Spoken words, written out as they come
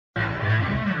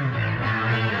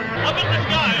the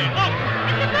sky. Look!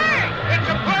 It's a plane! It's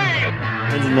a plane!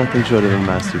 It's nothing short of a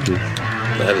masterpiece.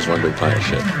 That is one big pile of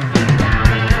shit.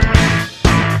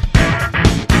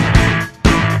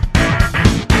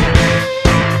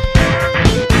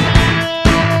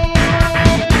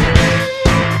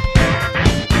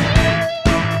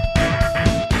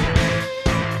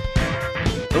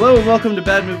 Hello and welcome to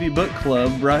Bad Movie Book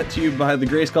Club, brought to you by the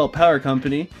Grayskull Power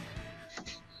Company.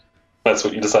 That's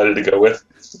what you decided to go with?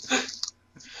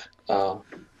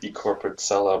 You corporate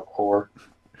sellout whore.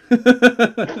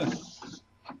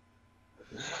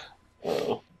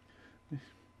 Oh.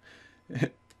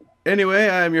 Anyway,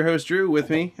 I'm your host, Drew. With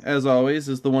me, as always,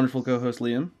 is the wonderful co-host,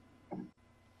 Liam.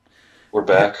 We're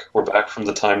back. We're back from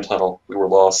the time tunnel. We were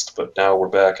lost, but now we're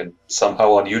back and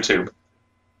somehow on YouTube.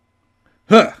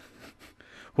 Huh!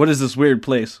 What is this weird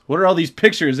place? What are all these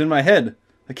pictures in my head?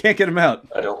 I can't get them out.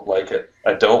 I don't like it.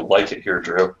 I don't like it here,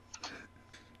 Drew.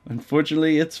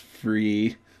 Unfortunately, it's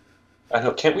free. I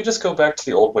know. Can't we just go back to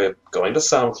the old way of going to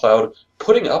SoundCloud,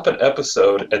 putting up an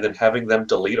episode, and then having them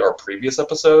delete our previous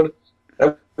episode?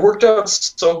 That worked out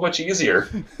so much easier.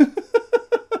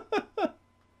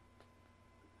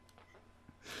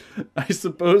 I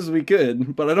suppose we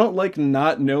could, but I don't like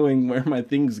not knowing where my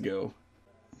things go.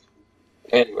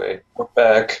 Anyway, we're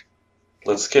back.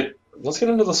 Let's get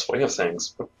into the swing of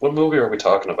things. What movie are we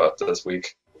talking about this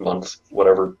week, month,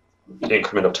 whatever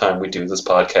increment of time we do this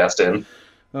podcast in?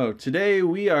 Oh, today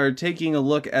we are taking a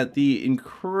look at the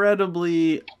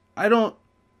incredibly... I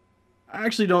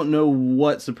actually don't know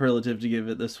what superlative to give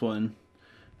it, this one.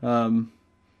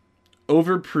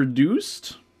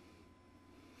 Overproduced?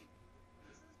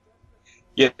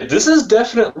 Yeah, this is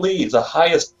definitely the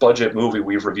highest budget movie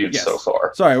we've reviewed so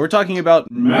far. Sorry, we're talking about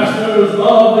Masters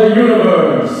of the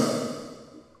Universe!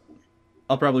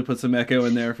 I'll probably put some echo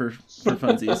in there for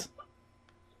funsies.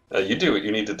 You do what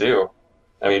you need to do.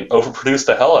 I mean, overproduce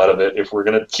the hell out of it if we're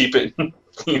going to keep it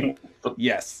clean.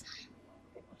 Yes.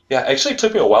 Yeah, actually it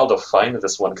took me a while to find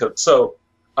this one. So,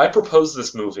 I proposed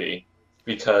this movie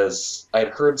because I'd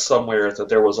heard somewhere that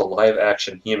there was a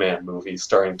live-action He-Man movie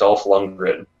starring Dolph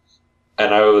Lundgren.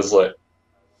 And I was like,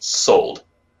 sold.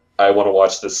 I want to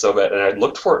watch this so bad. And I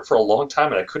looked for it for a long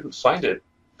time and I couldn't find it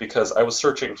because I was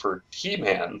searching for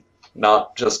He-Man,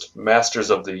 not just Masters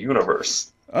of the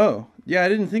Universe. Oh, yeah, I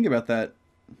didn't think about that.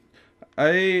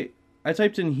 I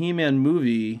typed in He-Man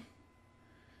movie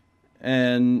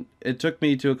and it took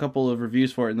me to a couple of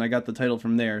reviews for it and I got the title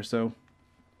from there. So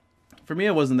for me,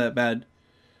 it wasn't that bad.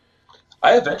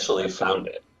 I eventually found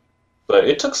it, but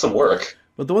it took some work.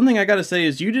 But the one thing I gotta say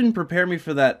is you didn't prepare me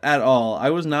for that at all. I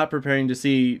was not preparing to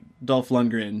see Dolph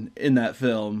Lundgren in that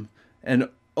film. And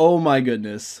oh my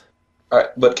goodness.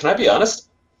 Alright, but can I be honest?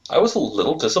 I was a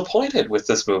little disappointed with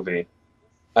this movie.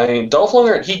 I mean, Dolph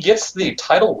Lundgren, he gets the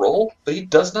title role, but he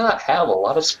does not have a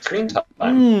lot of screen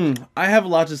time. I have a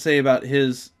lot to say about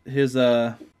his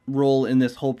role in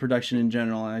this whole production in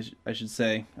general, I should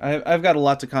say. I've got a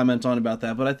lot to comment on about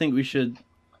that, but I think we should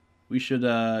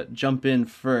jump in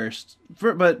first.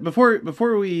 But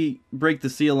before we break the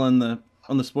seal on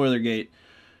the spoiler gate,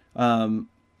 I'm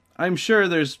sure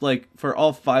there's, like, for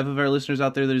all 5 of our listeners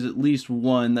out there, there's at least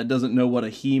one that doesn't know what a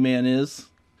He-Man is.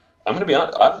 I'm gonna be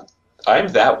honest, I'm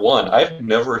that one. I've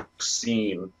never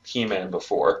seen He-Man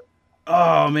before.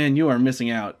 Oh man, you are missing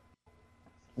out.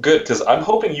 Good, because I'm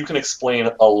hoping you can explain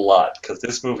a lot, because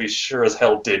this movie sure as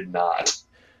hell did not.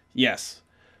 Yes.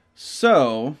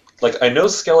 So... Like, I know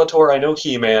Skeletor, I know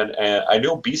He-Man, and I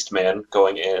know Beast-Man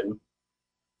going in.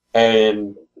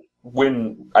 And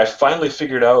when I finally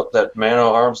figured out that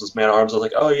Man-at-Arms was Man-at-Arms, I was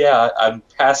like, oh yeah, I'm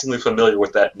passingly familiar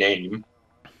with that name.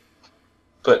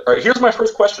 But all right, here's my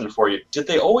first question for you. Did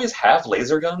they always have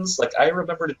laser guns? Like, I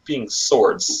remembered it being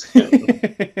swords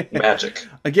and magic.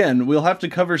 Again, we'll have to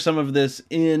cover some of this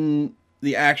in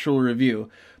the actual review.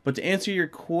 But to answer your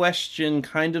question,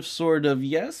 kind of, sort of,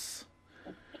 yes.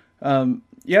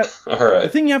 Yep. All right. The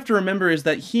thing you have to remember is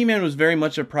that He-Man was very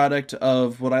much a product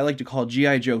of what I like to call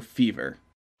G.I. Joe fever.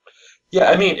 Yeah,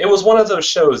 I mean, it was one of those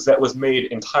shows that was made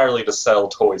entirely to sell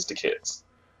toys to kids.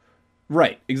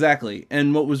 Right, exactly.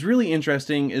 And what was really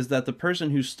interesting is that the person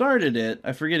who started it,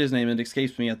 I forget his name, it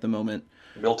escapes me at the moment.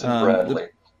 Milton Bradley.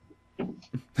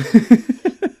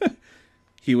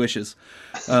 He wishes.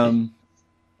 But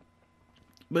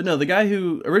no, the guy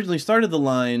who originally started the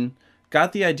line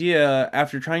got the idea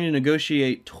after trying to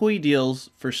negotiate toy deals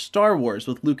for Star Wars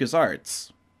with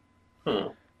LucasArts.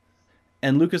 And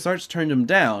LucasArts turned him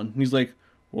down. He's like,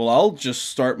 well, I'll just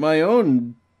start my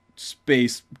own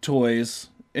space toys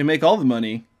and make all the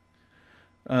money.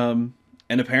 And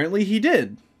apparently he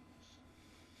did.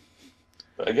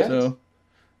 I guess. So,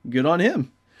 good on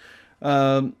him.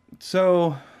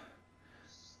 So,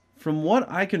 from what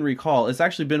I can recall, it's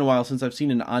actually been a while since I've seen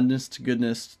an honest to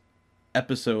goodness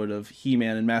episode of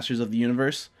He-Man and Masters of the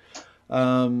Universe.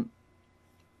 For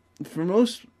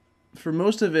most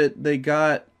of it, they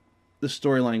got the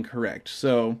storyline correct.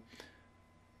 So,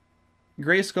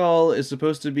 Grayskull is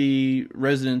supposed to be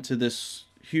resident to this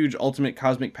huge ultimate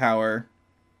cosmic power.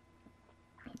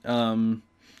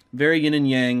 Very yin and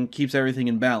yang, keeps everything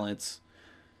in balance.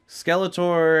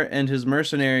 Skeletor and his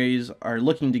mercenaries are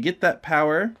looking to get that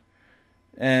power,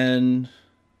 and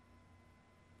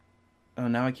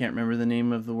now I can't remember the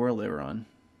name of the world they were on.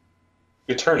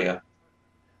 Eternia.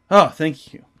 Oh,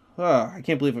 thank you. Oh, I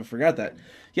can't believe I forgot that.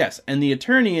 Yes, and the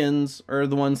Eternians are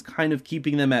the ones kind of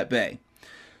keeping them at bay.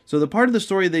 So the part of the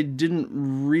story they didn't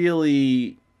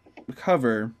really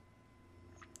cover,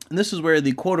 and this is where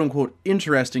the quote-unquote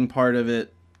interesting part of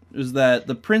it is that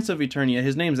the Prince of Eternia,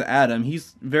 his name's Adam,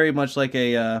 he's very much like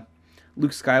a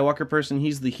Luke Skywalker person.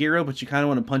 He's the hero, but you kind of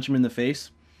want to punch him in the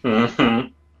face. Mm-hmm.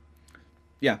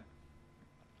 Yeah.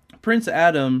 Prince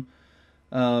Adam,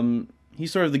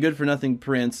 he's sort of the good-for-nothing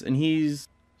prince, and he's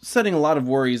setting a lot of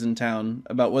worries in town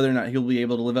about whether or not he'll be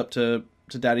able to live up to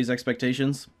Daddy's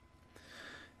expectations.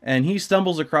 And he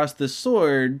stumbles across this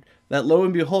sword that, lo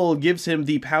and behold, gives him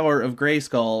the power of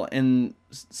Grayskull, and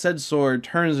said sword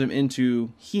turns him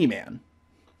into He-Man.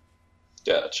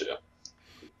 Gotcha.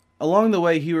 Along the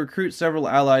way, he recruits several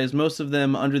allies, most of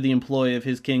them under the employ of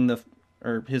his king,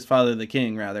 or his father, the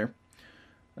king, rather.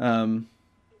 And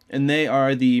they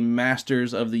are the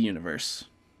Masters of the Universe.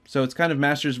 So it's kind of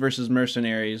Masters versus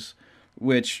Mercenaries,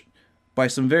 which, by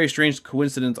some very strange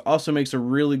coincidence, also makes a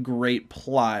really great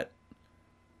plot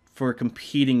for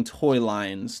competing toy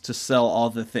lines to sell all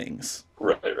the things.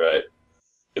 Right.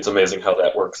 It's amazing how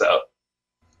that works out.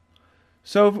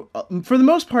 So, for the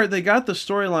most part, they got the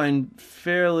storyline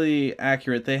fairly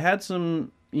accurate. They had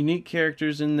some unique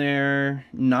characters in there,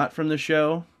 not from the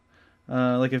show.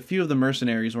 Like a few of the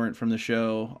mercenaries weren't from the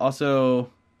show.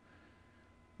 Also,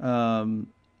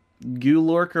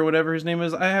 Gulork or whatever his name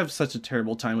is. I have such a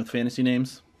terrible time with fantasy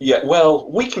names. Yeah, well,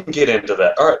 we can get into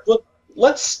that. All right,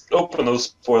 let's open those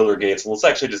spoiler gates and let's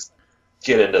actually just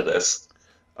get into this.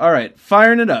 All right,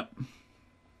 firing it up.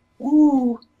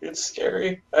 Woo, it's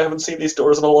scary. I haven't seen these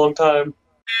doors in a long time.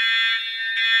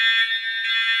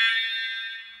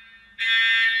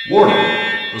 Warning!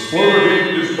 The spoiler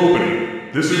gate is opening.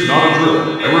 This is not a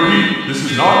drill. I repeat, this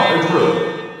is not a drill.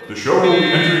 The show will be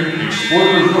entering a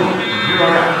spoiler zone from here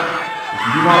on out. If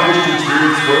you do not wish to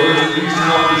experience spoilers, please turn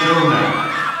off the show now.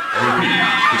 I repeat,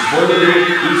 the spoiler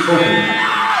gate is opening.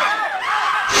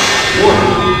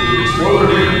 Warning! The spoiler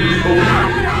gate is opening.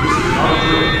 This is not a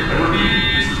drill. I repeat,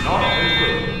 this is not a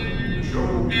drill. The show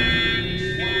will be entering a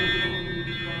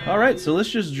spoiler zone. All right, so let's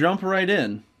just jump right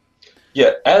in.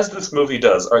 Yeah, as this movie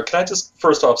does, all right, can I just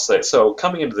first off say, so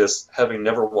coming into this, having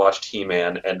never watched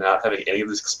He-Man and not having any of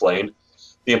this explained,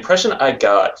 the impression I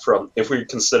got from, if we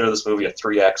consider this movie a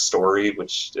 3-act story,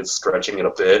 which is stretching it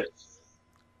a bit,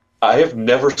 I have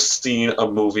never seen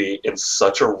a movie in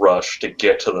such a rush to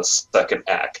get to the second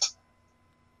act.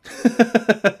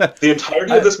 The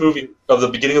entirety of this movie, of the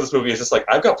beginning of this movie, is just like,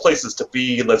 I've got places to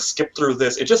be, let's skip through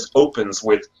this. It just opens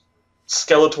with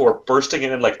Skeletor bursting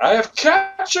in and like, I have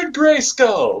captured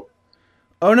Grayskull!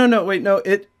 Oh, no, wait, no,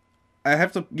 I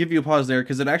have to give you a pause there,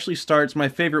 because it actually starts my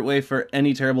favorite way for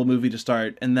any terrible movie to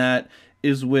start, and that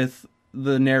is with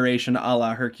the narration a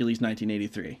la Hercules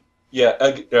 1983. Yeah,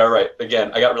 all right.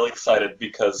 Again, I got really excited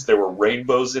because there were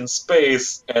rainbows in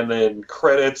space, and then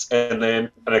credits, and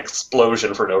then an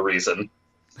explosion for no reason.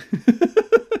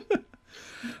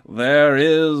 There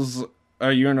is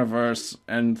a universe,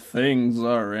 and things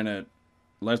are in it.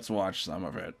 Let's watch some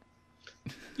of it.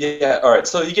 Yeah, all right.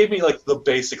 So you gave me like the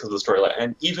basics of the storyline,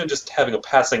 and even just having a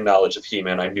passing knowledge of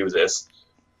He-Man, I knew this.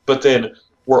 But then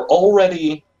we're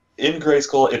already in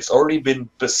Grayskull. It's already been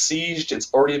besieged.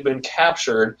 It's already been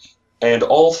captured. And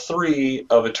all 3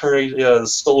 of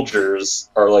Eternia's soldiers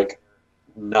are, like,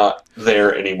 not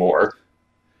there anymore.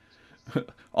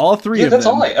 All 3 of them. That's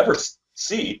all I ever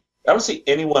see. I don't see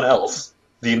anyone else,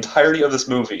 the entirety of this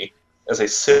movie, as a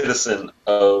citizen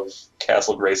of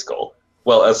Castle Grayskull.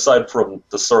 Well, aside from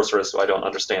the sorceress, who I don't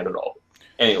understand at all.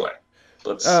 Anyway,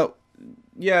 let's...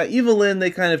 yeah, Evelyn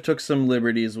they kind of took some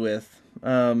liberties with.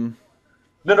 No,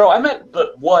 I meant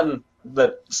the one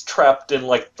that's trapped in,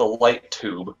 like, the light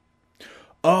tube.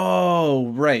 Oh,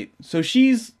 right. So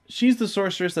she's the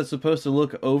sorceress that's supposed to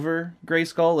look over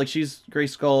Grayskull. Like, she's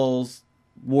Grayskull's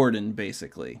warden,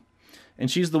 basically. And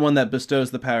she's the one that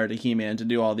bestows the power to He-Man to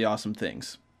do all the awesome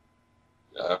things.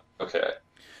 Okay.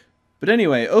 But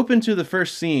anyway, open to the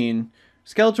first scene,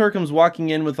 Skeletor comes walking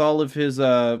in with all of his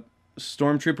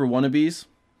stormtrooper wannabes.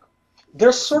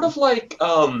 They're sort of like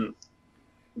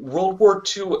World War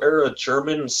II era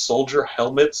German soldier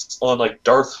helmets on like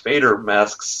Darth Vader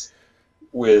masks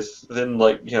with then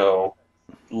like,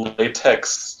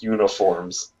 latex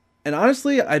uniforms. And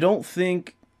honestly, I don't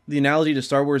think the analogy to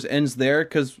Star Wars ends there,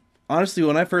 because honestly,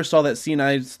 when I first saw that scene,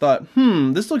 I thought,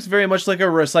 this looks very much like a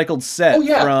recycled set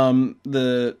from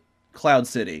the Cloud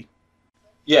City.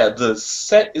 Yeah, the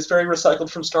set is very recycled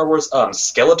from Star Wars.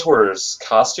 Skeletor's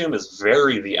costume is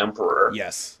very the Emperor.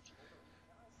 Yes.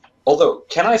 Although,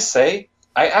 can I say,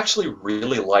 I actually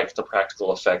really liked the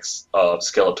practical effects of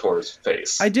Skeletor's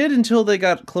face. I did until they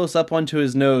got close up onto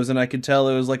his nose, and I could tell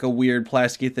it was like a weird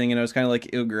plasticky thing, and I was kind of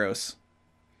like, ew, gross.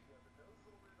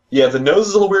 Yeah, the nose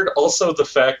is a little weird. Also, the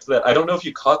fact that, I don't know if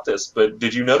you caught this, but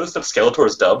did you notice that Skeletor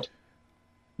is dubbed?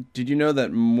 Did you know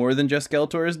that more than just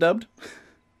Skeletor is dubbed?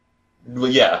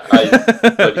 Well, yeah,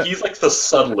 but he's like the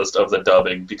subtlest of the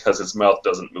dubbing because his mouth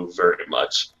doesn't move very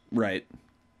much. Right.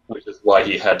 Which is why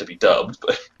he had to be dubbed.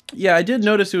 But yeah, I did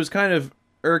notice it was kind of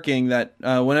irking that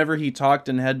whenever he talked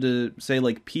and had to say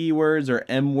like P words or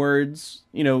M words,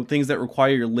 things that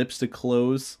require your lips to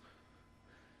close,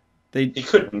 he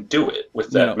couldn't do it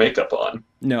with that makeup on.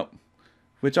 No.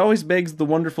 Which always begs the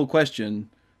wonderful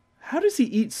question, how does he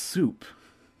eat soup?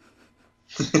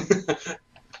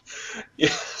 Yeah.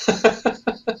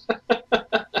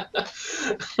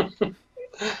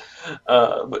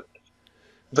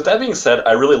 But that being said,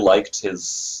 I really liked the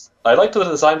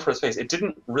design for his face. It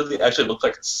didn't really actually look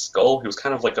like a skull. He was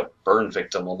kind of like a burn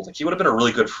victim, almost. Like he would have been a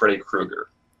really good Freddy Krueger.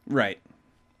 Right.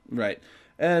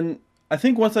 And I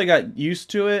think once I got used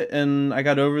to it and I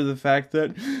got over the fact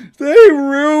that they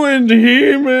ruined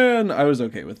He-Man, I was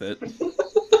okay with it.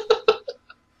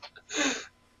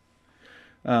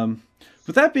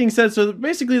 But that being said, so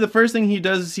basically the first thing he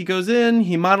does is he goes in,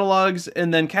 he monologues,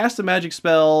 and then casts a magic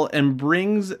spell and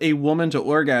brings a woman to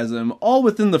orgasm, all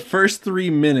within the first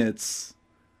 3 minutes.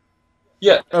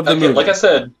 Yeah, of the movie. Like I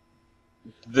said,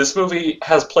 this movie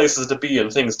has places to be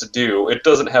and things to do. It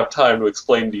doesn't have time to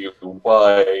explain to you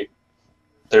why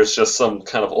there's just some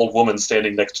kind of old woman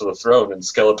standing next to the throne and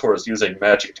Skeletor is using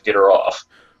magic to get her off.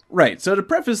 Right, so to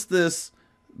preface this,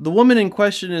 the woman in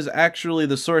question is actually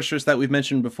the sorceress that we've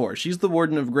mentioned before. She's the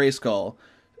Warden of Grayskull.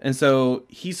 And so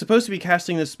he's supposed to be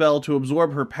casting this spell to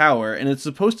absorb her power, and it's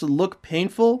supposed to look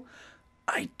painful.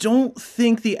 I don't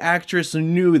think the actress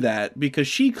knew that, because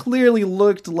she clearly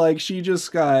looked like she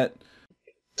just got...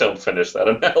 Don't finish that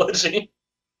analogy.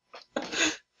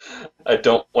 I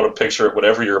don't want to picture it,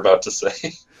 whatever you're about to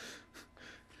say.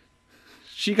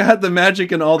 She got the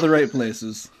magic in all the right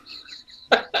places.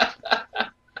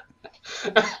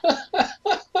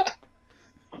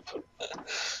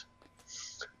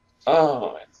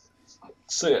 Oh,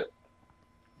 so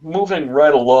moving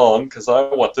right along, because I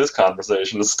want this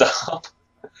conversation to stop.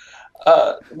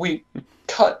 We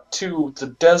cut to the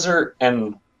desert,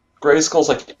 and Grayskull's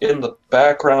like in the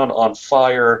background on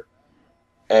fire,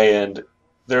 and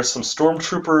there's some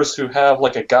stormtroopers who have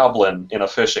like a goblin in a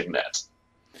fishing net.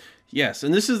 Yes,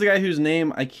 and this is the guy whose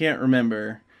name I can't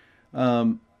remember.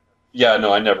 Yeah,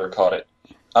 no, I never caught it.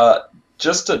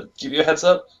 Just to give you a heads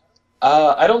up,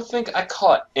 I don't think I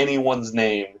caught anyone's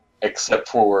name except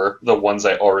for the ones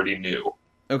I already knew.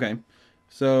 Okay,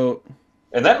 so...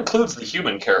 And that includes the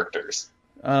human characters.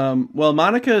 Well,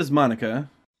 Monica is Monica.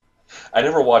 I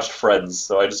never watched Friends,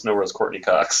 so I just know her as Courtney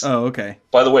Cox. Oh, okay.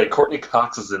 By the way, Courtney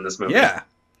Cox is in this movie. Yeah,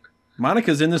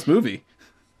 Monica's in this movie.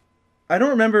 I don't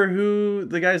remember who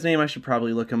the guy's name. I should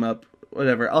probably look him up.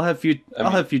 Whatever. I'll have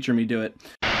future me do it.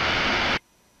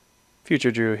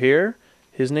 Future Drew here.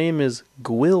 His name is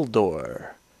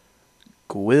Gwildor.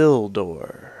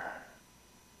 Gwildor.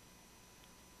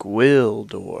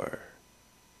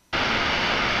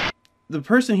 The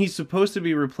person he's supposed to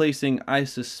be replacing, I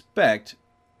suspect,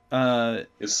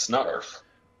 is Snarf.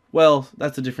 Well,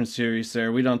 that's a different series,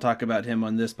 sir. We don't talk about him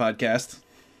on this podcast.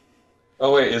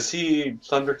 Oh wait, is he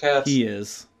Thundercats? He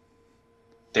is.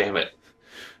 Damn it.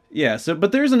 Yeah,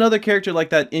 but there's another character like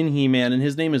that in He-Man, and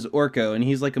his name is Orko, and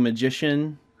he's like a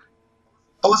magician.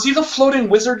 Oh, is he the floating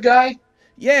wizard guy?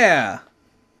 Yeah!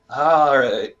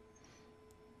 Alright.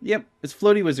 Yep, it's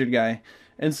Floaty Wizard guy.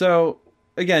 And so,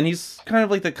 again, he's kind of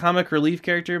like the comic relief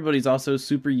character, but he's also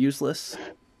super useless.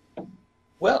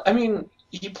 Well, I mean,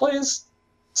 he plays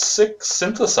 6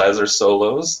 synthesizer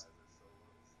solos.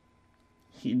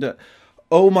 He does.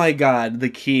 Oh my god, the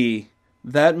key.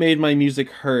 That made my music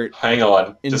hurt. Hang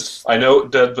on. I know,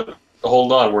 but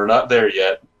hold on, we're not there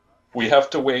yet. We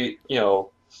have to wait,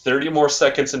 30 more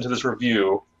seconds into this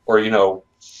review, or,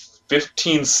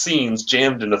 15 scenes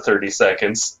jammed into 30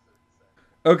 seconds.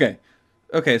 Okay.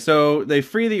 Okay, so they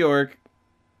free the orc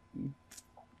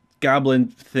goblin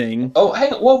thing. Oh,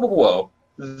 hang on. Whoa.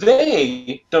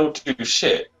 They don't do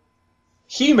shit.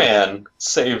 He-Man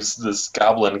saves this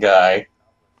goblin guy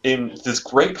in this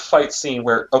great fight scene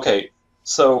where, okay,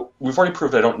 so we've already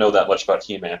proved I don't know that much about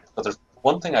He-Man, but there's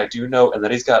one thing I do know, and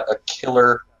that he's got a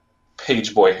killer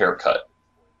page boy haircut.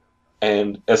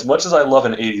 And as much as I love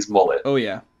an 80s mullet, Oh,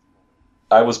 yeah.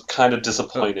 I was kind of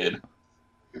disappointed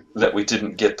that we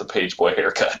didn't get the page boy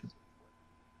haircut.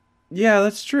 Yeah,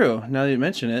 that's true. Now that you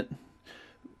mention it.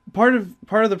 Part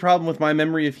of the problem with my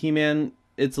memory of He-Man,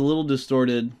 it's a little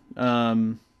distorted,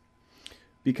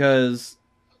 because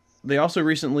they also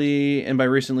recently, and by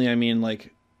recently I mean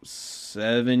like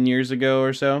 7 years ago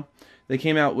or so, they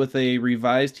came out with a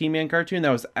revised He-Man cartoon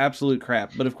that was absolute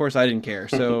crap. But of course I didn't care,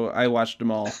 so I watched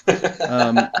them all,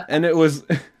 and it was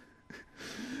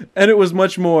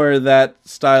much more that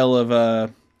style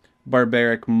of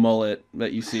barbaric mullet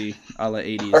that you see a la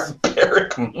 80s.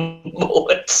 Barbaric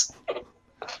mullet.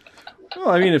 Well,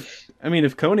 I mean,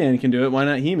 if Conan can do it, why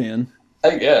not He-Man?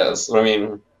 I guess. I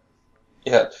mean,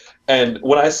 yeah. And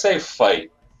when I say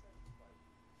fight,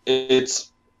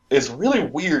 it's really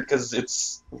weird because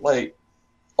it's like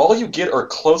all you get are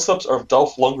close-ups of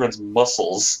Dolph Lundgren's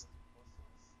muscles,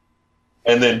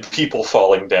 and then people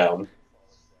falling down.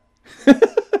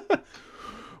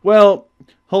 Well,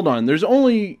 hold on. There's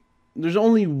only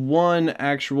one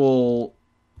actual,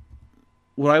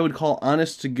 what I would call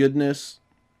honest to goodness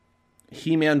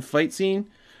He-Man fight scene.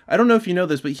 I don't know if you know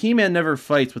this, but He-Man never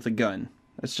fights with a gun.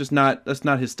 That's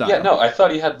not his style. Yeah, no, I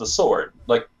thought he had the sword.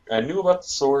 Like, I knew about the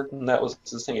sword, and that was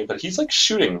his thing, but he's, like,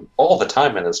 shooting all the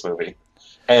time in this movie.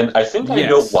 And I think I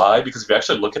know why, because if you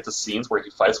actually look at the scenes where he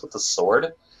fights with the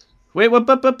sword... Wait, we're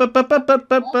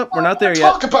not there yet.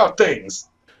 Talk about things!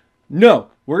 No,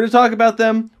 we're going to talk about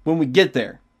them when we get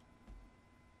there.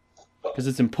 Because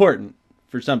it's important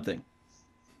for something.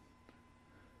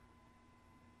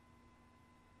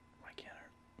 Why can't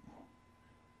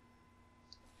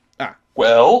I...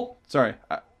 Well... Sorry.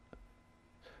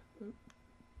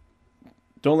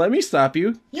 Don't let me stop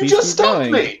you. You Please just keep stopped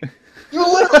going. me! You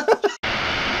literally...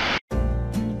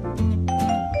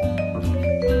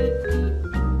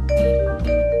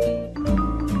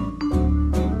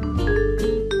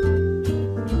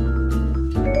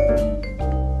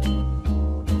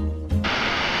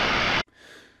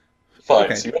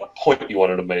 Fine, Okay. so you had a point you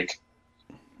wanted to make.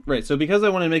 Right, so because I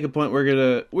want to make a point,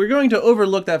 we're going to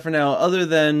overlook that for now, other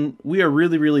than we are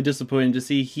really, really disappointed to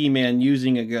see He-Man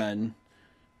using a gun.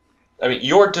 I mean,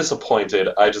 you're disappointed,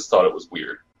 I just thought it was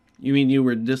weird. You mean you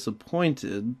were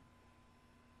disappointed?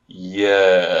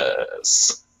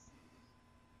 Yes.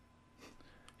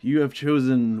 You have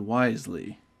chosen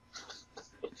wisely.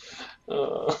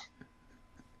 So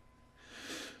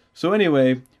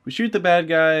anyway, we shoot the bad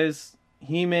guys.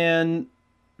 He-Man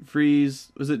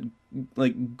frees... Was it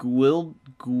like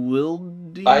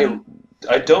Gwildy? I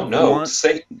don't know. Want-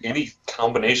 Say any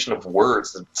combination of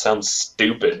words that sounds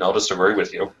stupid, and I'll just agree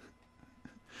with you.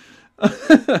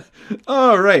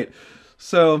 All right.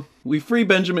 So we free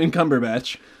Benjamin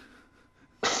Cumberbatch.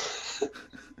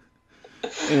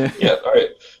 Yeah, alright.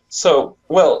 So,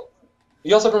 well,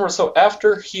 you also remember, so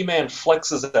after He-Man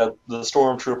flexes at the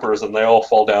stormtroopers and they all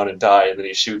fall down and die, and then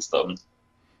he shoots them,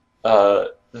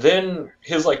 then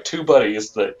his, like, two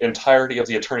buddies, the entirety of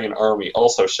the Eternian army,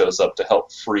 also shows up to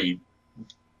help free,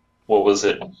 what was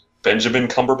it, Benjamin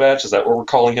Cumberbatch? Is that what we're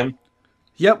calling him?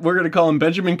 Yep, we're going to call him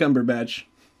Benjamin Cumberbatch.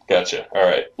 Gotcha.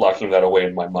 Alright, locking that away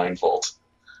in my mind vault.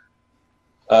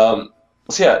 So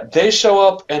yeah, they show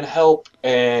up and help,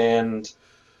 and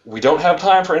we don't have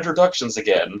time for introductions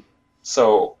again.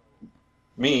 So,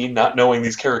 me, not knowing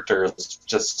these characters,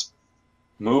 just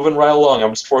moving right along,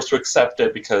 I'm just forced to accept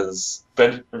it because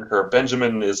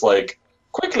Benjamin is like,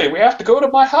 quickly, we have to go to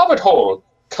my hobbit hole!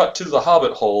 Cut to the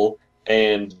hobbit hole,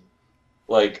 and,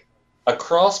 like, a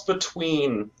cross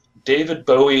between David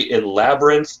Bowie in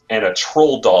Labyrinth and a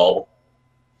troll doll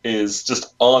is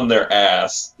just on their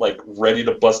ass, like, ready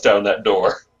to bust down that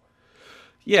door.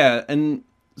 Yeah, and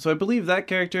so I believe that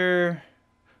character...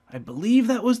 I believe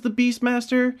that was the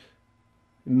Beastmaster.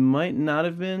 It might not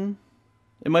have been.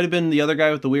 It might have been the other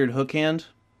guy with the weird hook hand.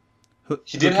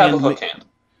 He did have a hook hand.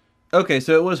 Okay,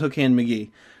 so it was Hook Hand McGee.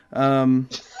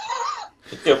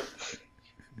 Yep.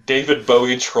 David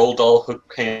Bowie, Troll Doll,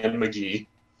 Hook Hand McGee.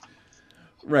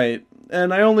 Right.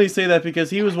 And I only say that because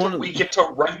he was one of We get to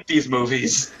write these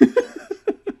movies.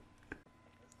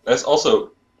 That's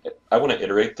also, I want to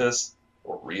iterate this,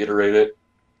 or reiterate it.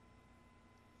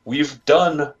 We've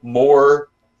done more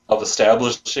of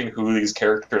establishing who these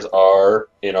characters are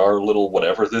in our little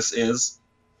whatever this is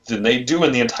than they do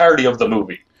in the entirety of the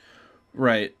movie.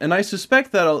 Right. And I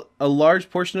suspect that a large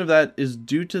portion of that is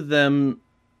due to them.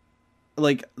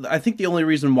 Like, I think the only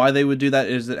reason why they would do that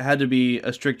is it had to be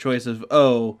a strict choice of,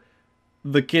 oh,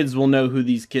 the kids will know who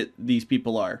these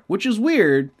people are. Which is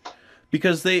weird,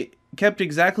 because they kept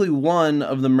exactly one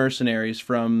of the mercenaries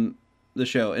from the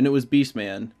show, and it was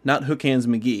Beastman, not Hook Hands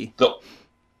McGee.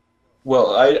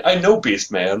 Well, I know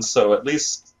Beastman, so at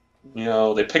least,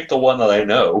 they picked the one that I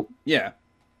know. Yeah.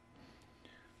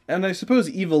 And I suppose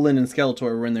Evil Lyn and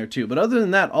Skeletor were in there too. But other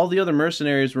than that, all the other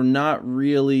mercenaries were not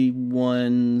really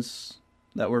ones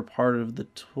that were part of the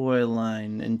toy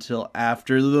line until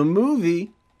after the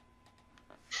movie.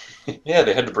 Yeah,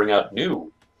 they had to bring out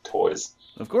new toys.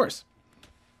 Of course.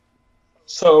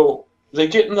 So they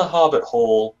get in the Hobbit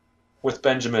hole with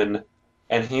Benjamin,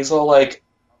 and he's all like,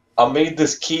 I made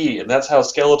this key, and that's how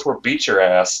Skeletor beat your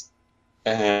ass.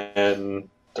 And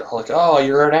they're all like, oh,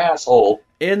 you're an asshole.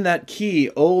 In that key,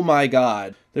 oh my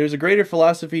god. There's a greater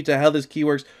philosophy to how this key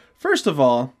works. First of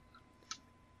all,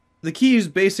 the key is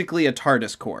basically a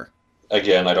TARDIS core.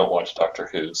 Again, I don't watch Doctor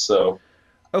Who, so...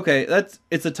 Okay,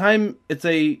 it's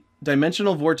a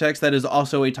dimensional vortex that is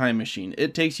also a time machine.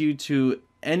 It takes you to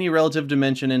any relative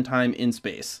dimension in time in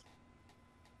space.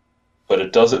 But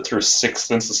it does it through 6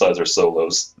 synthesizer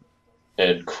solos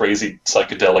and crazy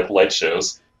psychedelic light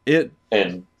shows.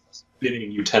 And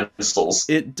spinning utensils.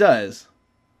 It does.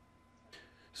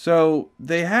 So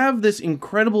they have this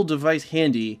incredible device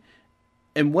handy,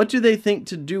 and what do they think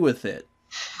to do with it?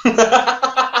 You're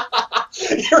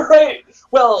right.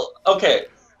 Well, okay.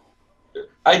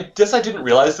 I guess I didn't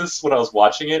realize this when I was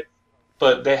watching it,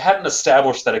 but they hadn't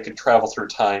established that it could travel through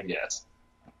time yet.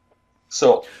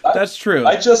 So that's true.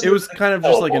 It was kind of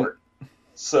just like an...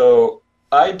 So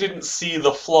I didn't see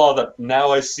the flaw that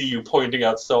now I see you pointing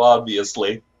out so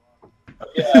obviously.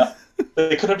 Yeah,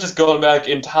 they could have just gone back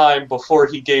in time before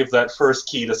he gave that first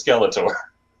key to Skeletor.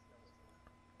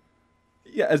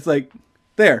 Yeah, it's like,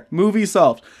 there, movie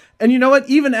solved. And you know what?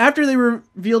 Even after they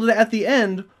revealed it at the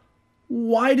end,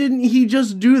 why didn't he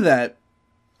just do that?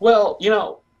 Well,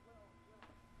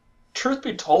 truth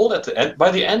be told,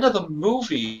 by the end of the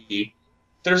movie,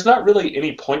 there's not really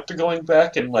any point to going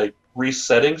back and,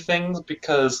 resetting things,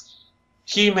 because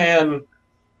He-Man,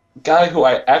 guy who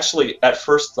I actually at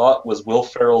first thought was Will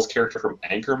Ferrell's character from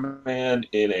Anchorman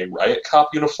in a Riot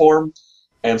Cop uniform,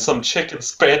 and some chick in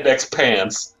spandex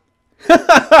pants.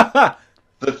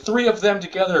 The 3 of them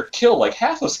together kill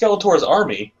half of Skeletor's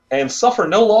army and suffer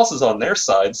no losses on their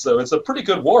side, so it's a pretty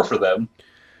good war for them.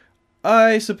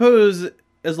 I suppose,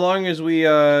 as long as we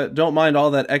don't mind all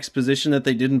that exposition that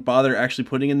they didn't bother actually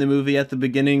putting in the movie at the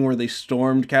beginning, where they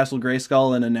stormed Castle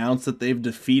Grayskull and announced that they've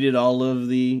defeated all of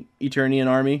the Eternian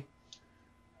army.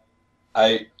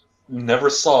 I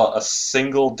never saw a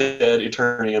single dead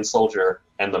Eternian soldier,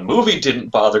 and the movie didn't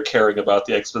bother caring about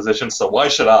the exposition, so why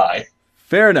should I?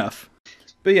 Fair enough.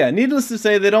 But yeah, needless to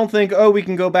say, they don't think, oh, we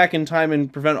can go back in time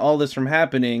and prevent all this from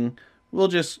happening. We'll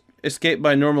just escape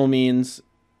by normal means.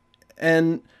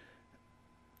 And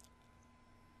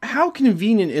how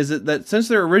convenient is it that since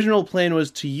their original plan was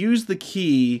to use the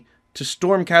key to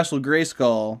storm Castle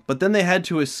Grayskull, but then they had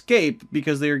to escape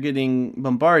because they were getting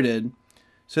bombarded,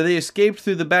 so they escaped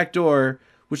through the back door,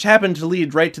 which happened to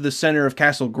lead right to the center of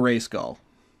Castle Grayskull.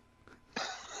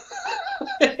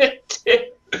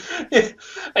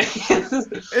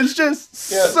 It's just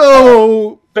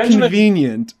so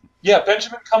convenient. Yeah,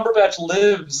 Benjamin Cumberbatch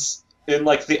lives in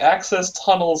the access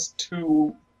tunnels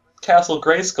to Castle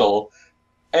Grayskull,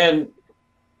 and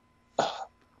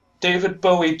David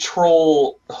Bowie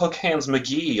troll Hook Hands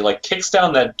McGee kicks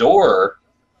down that door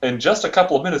in just a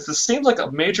couple of minutes. This seems like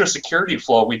a major security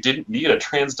flaw we didn't need a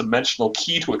trans-dimensional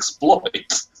key to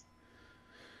exploit.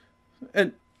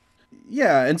 And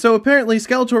yeah, and so apparently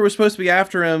Skeletor was supposed to be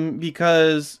after him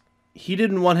because he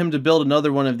didn't want him to build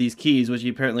another one of these keys, which he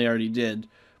apparently already did.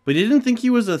 But he didn't think he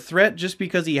was a threat just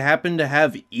because he happened to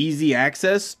have easy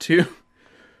access to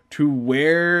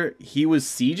where he was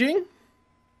sieging?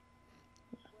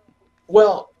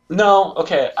 Well, no,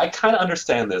 okay, I kind of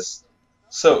understand this.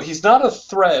 So he's not a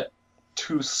threat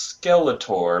to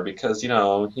Skeletor because,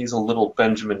 he's a little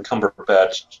Benjamin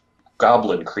Cumberbatch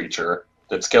goblin creature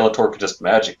that Skeletor could just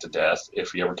magic to death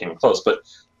if he ever came close. But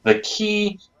the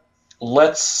key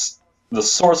lets the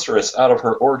sorceress out of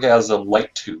her orgasm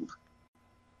light tube.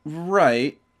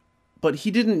 Right, but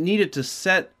he didn't need it to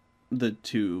set the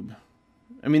tube.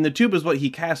 I mean, the tube is what he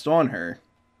cast on her.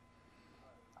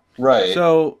 Right.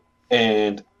 So,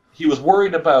 and he was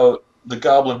worried about the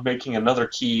goblin making another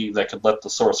key that could let the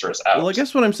sorceress out. Well, I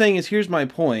guess what I'm saying is, here's my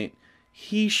point.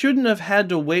 he shouldn't have had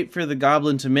to wait for the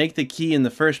goblin to make the key in the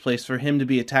first place for him to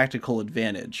be a tactical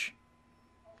advantage.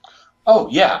 Oh,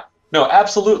 yeah. No,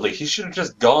 absolutely. He should have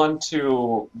just gone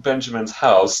to Benjamin's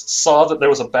house, saw that there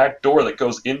was a back door that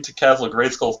goes into Castle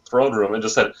Grayskull's throne room, and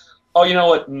just said, oh, you know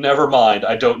what? Never mind.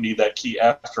 I don't need that key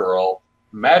after all.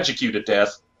 Magic you to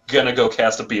death. Gonna go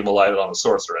cast a beam of light on a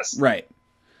sorceress. Right.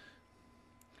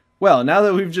 Well, now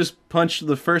that we've just punched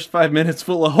the first 5 minutes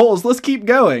full of holes, let's keep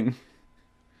going.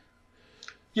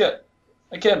 Yeah.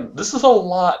 Again, this is a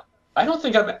lot. I don't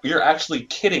think you're actually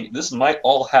kidding. This might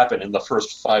all happen in the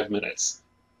first 5 minutes.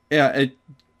 Yeah,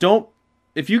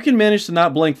 if you can manage to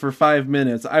not blink for 5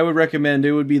 minutes, I would recommend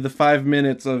it would be the 5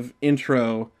 minutes of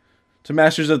intro to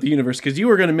Masters of the Universe, because you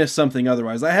were going to miss something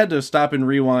otherwise. I had to stop and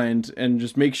rewind and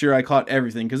just make sure I caught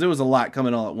everything, because it was a lot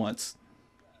coming all at once.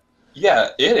 Yeah,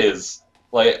 it is.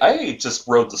 Like, I just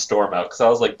rode the storm out, because I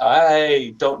was like,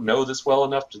 I don't know this well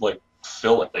enough to, like,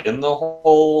 fill it in the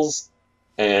holes,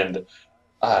 and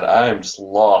God, I'm just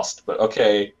lost. But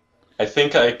okay, I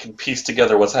think I can piece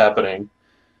together what's happening.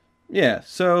 Yeah,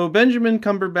 so Benjamin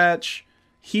Cumberbatch,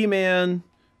 He-Man,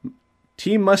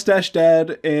 Team Mustache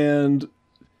Dad, and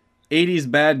 80s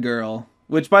Bad Girl,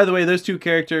 which, by the way, those two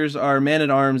characters are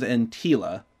Man-at-Arms and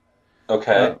Teela.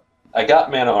 Okay, I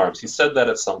got Man-at-Arms. He said that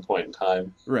at some point in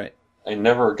time. Right. I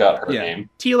never got her name.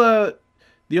 Teela,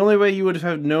 the only way you would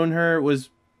have known her was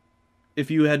if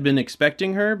you had been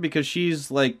expecting her, because she's,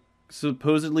 like,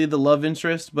 supposedly the love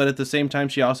interest, but at the same time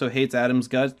she also hates Adam's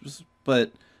guts.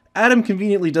 But Adam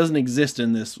conveniently doesn't exist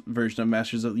in this version of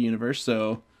Masters of the Universe,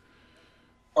 so...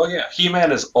 Oh yeah,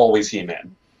 He-Man is always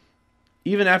He-Man.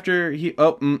 Even after he...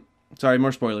 Oh, sorry,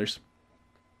 more spoilers.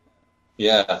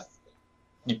 Yeah.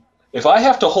 If I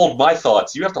have to hold my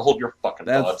thoughts, you have to hold your fucking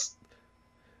thoughts.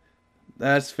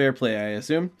 That's fair play, I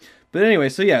assume. But anyway,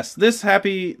 so yes, this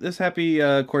happy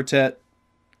quartet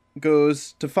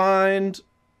goes to find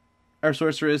our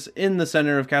sorceress in the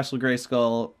center of Castle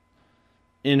Grayskull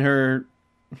in her...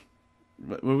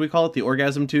 What do we call it? The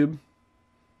orgasm tube?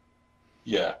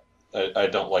 Yeah. I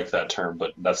don't like that term,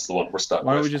 but that's the one we're stuck with.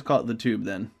 Why don't we just call it the tube,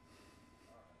 then?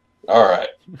 All right.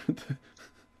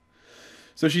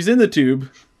 So she's in the tube.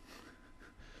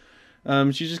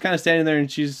 She's just kind of standing there, and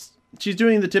she's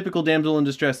doing the typical damsel in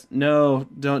distress. No,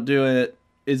 don't do it.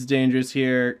 It's dangerous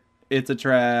here. It's a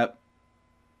trap.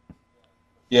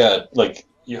 Yeah, like,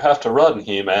 you have to run,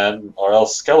 He-Man, or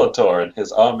else Skeletor and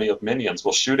his army of minions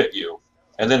will shoot at you.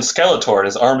 And then Skeletor and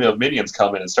his army of minions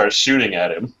come in and start shooting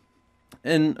at him.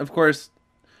 And, of course,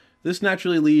 this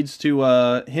naturally leads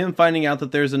to him finding out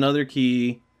that there's another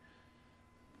key,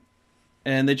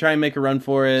 and they try and make a run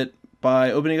for it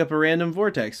by opening up a random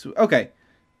vortex. Okay,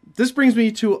 this brings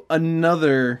me to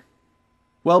another...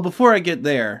 Well, before I get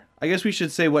there, I guess we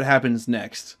should say what happens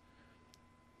next.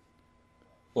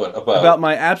 What, about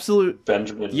my absolute...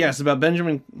 Benjamin? Yes, about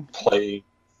Benjamin... Play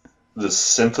the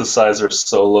synthesizer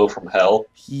solo from hell?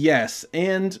 Yes,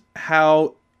 and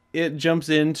how... it jumps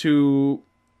into,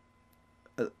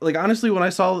 like, honestly, when I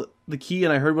saw the key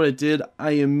and I heard what it did,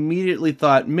 I immediately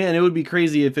thought, man, it would be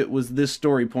crazy if it was this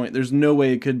story point. There's no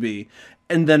way it could be.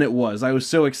 And then it was. I was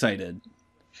so excited.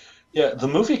 Yeah, the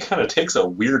movie kind of takes a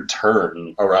weird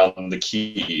turn around the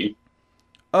key.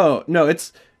 Oh, no,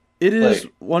 it is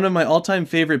like, one of my all-time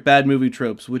favorite bad movie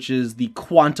tropes, which is the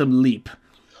quantum leap.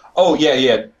 Oh,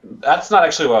 yeah. That's not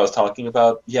actually what I was talking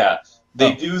about. Yeah,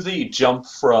 they do the jump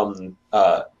from...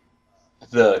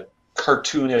 the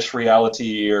cartoonish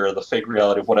reality or the fake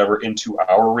reality, whatever, into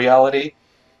our reality.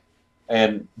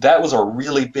 And that was a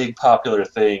really big popular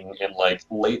thing in, like,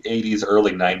 late 80s,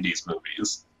 early 90s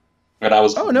movies. And I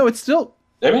was... Oh, no, it's still...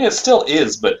 I mean, it still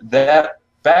is, but that...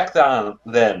 Back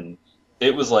then,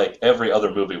 it was like every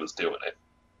other movie was doing it.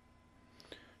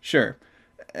 Sure.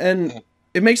 And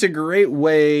it makes a great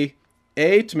way,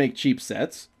 A, to make cheap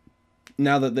sets,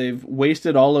 now that they've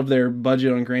wasted all of their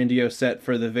budget on grandiose set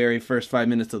for the very first 5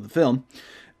 minutes of the film.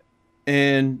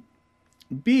 And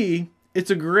B, it's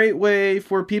a great way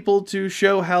for people to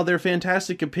show how their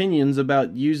fantastic opinions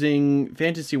about using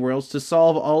fantasy worlds to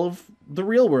solve all of the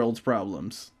real world's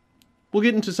problems. We'll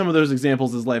get into some of those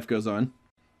examples as life goes on.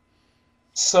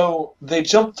 So they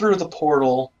jump through the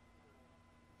portal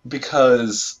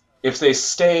because if they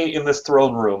stay in this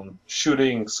throne room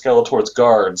shooting Skeletor's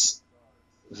guards,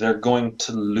 they're going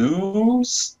to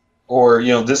lose? Or,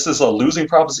 this is a losing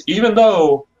proposition, even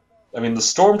though, I mean, the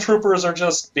stormtroopers are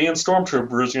just being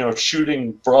stormtroopers,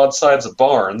 shooting broadsides of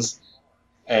barns,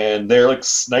 and they're, like,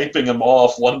 sniping them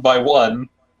off one by one,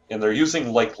 and they're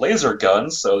using, like, laser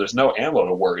guns, so there's no ammo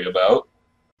to worry about.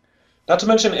 Not to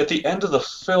mention, at the end of the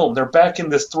film, they're back in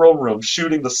this throne room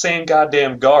shooting the same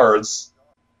goddamn guards.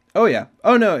 Oh, yeah.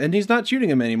 Oh, no, and he's not shooting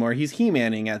them anymore. He's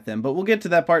He-Manning at them, but we'll get to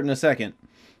that part in a second.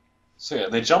 So yeah,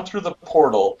 they jump through the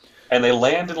portal, and they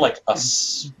land in, like, a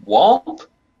swamp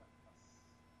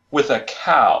with a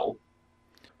cow.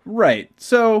 Right.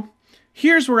 So,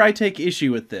 here's where I take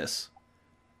issue with this.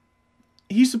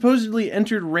 He supposedly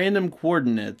entered random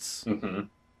coordinates, Mm-hmm.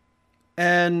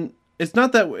 and it's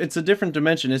not that it's a different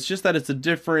dimension, it's just that it's a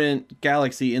different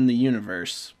galaxy in the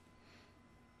universe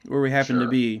where we happen to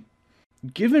be.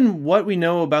 Given what we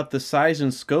know about the size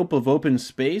and scope of open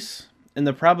space and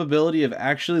the probability of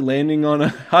actually landing on a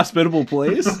hospitable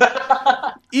place,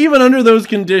 even under those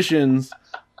conditions,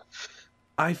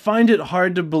 I find it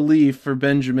hard to believe for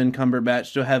Benjamin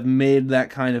Cumberbatch to have made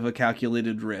that kind of a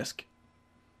calculated risk.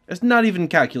 It's not even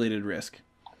calculated risk.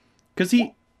 Because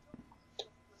he...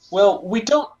 Well, we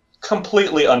don't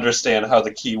completely understand how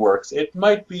the key works. It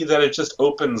might be that it just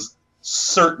opens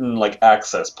certain, like,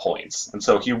 access points, and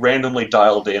so he randomly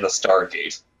dialed in a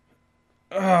Stargate.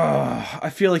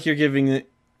 I feel like you're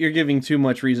giving too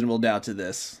much reasonable doubt to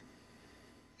this.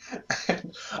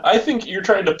 I think you're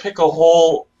trying to pick a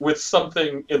hole with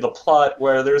something in the plot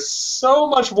where there's so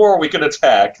much more we can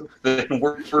attack than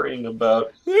we're worrying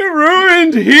about. They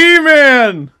ruined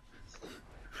He-Man!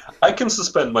 I can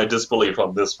suspend my disbelief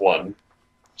on this one,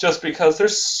 just because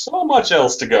there's so much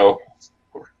else to go.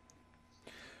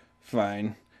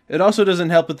 Fine. It also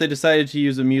doesn't help that they decided to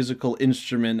use a musical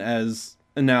instrument as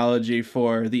analogy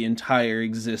for the entire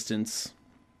existence.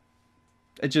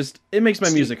 It makes my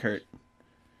music hurt.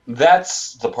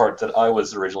 That's the part that I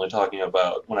was originally talking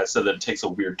about when I said that it takes a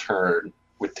weird turn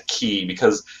with the key,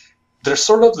 because there's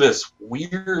sort of this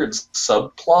weird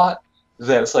subplot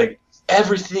that's like,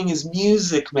 everything is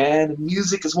music, man, and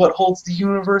music is what holds the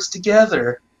universe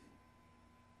together.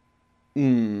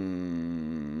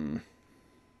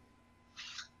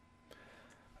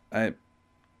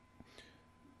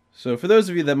 So for those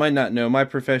of you that might not know, my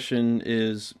profession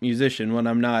is musician when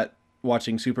I'm not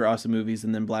watching super awesome movies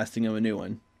and then blasting them a new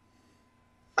one.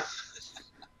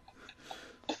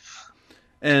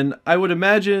 And I would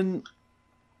imagine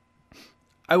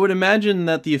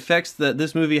that the effects that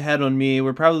this movie had on me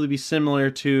would probably be similar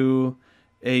to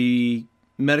a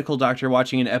medical doctor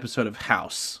watching an episode of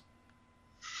House.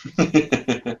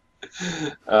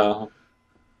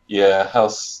 Yeah,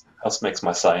 House makes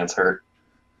my science hurt.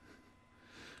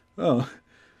 Oh.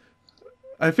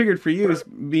 I figured for you,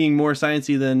 being more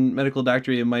sciencey than medical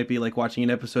doctor, it might be like watching an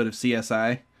episode of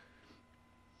CSI.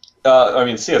 I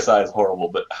mean, CSI is horrible,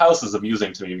 but House is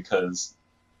amusing to me because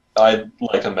I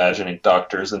like imagining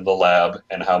doctors in the lab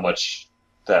and how much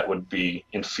that would be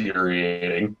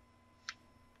infuriating.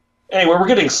 Anyway, we're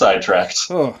getting sidetracked.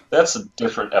 Oh. That's a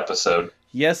different episode.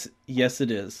 Yes,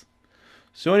 it is.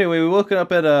 So anyway, we woke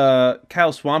up at Cow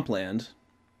Swampland.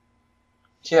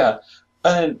 Yeah,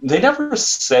 and they never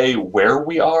say where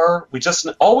we are.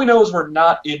 All we know is we're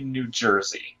not in New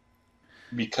Jersey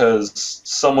because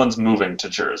someone's moving to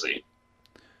Jersey.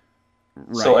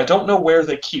 Right. So I don't know where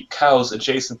they keep cows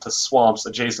adjacent to swamps,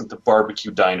 adjacent to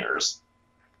barbecue diners.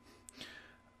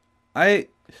 I've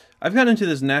gotten into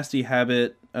this nasty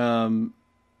habit. I'm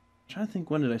trying to think,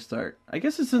 when did I start? I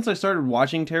guess it's since I started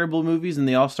watching terrible movies and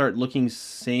they all start looking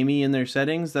samey in their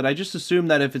settings, that I just assume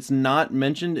that if it's not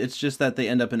mentioned, it's just that they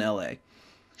end up in LA.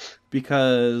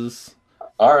 Because...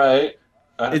 All right.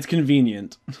 It's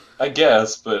convenient. I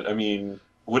guess, but I mean,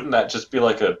 wouldn't that just be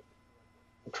like I'm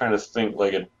trying to think,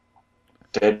 like a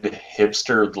dead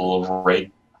hipster with little red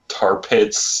tar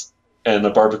pits and a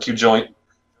barbecue joint?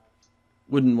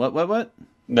 Wouldn't what?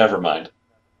 Never mind.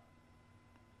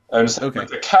 I'm just okay.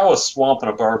 Like a cow, a swamp,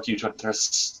 and a barbecue joint.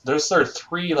 There's sort of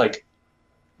three like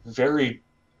very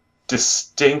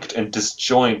distinct and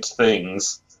disjoint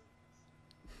things.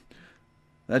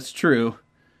 That's true.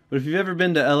 But if you've ever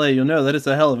been to LA, you'll know that it's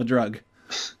a hell of a drug.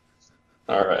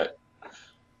 All right.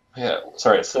 Yeah,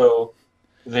 sorry. So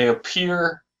they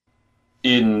appear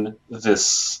in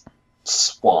this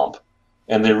swamp,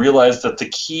 and they realize that the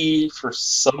key, for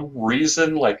some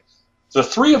reason, like, the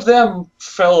three of them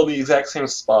fell in the exact same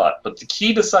spot, but the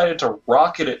key decided to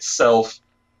rocket itself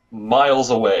miles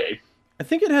away. I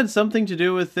think it had something to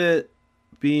do with it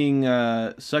being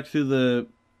sucked through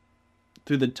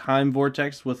the time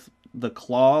vortex with the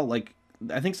claw. Like,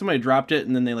 I think somebody dropped it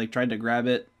and then they like tried to grab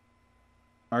it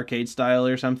arcade style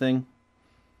or something.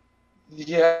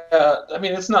 Yeah, I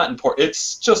mean, it's not important.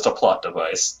 It's just a plot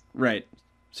device. Right.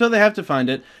 So they have to find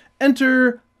it.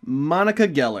 Enter Monica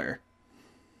Geller.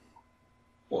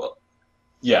 Well,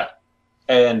 yeah.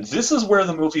 And this is where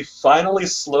the movie finally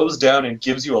slows down and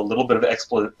gives you a little bit of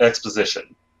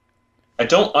exposition. I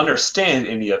don't understand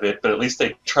any of it, but at least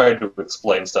they tried to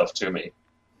explain stuff to me.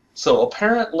 So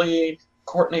apparently,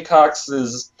 Courtney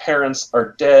Cox's parents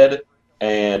are dead,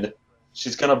 and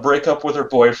she's gonna break up with her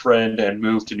boyfriend and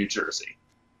move to New Jersey.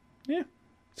 Yeah.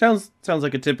 Sounds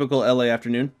like a typical LA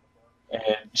afternoon.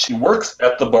 And she works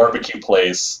at the barbecue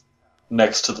place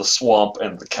next to the swamp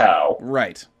and the cow.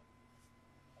 Right.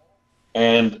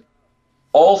 And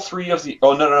all three of the...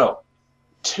 Oh, no.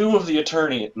 Two of the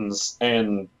attorneys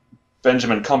and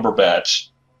Benjamin Cumberbatch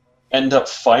end up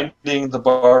finding the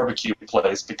barbecue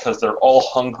place because they're all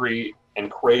hungry and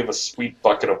crave a sweet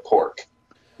bucket of pork.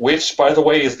 Which, by the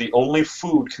way, is the only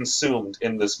food consumed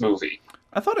in this movie.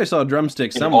 I thought I saw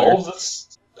drumsticks In somewhere. all of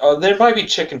this, there might be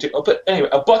chicken too. Oh, but anyway,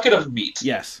 a bucket of meat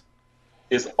Yes.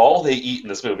 is all they eat in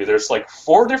this movie. There's like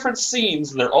 4 different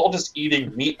scenes, and they're all just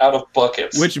eating meat out of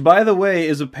buckets. Which, by the way,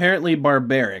 is apparently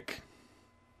barbaric.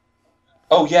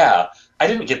 Oh, yeah. I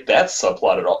didn't get that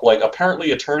subplot at all. Like, apparently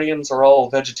Eternians are all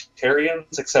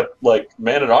vegetarians, except, like,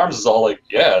 Man-at-Arms is all like,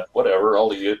 yeah, whatever,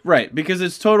 I'll eat it. Right, because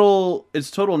it's total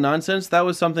nonsense. That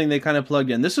was something they kind of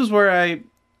plugged in. This is where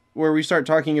we start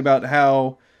talking about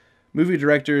how movie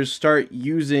directors start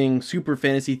using super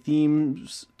fantasy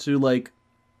themes to, like,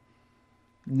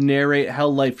 narrate how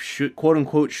life should, quote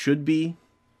unquote, should be.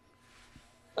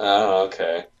 Oh,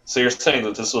 okay. So you're saying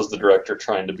that this was the director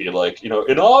trying to be like, in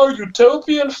our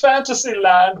utopian fantasy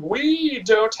land, we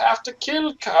don't have to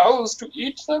kill cows to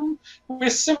eat them. We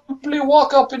simply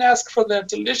walk up and ask for their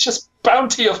delicious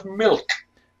bounty of milk.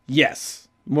 Yes,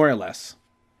 more or less.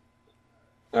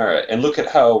 Alright, and look at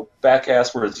how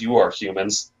back-asswards you are,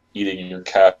 humans, eating your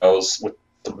cows with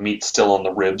the meat still on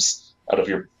the ribs out of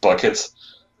your buckets.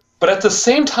 But at the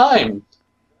same time,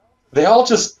 they all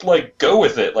just, like, go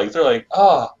with it. Like, they're like,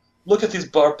 look at these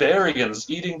barbarians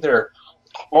eating their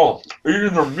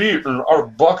meat in our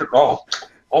bucket. Oh,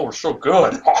 we're so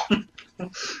good.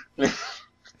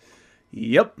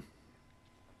 Yep.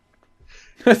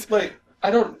 Like,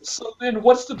 so then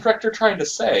what's the director trying to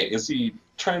say? Is he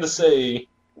trying to say,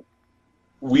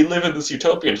 we live in this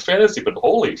utopian fantasy, but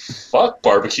holy fuck,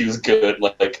 barbecue's good?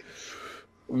 Like,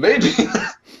 maybe.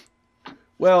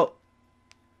 Well,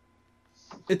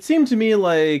 it seemed to me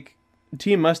like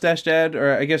Team Mustache Dad,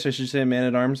 or I guess I should say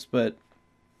Man-at-Arms, but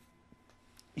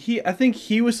I think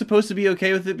he was supposed to be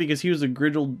okay with it because he was a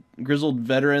grizzled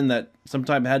veteran that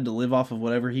sometimes had to live off of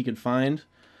whatever he could find.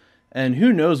 And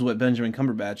who knows what Benjamin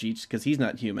Cumberbatch eats, because he's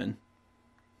not human.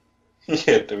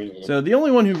 Yeah, I mean, so the only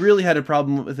one who really had a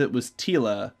problem with it was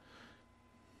Tila.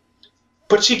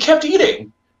 But she kept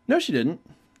eating. No, she didn't.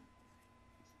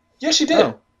 Yeah, she did.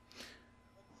 Oh.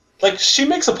 Like, she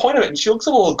makes a point of it, and she looks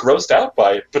a little grossed out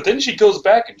by it, but then she goes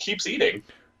back and keeps eating.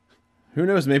 Who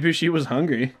knows? Maybe she was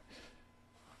hungry.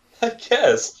 I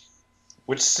guess.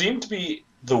 Which seemed to be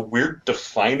the weird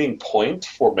defining point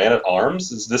for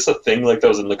Man-at-Arms. Is this a thing like that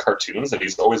was in the cartoons, that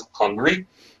he's always hungry?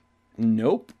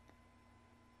 Nope.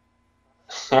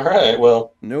 Alright,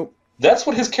 well... Nope. That's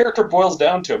what his character boils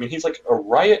down to. I mean, he's like a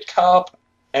riot cop,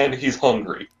 and he's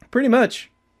hungry. Pretty much.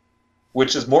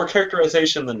 Which is more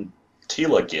characterization than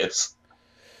Tila gets.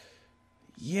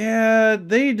 Yeah,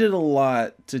 they did a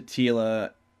lot to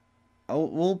Tila.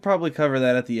 We'll probably cover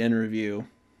that at the end review.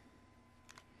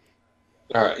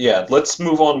 Alright, yeah, let's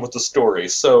move on with the story.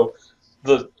 So,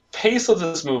 the pace of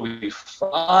this movie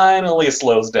finally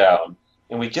slows down,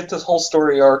 and we get this whole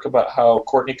story arc about how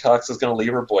Courtney Cox is going to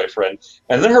leave her boyfriend,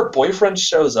 and then her boyfriend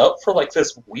shows up for, like,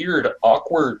 this weird,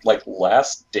 awkward, like,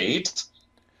 last date.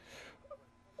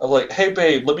 I'm like, hey,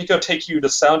 babe, let me go take you to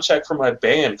sound check for my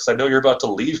band, because I know you're about to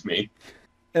leave me.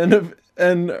 And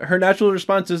her natural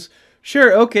response is,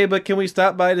 sure, okay, but can we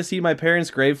stop by to see my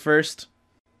parents' grave first?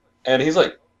 And he's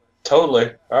like,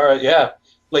 totally. Alright, yeah.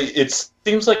 Like, it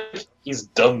seems like he's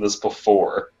done this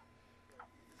before.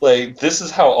 Like, this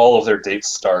is how all of their dates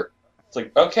start. It's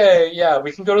like, okay, yeah,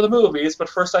 we can go to the movies, but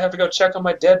first I have to go check on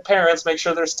my dead parents, make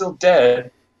sure they're still dead.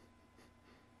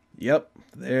 Yep,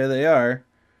 there they are.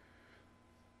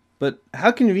 But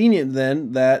how convenient,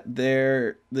 then, that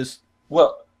they're this...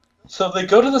 Well, so they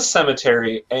go to the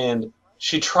cemetery, and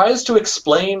she tries to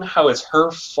explain how it's her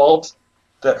fault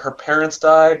that her parents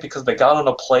died because they got on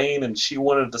a plane and she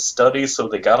wanted to study, so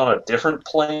they got on a different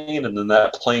plane, and then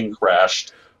that plane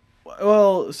crashed.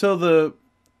 Well,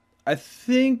 I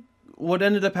think what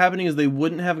ended up happening is they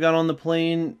wouldn't have got on the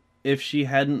plane if she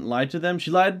hadn't lied to them. She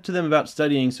lied to them about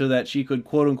studying so that she could,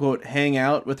 quote-unquote, hang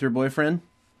out with her boyfriend.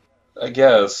 I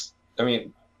guess. I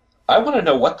mean, I want to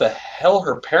know what the hell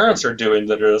her parents are doing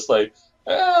that are just like,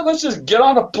 let's just get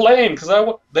on a plane,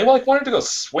 because they like wanted to go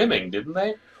swimming, didn't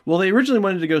they? Well, they originally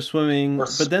wanted to go swimming,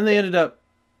 but then they ended up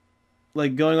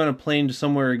like going on a plane to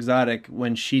somewhere exotic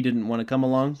when she didn't want to come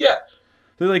along. Yeah.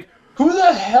 They're like, Who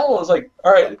the hell is like,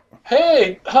 all right,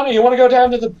 hey, honey, you want to go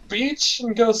down to the beach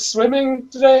and go swimming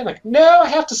today? I'm like, no, I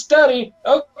have to study.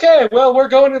 Okay, well, we're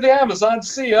going to the Amazon.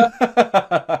 See ya.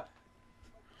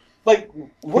 Like,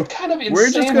 what kind of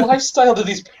insane lifestyle do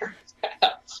these parents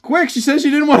have? Quick, she says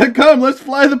she didn't want to come. Let's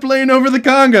fly the plane over the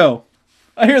Congo.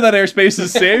 I hear that airspace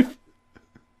is safe.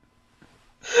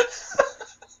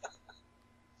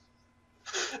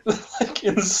 Like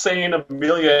insane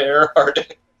Amelia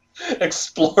Earhart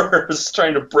explorers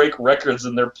trying to break records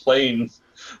in their plane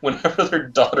whenever their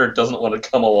daughter doesn't want to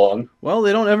come along. Well,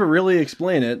 they don't ever really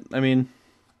explain it. I mean,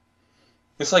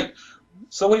 it's like,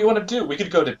 so what do you want to do? We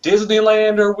could go to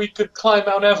Disneyland or we could climb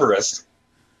Mount Everest.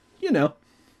 You know,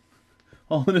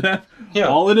 all in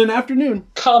an afternoon.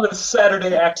 Common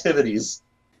Saturday activities.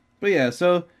 But yeah,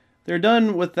 so they're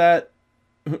done with that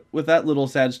little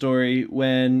sad story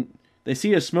when they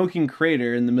see a smoking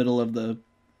crater in the middle of the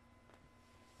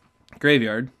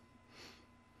graveyard.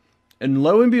 And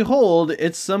lo and behold,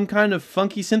 it's some kind of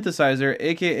funky synthesizer,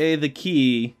 aka the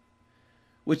key,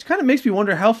 which kind of makes me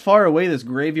wonder how far away this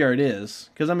graveyard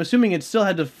is. Because I'm assuming it still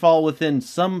had to fall within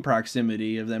some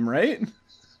proximity of them, right?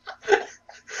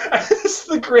 It's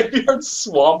the graveyard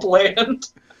swampland.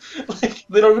 Like,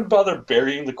 they don't even bother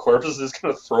burying the corpses, they're just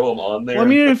going to throw them on there. Well, I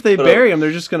mean, if they bury them,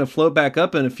 they're just going to float back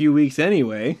up in a few weeks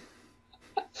anyway.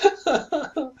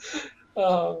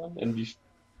 And you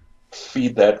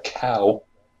feed that cow.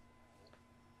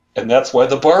 And that's why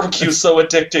the barbecue's so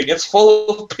addicting. It's full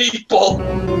of people.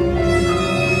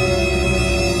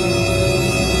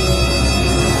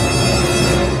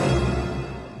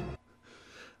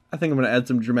 I think I'm going to add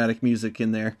some dramatic music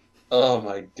in there. Oh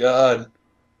my god.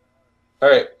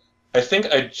 Alright, I think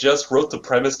I just wrote the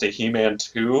premise to He-Man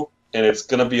 2, and it's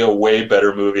going to be a way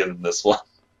better movie than this one.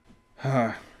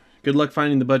 Good luck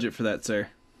finding the budget for that, sir.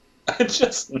 I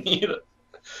just need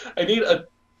a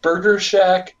burger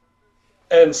shack,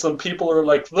 and some people are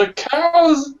like, the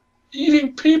cow's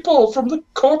eating people from the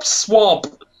corpse swamp.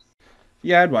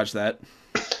 Yeah, I'd watch that.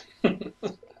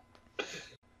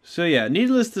 So yeah,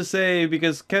 needless to say,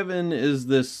 because Kevin is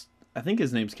this, I think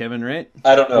his name's Kevin, right?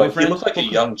 I don't know. Boyfriend? He looked like a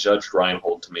young Judge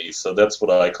Reinhold to me, so that's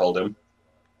what I called him.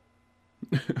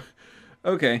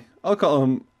 Okay, I'll call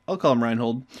him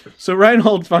Reinhold. So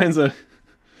Reinhold finds the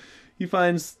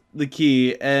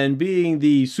key, and being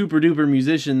the super duper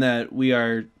musician that we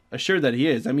are assured that he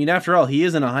is. I mean, after all, he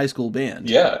is in a high school band.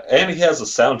 Yeah, and he has a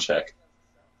sound check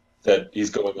that he's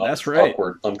going on. That's right.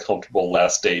 Awkward, uncomfortable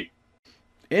last date.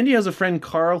 And he has a friend,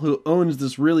 Carl, who owns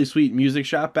this really sweet music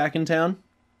shop back in town.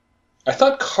 I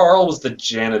thought Carl was the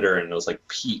janitor and it was like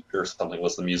Pete or something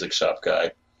was the music shop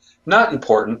guy. Not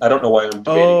important. I don't know why I'm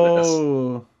debating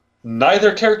this.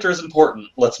 Neither character is important.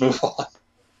 Let's move on.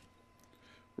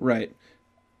 Right.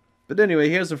 But anyway,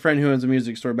 he has a friend who owns a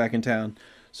music store back in town.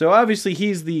 So obviously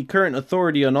he's the current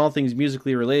authority on all things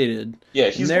musically related. Yeah,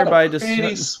 he's got a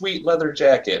pretty sweet leather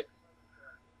jacket.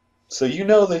 So you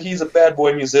know that he's a bad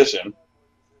boy musician.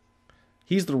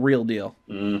 He's the real deal.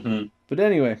 Mm-hmm. But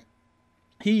anyway,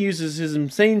 he uses his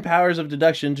insane powers of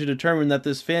deduction to determine that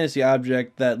this fantasy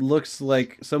object that looks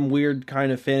like some weird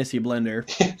kind of fantasy blender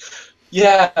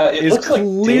yeah, it looks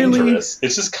clearly like dangerous.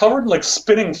 It's just covered in like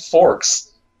spinning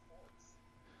forks.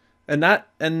 And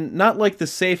not like the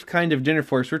safe kind of dinner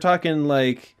forks. We're talking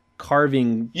like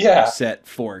carving set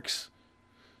forks.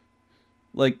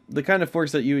 Like the kind of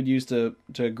forks that you would use to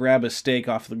grab a steak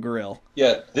off the grill.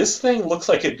 Yeah, this thing looks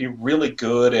like it'd be really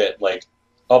good at like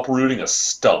uprooting a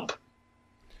stump.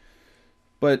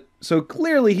 But so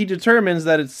clearly he determines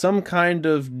that it's some kind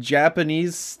of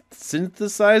Japanese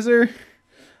synthesizer.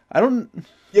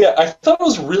 Yeah, I thought it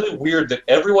was really weird that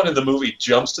everyone in the movie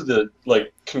jumps to the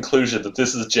like conclusion that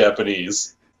this is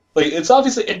Japanese. Like, it's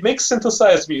obviously, it makes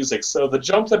synthesized music, so the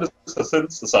jump that it's a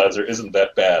synthesizer isn't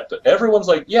that bad. But everyone's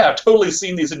like, yeah, I've totally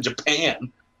seen these in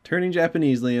Japan. Turning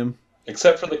Japanese, Liam.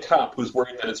 Except for the cop who's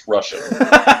worried that it's Russian.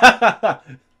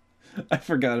 I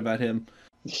forgot about him.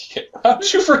 Yeah, how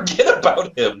did you forget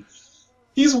about him?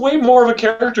 He's way more of a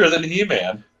character than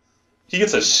He-Man. He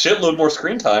gets a shitload more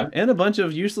screen time. And a bunch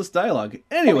of useless dialogue.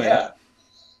 Anyway. Oh, yeah.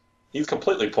 He's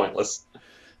completely pointless.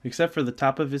 Except for the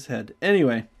top of his head.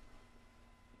 Anyway.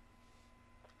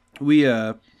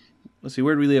 Let's see,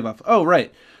 where did we leave off? Oh,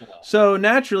 right. So,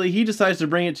 naturally, he decides to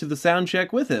bring it to the sound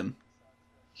check with him.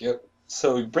 Yep.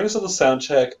 So, he brings it to the sound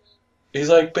check. He's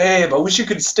like, babe, I wish you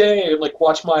could stay and, like,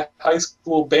 watch my high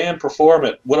school band perform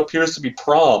at what appears to be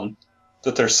prom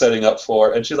that they're setting up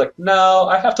for. And she's like, no,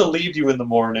 I have to leave you in the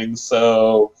morning,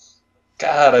 so...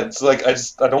 God, it's like, I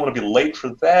don't want to be late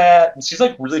for that. And she's,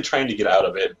 like, really trying to get out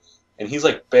of it. And he's,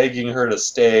 like, begging her to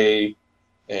stay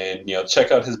and,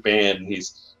 check out his band. And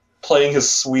he's playing his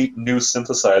sweet new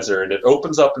synthesizer, and it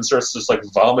opens up and starts just like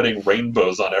vomiting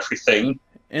rainbows on everything.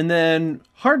 And then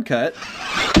hard cut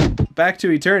back to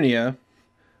Eternia,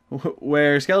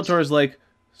 where Skeletor's like,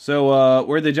 so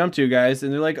where'd they jump to, guys?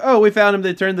 And they're like, oh, we found him.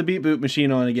 They turned the beep boop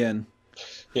machine on again.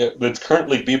 Yeah, it's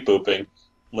currently beep booping.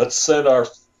 Let's send our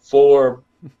 4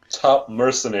 top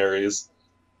mercenaries,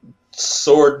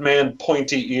 Swordman,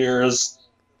 Pointy Ears,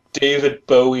 David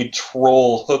Bowie,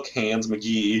 Troll, Hook Hands,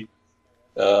 McGee,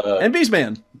 and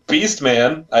Beastman.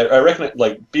 Beastman. I reckon it,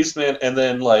 like Beastman, and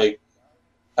then like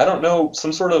I don't know,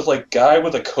 some sort of like guy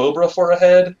with a cobra for a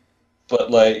head, but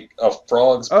like a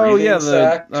frog's breathing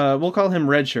sack. We'll call him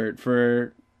Red Shirt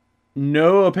for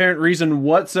no apparent reason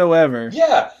whatsoever.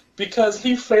 Yeah, because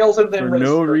he fails in them. For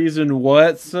no reason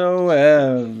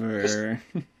whatsoever.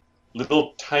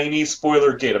 Little tiny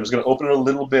spoiler gate. I'm just gonna open it a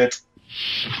little bit.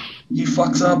 He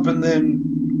fucks up, and then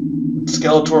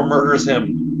Skeletor murders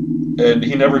him, and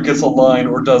he never gets a line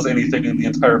or does anything in the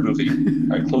entire movie.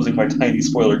 Alright, closing my tiny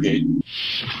spoiler gate.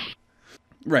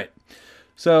 Right.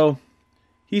 So,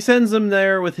 he sends them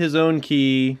there with his own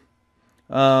key.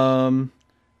 Hard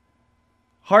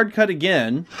cut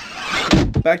again.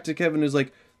 Back to Kevin, who's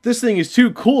like, this thing is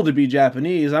too cool to be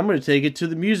Japanese. I'm going to take it to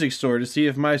the music store to see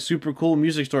if my super cool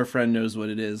music store friend knows what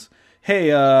it is.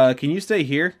 Hey, can you stay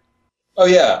here? Oh,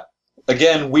 yeah.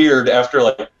 Again, weird after,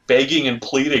 like, begging and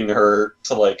pleading her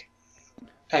to, like,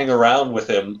 hang around with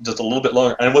him just a little bit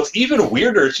longer. And what's even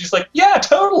weirder, she's like, yeah,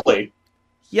 totally.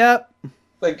 Yep.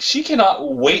 Like, she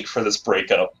cannot wait for this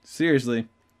breakup. Seriously.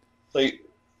 Like,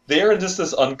 they're in just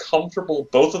this uncomfortable,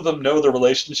 both of them know the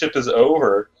relationship is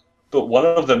over, but one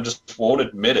of them just won't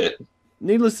admit it.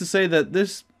 Needless to say that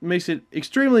this makes it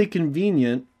extremely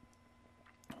convenient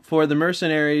for the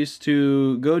mercenaries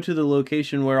to go to the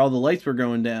location where all the lights were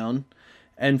going down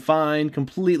and find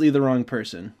completely the wrong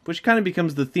person, which kind of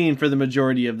becomes the theme for the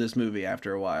majority of this movie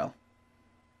after a while.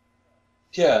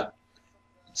 Yeah.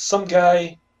 Some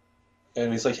guy,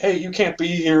 and he's like, hey, you can't be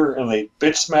here, and they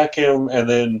bitch smack him, and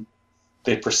then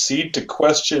they proceed to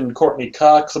question Courtney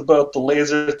Cox about the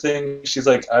laser thing. She's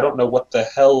like, I don't know what the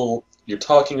hell you're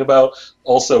talking about.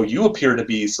 Also, you appear to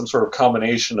be some sort of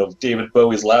combination of David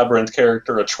Bowie's Labyrinth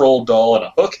character, a troll doll, and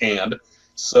a hook hand.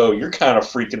 So you're kind of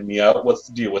freaking me out. What's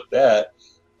the deal with that?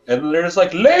 And then there's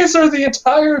like, laser the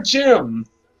entire gym!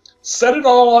 Set it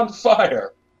all on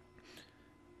fire!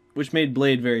 Which made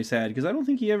Blade very sad, because I don't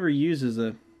think he ever uses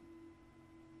a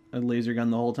laser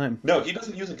gun the whole time. No, he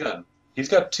doesn't use a gun. He's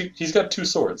got two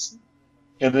swords.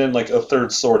 And then like a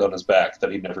third sword on his back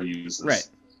that he never uses. Right.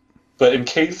 But in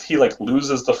case he like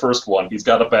loses the first one, he's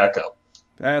got a backup.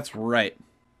 That's right.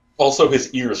 Also,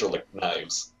 his ears are like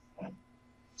knives.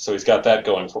 So he's got that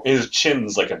going for him. His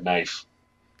chin's like a knife.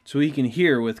 So he can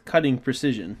hear with cutting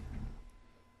precision.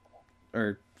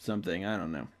 Or something, I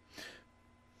don't know.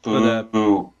 Boo,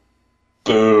 boo,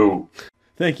 boo.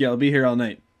 Thank you, I'll be here all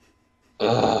night.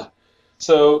 Ugh.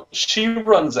 So she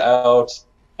runs out,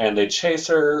 and they chase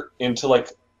her into like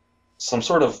some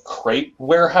sort of crate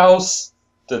warehouse.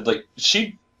 That like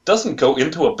she doesn't go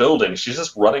into a building. She's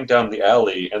just running down the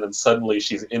alley, and then suddenly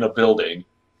she's in a building,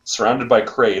 surrounded by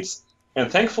crates.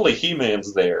 And thankfully,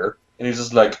 He-Man's there, and he's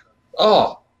just like,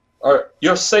 "Oh,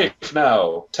 you're safe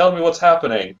now. Tell me what's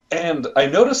happening." And I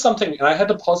noticed something, and I had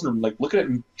to pause and like look at it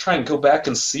and try and go back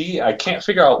and see. I can't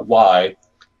figure out why.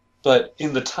 But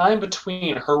in the time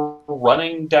between her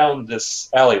running down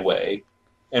this alleyway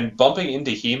and bumping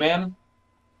into He-Man,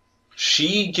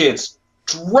 she gets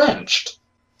drenched.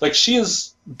 Like, she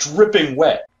is dripping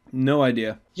wet. No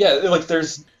idea. Yeah, like,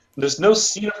 there's no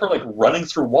scene of her, like, running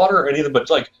through water or anything, but,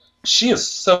 like, she is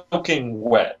soaking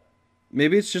wet.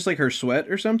 Maybe it's just, like, her sweat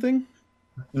or something?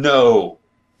 No.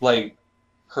 Like,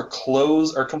 her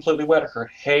clothes are completely wet. Her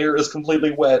hair is completely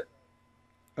wet.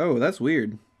 Oh, that's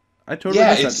weird. I totally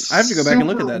missed that. I have to go back and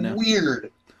look at that now.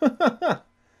 Weird.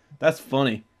 That's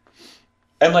funny.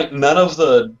 And like none of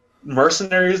the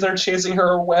mercenaries that are chasing her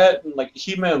are wet. And like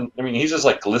He-Man, I mean, he's just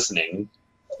like glistening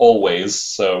always,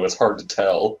 so it's hard to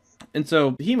tell. And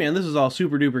so He-Man, this is all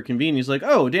super duper convenient. He's like,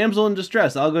 oh, damsel in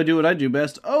distress. I'll go do what I do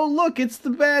best. Oh, look, it's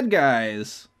the bad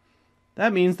guys.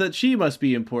 That means that she must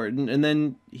be important. And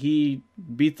then he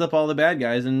beats up all the bad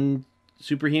guys in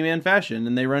super He-Man fashion,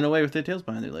 and they run away with their tails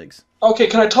behind their legs. Okay,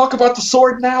 can I talk about the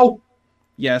sword now?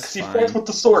 Yes, he fights with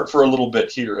the sword for a little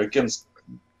bit here against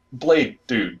Blade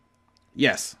Dude.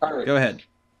 Yes, right. Go ahead.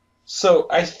 So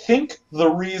I think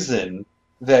the reason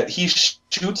that he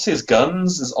shoots his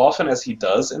guns as often as he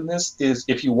does in this is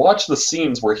if you watch the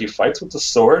scenes where he fights with the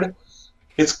sword,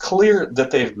 it's clear that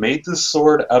they've made this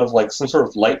sword out of like some sort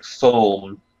of light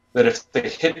foam that if they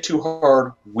hit too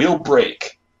hard will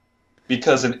break.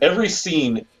 Because in every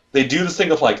scene, they do this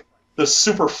thing of like the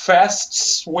super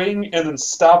fast swing and then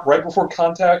stop right before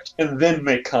contact and then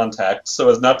make contact so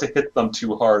as not to hit them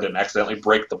too hard and accidentally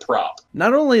break the prop.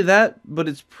 Not only that, but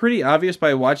it's pretty obvious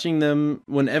by watching them,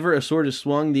 whenever a sword is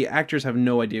swung, the actors have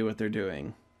no idea what they're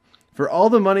doing. For all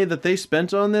the money that they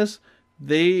spent on this,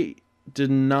 they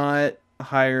did not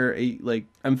hire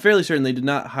I'm fairly certain they did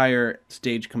not hire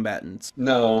stage combatants.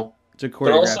 No. To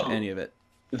choreograph any of it.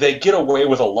 They get away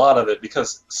with a lot of it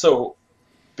because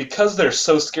they're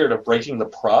so scared of breaking the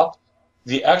prop,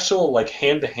 the actual like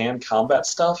hand-to-hand combat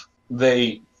stuff,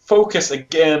 they focus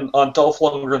again on Dolph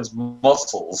Lundgren's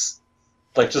muscles.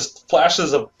 Like just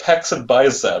flashes of pecs and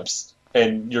biceps,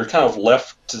 and you're kind of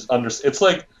left to understand. It's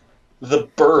like the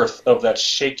birth of that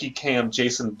shaky cam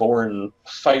Jason Bourne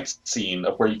fight scene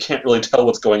of where you can't really tell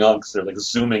what's going on because they're like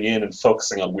zooming in and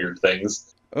focusing on weird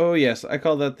things. Oh yes, I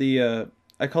call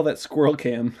that squirrel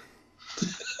cam.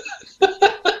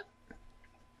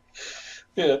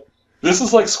 Yeah, this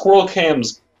is like Squirrel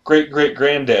Cam's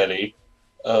great-great-granddaddy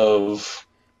of...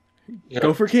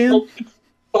 Gopher Cam?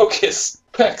 Focus,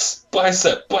 pecs,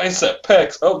 bicep,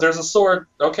 pecs. Oh, there's a sword.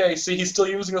 Okay, see, he's still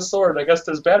using a sword. I guess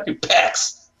there's bad people.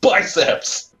 Pecs,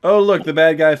 biceps. Oh, look, the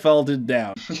bad guy faulted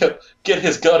down. Get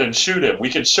his gun and shoot him. We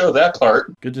can show that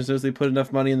part. Goodness knows they put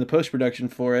enough money in the post-production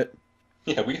for it.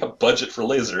 Yeah, we have budget for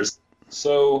lasers.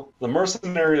 So, the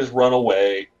mercenaries run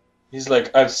away. He's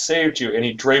like, I've saved you, and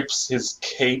he drapes his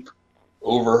cape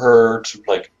over her to,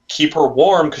 like, keep her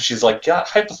warm, because she's, like, got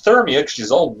hypothermia, because she's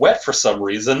all wet for some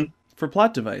reason. For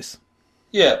plot device.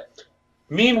 Yeah.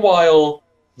 Meanwhile,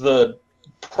 the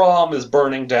prom is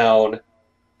burning down,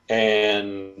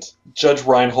 and Judge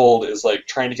Reinhold is, like,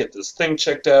 trying to get this thing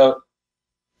checked out,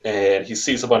 and he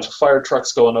sees a bunch of fire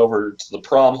trucks going over to the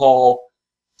prom hall,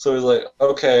 so he's like,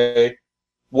 okay...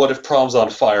 What if prom's on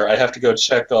fire? I have to go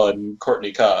check on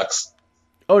Courtney Cox.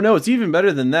 Oh no, it's even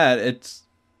better than that. It's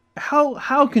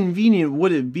how convenient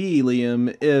would it be,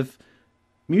 Liam, if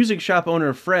music shop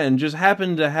owner friend just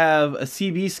happened to have a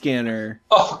CB scanner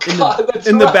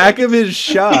in the back of his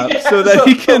shop so that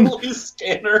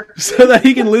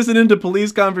he can listen into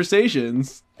police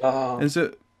conversations. And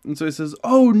so he says,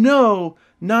 "Oh no,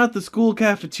 not the school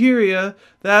cafeteria.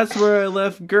 That's where I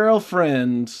left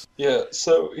girlfriend." Yeah,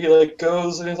 so he like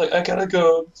goes and he's like, I gotta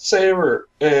go save her.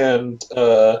 And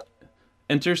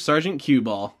enter Sergeant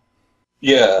Cueball.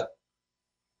 Yeah.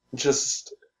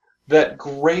 Just that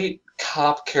great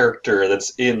cop character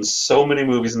that's in so many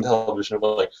movies and television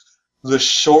about like the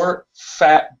short,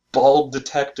 fat, bald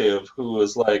detective who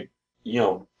is like, you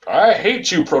know, I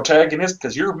hate you, protagonist,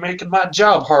 because you're making my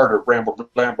job harder, blamber,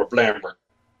 blamber, blamber.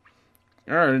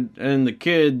 And the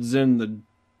kids and the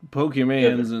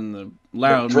Pokemans and the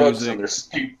loud drugs music. And their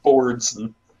skateboards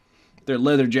and their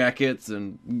leather jackets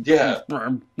and... Yeah,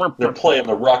 they're playing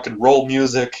the rock and roll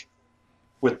music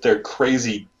with their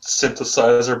crazy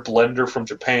synthesizer blender from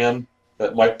Japan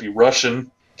that might be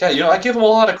Russian. Yeah, you know, I give him a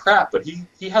lot of crap, but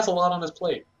he has a lot on his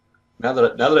plate. Now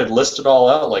that I've listed it all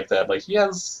out like that, like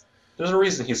there's a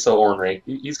reason he's so ornery.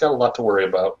 He's got a lot to worry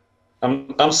about.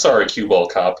 I'm sorry, Cue Ball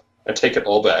Cop. I take it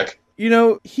all back. You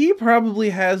know, he probably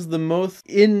has the most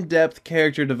in-depth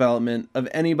character development of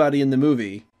anybody in the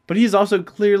movie, but he's also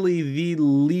clearly the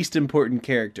least important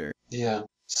character. Yeah.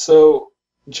 So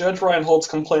Judge Reinhold's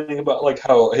complaining about like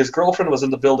how his girlfriend was in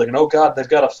the building, and oh god, they've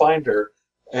got to find her.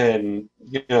 And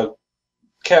you know,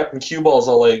 Captain Cue Ball's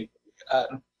all like,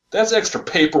 that's extra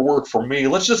paperwork for me.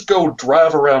 Let's just go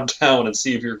drive around town and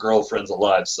see if your girlfriend's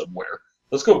alive somewhere.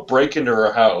 Let's go break into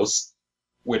her house.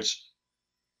 Which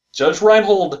Judge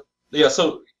Reinhold... Yeah,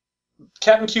 so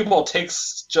Captain Cue Ball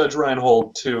takes Judge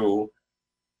Reinhold to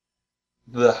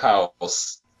the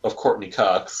house of Courtney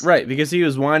Cox. Right, because he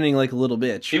was whining like a little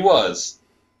bitch. He was.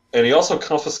 And he also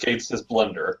confiscates his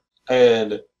blender.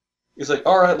 And he's like,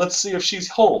 alright, let's see if she's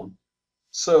home.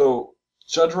 So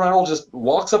Judge Reinhold just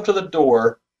walks up to the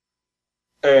door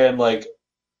and, like,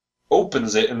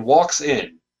 opens it and walks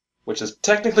in, which is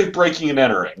technically breaking and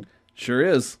entering. Sure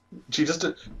is.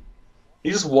 He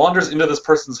just wanders into this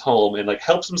person's home and, like,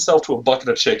 helps himself to a bucket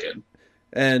of chicken.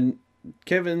 And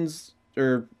Reinhold's,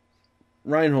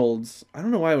 I don't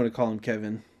know why I want to call him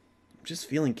Kevin. I'm just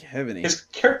feeling Kevin-y. His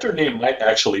character name might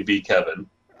actually be Kevin.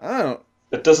 I don't.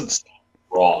 It doesn't sound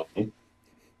wrong.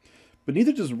 But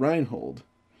neither does Reinhold.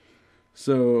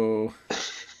 So...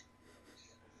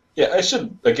 Yeah, I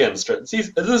should, again, stress.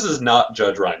 This is not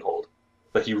Judge Reinhold.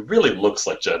 But he really looks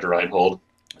like Judge Reinhold.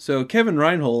 So, Kevin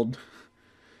Reinhold...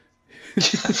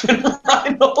 Kevin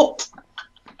Reinhold!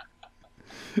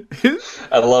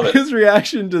 I love it. His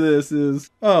reaction to this is,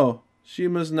 oh, she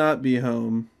must not be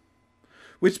home.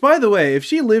 Which, by the way, if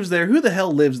she lives there, who the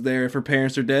hell lives there if her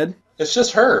parents are dead? It's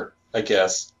just her, I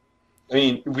guess. I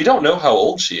mean, we don't know how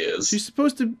old she is. She's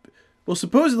supposed to... Well,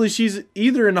 supposedly she's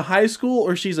either in a high school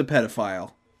or she's a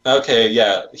pedophile. Okay,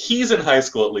 yeah. He's in high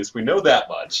school, at least. We know that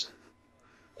much.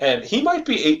 And he might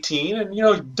be 18,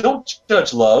 and, don't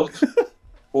judge love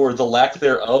or the lack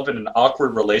thereof in an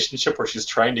awkward relationship where she's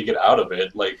trying to get out of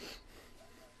it. Like,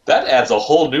 that adds a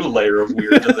whole new layer of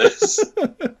weird to this.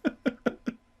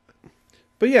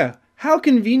 But yeah, how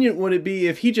convenient would it be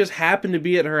if he just happened to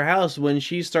be at her house when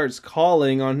she starts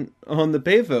calling on the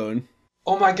payphone?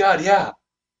 Oh my god, yeah.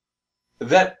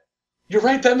 You're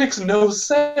right, that makes no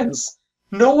sense.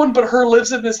 No one but her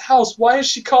lives in this house. Why is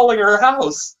she calling her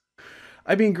house?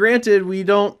 I mean, granted, we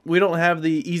don't have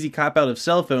the easy cop-out of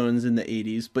cell phones in the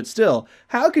 80s, but still,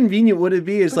 how convenient would it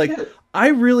be? It's like, I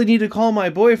really need to call my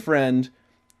boyfriend.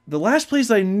 The last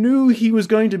place I knew he was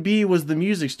going to be was the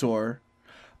music store.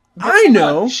 I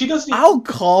know. I'll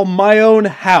call my own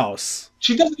house.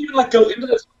 She doesn't even go into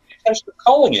this with the intention of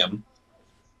calling him.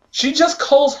 She just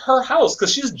calls her house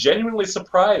because she's genuinely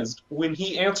surprised when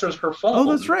he answers her phone.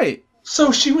 Oh, that's right.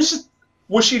 So she was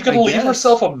she going to leave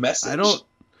herself a message? I don't...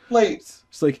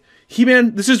 It's like,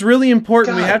 He-Man, this is really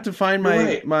important. God, we have to find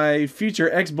my future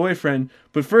ex-boyfriend.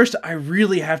 But first, I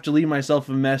really have to leave myself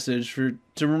a message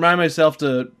to remind myself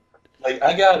to...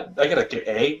 I gotta get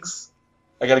eggs.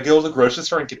 I gotta go to the grocery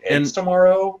store and get eggs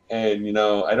tomorrow. And,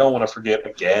 I don't want to forget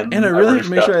again. And I really have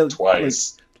to make sure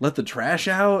twice. Let the trash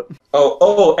out.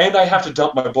 Oh, and I have to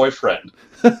dump my boyfriend.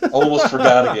 Almost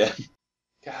forgot again.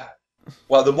 God.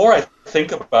 Well, the more I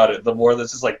think about it, the more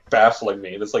this is baffling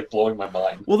me. It's blowing my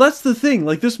mind. Well, that's the thing.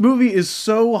 This movie is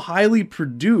so highly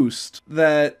produced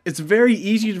that it's very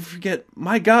easy to forget,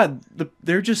 my God,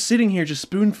 they're just sitting here just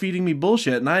spoon feeding me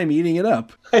bullshit and I'm eating it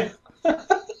up.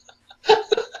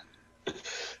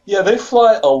 Yeah, they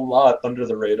fly a lot under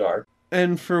the radar.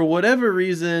 And for whatever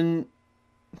reason,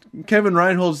 Kevin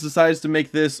Reinhold decides to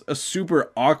make this a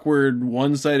super awkward,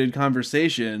 one-sided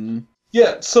conversation.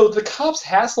 Yeah, so the cop's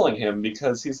hassling him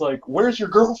because he's like, where's your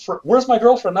girlfriend? Where's my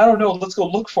girlfriend? I don't know. Let's go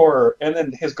look for her. And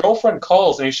then his girlfriend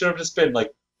calls, and he should have just been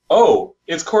like, oh,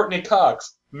 it's Courtney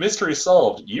Cox. Mystery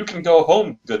solved. You can go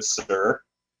home, good sir.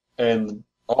 And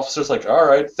the officer's like, all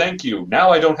right, thank you.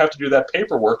 Now I don't have to do that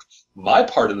paperwork. My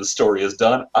part of the story is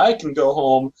done. I can go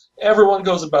home. Everyone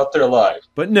goes about their life.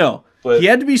 But no. He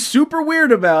had to be super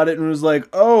weird about it and was like,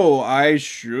 oh, I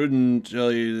shouldn't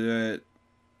tell you that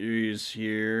he's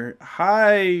here.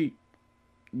 Hi,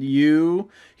 you.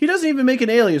 He doesn't even make an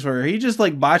alias for her. He just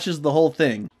botches the whole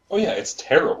thing. Oh yeah, it's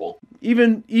terrible.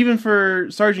 Even for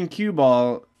Sergeant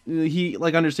Q-Ball, he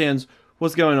understands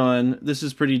what's going on. This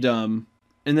is pretty dumb.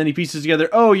 And then he pieces together,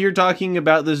 oh, you're talking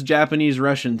about this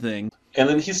Japanese-Russian thing. And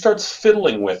then he starts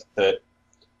fiddling with it,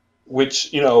 which,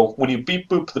 when you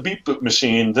beep-boop the beep-boop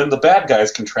machine, then the bad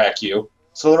guys can track you.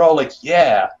 So they're all like,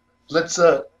 yeah, let's,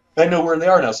 I know where they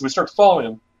are now, so we start following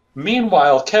them.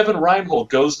 Meanwhile, Kevin Reinhold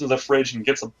goes to the fridge and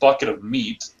gets a bucket of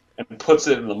meat and puts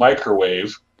it in the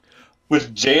microwave,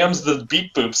 which jams the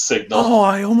beep-boop signal. Oh,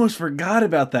 I almost forgot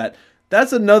about that.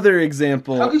 That's another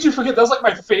example. How could you forget? That was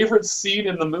my favorite scene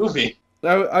in the movie.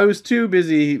 I was too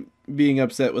busy being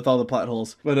upset with all the plot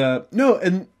holes. But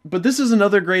but this is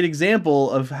another great example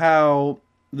of how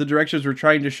the directors were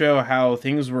trying to show how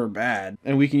things were bad,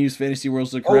 and we can use Fantasy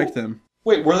Worlds to correct them.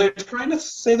 Wait, were they trying to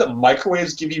say that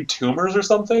microwaves give you tumors or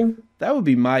something? That would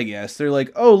be my guess. They're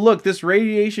like, oh, look, this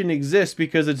radiation exists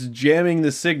because it's jamming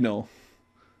the signal.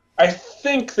 I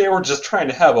think they were just trying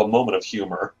to have a moment of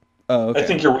humor. Oh, okay. I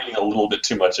think you're reading a little bit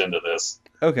too much into this.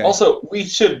 Okay. Also, we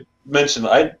should mention,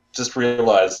 I just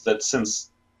realized that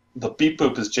since the beep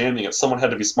boop is jamming it, someone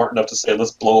had to be smart enough to say, let's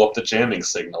blow up the jamming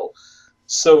signal.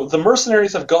 So the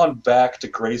mercenaries have gone back to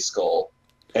Grayskull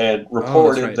and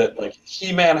reported that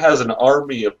He-Man has an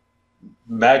army of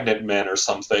magnet men or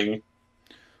something.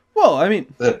 Well, I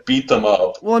mean, that beat them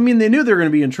up. Well, I mean, they knew they were going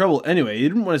to be in trouble anyway. You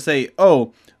didn't want to say,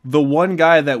 oh, the one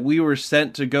guy that we were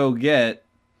sent to go get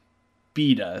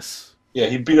beat us. Yeah,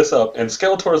 he beat us up, and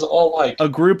Skeletor's all like... a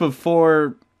group of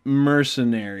 4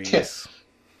 mercenaries.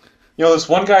 Yeah. This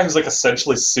one guy who's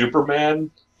essentially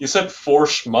Superman. You sent 4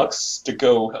 schmucks to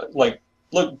go,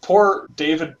 look, poor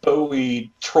David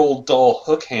Bowie troll doll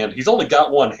hook hand. He's only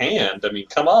got one hand. I mean,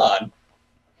 come on.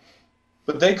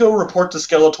 But they go report to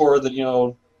Skeletor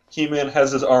that, He-Man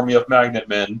has his army of magnet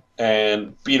men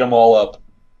and beat them all up.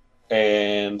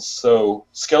 And so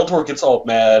Skeletor gets all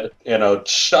mad, and a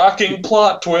shocking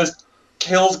plot twist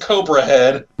kills Cobra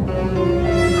Head.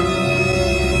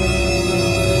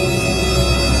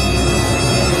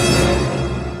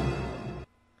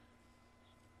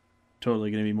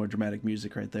 Totally going to be more dramatic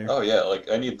music right there. Oh, yeah,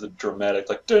 I need the dramatic,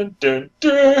 dun, dun,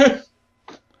 dun.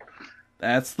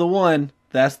 That's the one.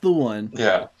 That's the one.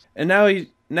 Yeah. And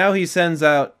now he sends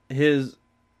out his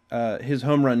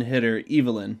home run hitter,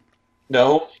 Evelyn.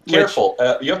 No, careful.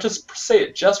 You have to say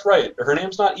it just right. Her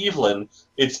name's not Evelyn.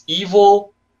 It's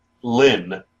Evil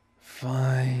Lynn.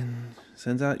 Fine.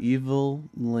 Sends out Evil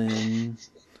Lynn.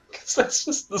 Because that's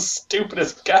just the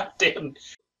stupidest goddamn...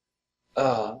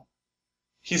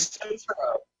 he sends her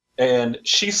out, and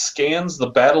she scans the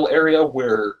battle area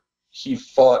where he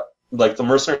fought, like, the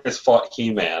mercenaries fought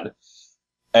He-Man,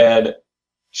 and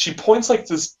she points, like,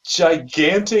 this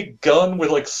gigantic gun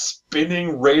with, like,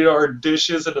 spinning radar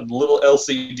dishes and a little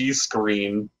LCD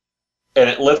screen, and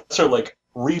it lets her, like,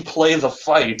 replay the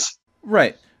fight.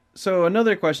 Right. So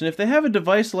another question, if they have a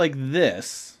device like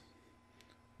this,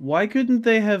 why couldn't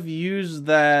they have used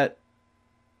that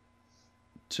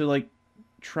to, like,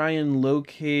 try and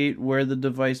locate where the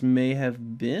device may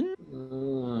have been? I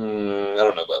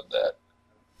don't know about that.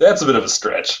 That's a bit of a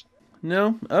stretch.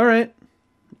 No? Alright.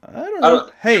 I don't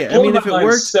know. Hey, I mean, if it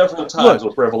worked several times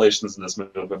with Revelations in this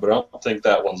movie, but I don't think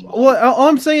that one's one. Well,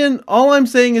 all I'm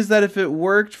saying is that if it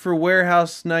worked for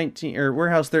Warehouse 19 or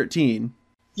Warehouse 13.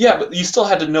 Yeah, but you still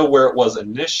had to know where it was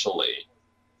initially.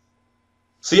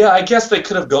 So yeah, I guess they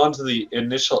could have gone to the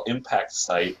initial impact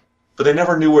site, but they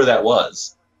never knew where that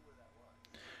was.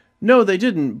 No, they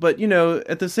didn't. But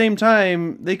at the same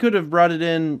time, they could have brought it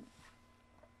in.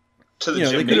 To the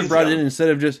they could have brought it in instead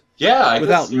of just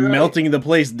without melting the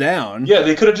place down. Yeah,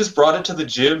 they could have just brought it to the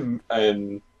gym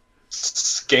and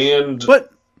scanned.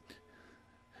 But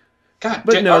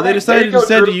no, they decided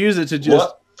instead to use it to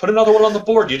just put another one on the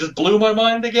board. You just blew my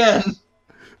mind again.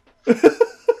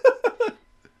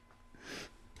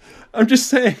 I'm just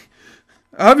saying.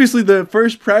 Obviously, the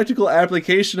first practical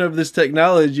application of this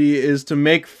technology is to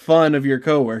make fun of your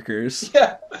coworkers.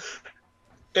 Yeah.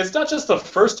 It's not just the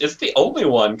first, it's the only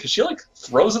one, because she, like,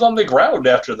 throws it on the ground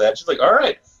after that. She's like,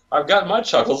 alright, I've got my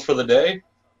chuckles for the day.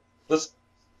 Let's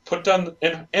put down,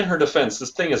 in her defense,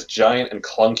 this thing is giant and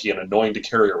clunky and annoying to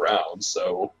carry around,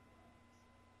 so...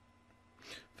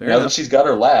 Now that she's got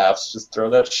her laughs, just throw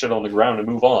that shit on the ground and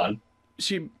move on.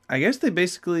 I guess they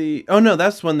basically... Oh, no,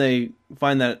 that's when they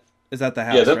find that is at the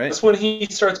house, right? That's when he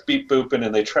starts beep-booping,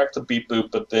 and they track the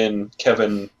beep-boop, but then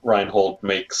Kevin Reinhold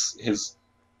makes his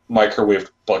microwaved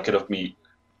bucket of meat.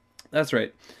 That's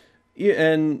right.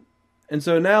 And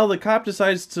so now the cop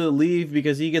decides to leave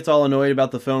because he gets all annoyed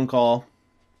about the phone call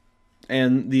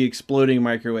and the exploding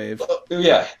microwave.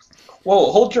 Yeah.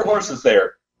 Whoa, hold your horses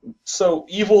there. So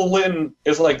Evil Lynn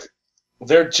is like,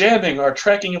 they're jamming our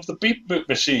tracking of the beep-boop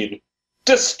machine.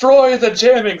 Destroy the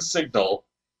jamming signal!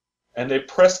 And they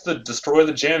press the destroy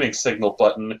the jamming signal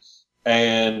button,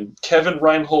 and Kevin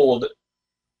Reinhold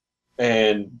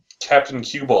and Captain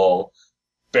Q-Ball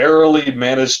barely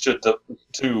managed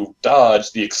to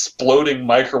dodge the exploding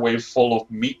microwave full of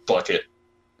meat bucket.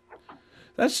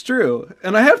 That's true.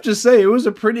 And I have to say, it was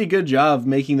a pretty good job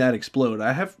making that explode.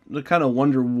 I have to kind of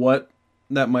wonder what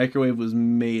that microwave was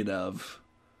made of.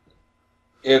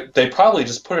 They probably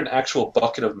just put an actual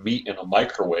bucket of meat in a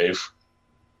microwave.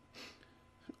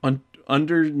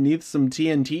 Underneath some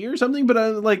TNT or something? But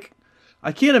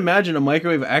I can't imagine a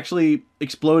microwave actually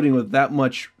exploding with that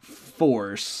much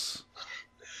force.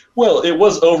 Well, it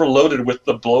was overloaded with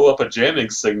the blow up a jamming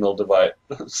signal.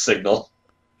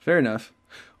 Fair enough.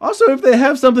 Also, if they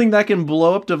have something that can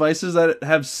blow up devices that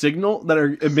have that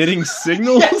are emitting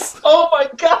signals. Yes! Oh my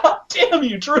god! Damn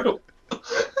you, Drew!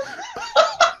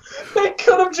 They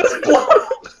could have just blown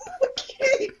up the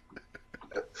key.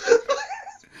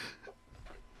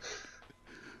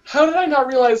 How did I not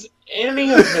realize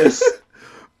any of this?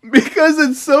 Because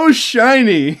it's so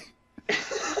shiny.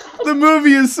 The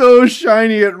movie is so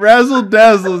shiny, it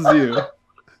razzle-dazzles you.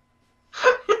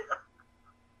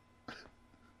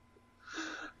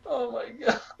 Oh my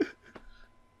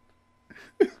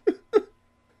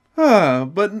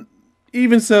god. But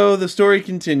even so, the story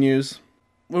continues.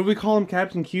 What do we call him?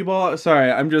 Captain Q-Ball?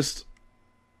 Sorry, I'm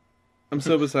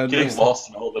so beside getting myself. lost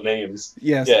in all the names.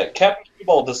 Yes. Yeah, Captain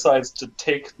Q-Ball decides to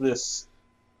take this,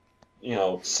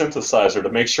 synthesizer to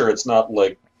make sure it's not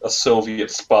like a Soviet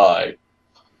spy.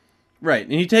 Right,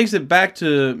 and he takes it back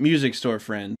to Music Store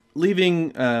Friend,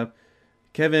 leaving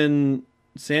Kevin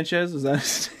Sanchez, is that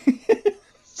his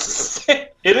name?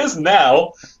 It is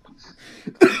now.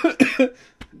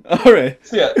 Alright.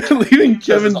 So yeah, leaving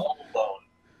Kevin all alone.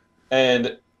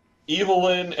 And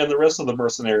Evelyn and the rest of the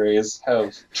mercenaries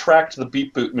have tracked the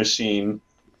beep boot machine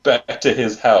back to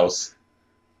his house.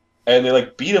 And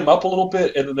they beat him up a little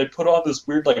bit, and then they put on this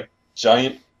weird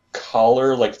giant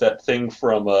collar, like that thing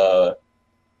from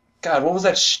God, what was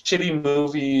that shitty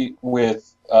movie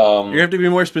with You have to be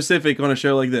more specific on a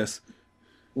show like this.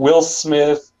 Will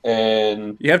Smith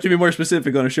and You have to be more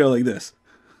specific on a show like this.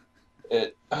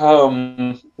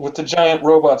 with the giant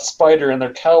robot spider and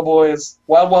their cowboys.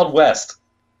 Wild Wild West.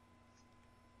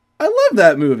 I love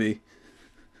that movie.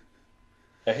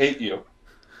 I hate you.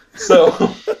 So,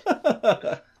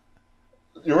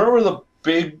 you remember the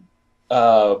big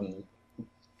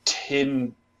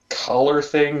tin collar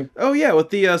thing? Oh yeah, with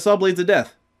the Saw Blades of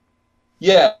Death.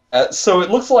 Yeah, so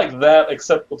it looks like that,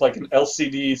 except with like an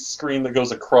LCD screen that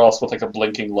goes across with like a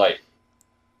blinking light.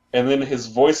 And then his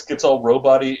voice gets all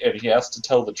robot-y, and he has to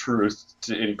tell the truth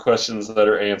to any questions that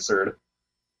are answered,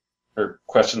 or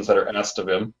questions that are asked of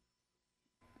him.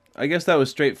 I guess that was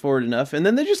straightforward enough. And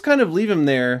then they just kind of leave him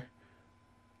there.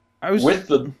 With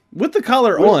the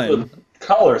collar on. the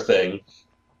collar thing,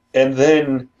 and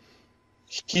then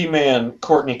He-Man,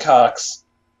 Courtney Cox,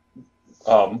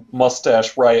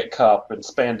 mustache riot cop in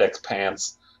spandex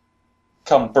pants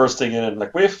come bursting in and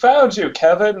like, "We found you,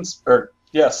 Kevin," or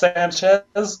yeah, Sanchez,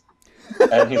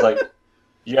 and he's like,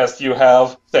 "Yes, you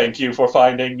have. Thank you for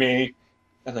finding me."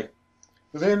 And like,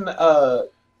 then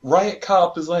riot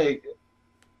cop is like,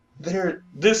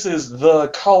 This is the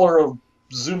collar of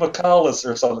Zumacalis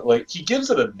or something." Like, he gives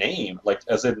it a name, like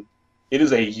as in it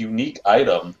is a unique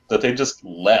item that they just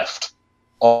left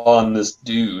on this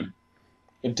dude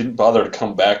and didn't bother to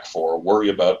come back for or worry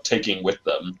about taking with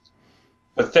them.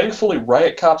 But thankfully,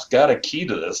 Riot Cop's got a key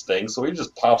to this thing, so he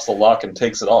just pops the lock and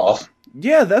takes it off.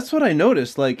 Yeah, that's what I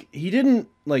noticed. Like, he didn't,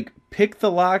 like, pick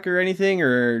the lock or anything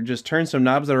or just turn some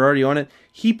knobs that are already on it.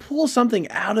 He pulls something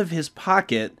out of his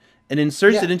pocket and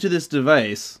inserts it into this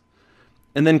device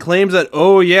and then claims that,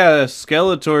 oh, yeah,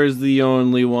 Skeletor is the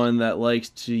only one that likes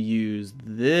to use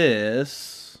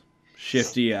this.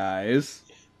 Shifty eyes.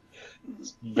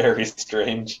 It's very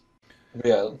strange.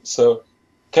 Yeah, so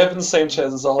Kevin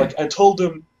Sanchez is all like, "I told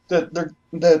him that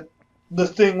the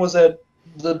thing was at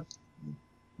the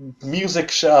music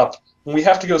shop, and we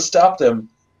have to go stop them.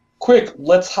 Quick,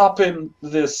 let's hop in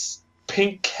this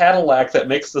pink Cadillac that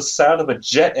makes the sound of a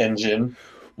jet engine."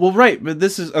 Well, right, but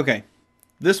this is... Okay.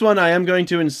 This one I am going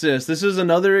to insist. This is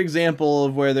another example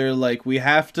of where they're like, we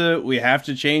have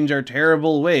to change our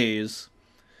terrible ways.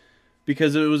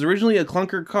 Because it was originally a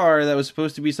clunker car that was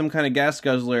supposed to be some kind of gas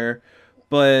guzzler,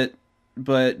 but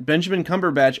Benjamin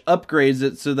Cumberbatch upgrades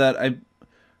it so that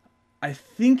I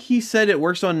think he said it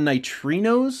works on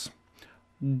nitrinos.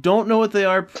 Don't know what they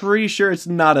are. Pretty sure it's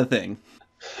not a thing.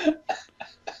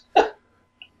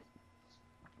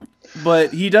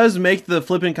 But he does make the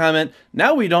flippant comment,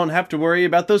 "Now we don't have to worry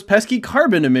about those pesky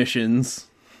carbon emissions."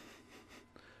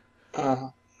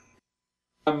 I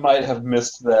might have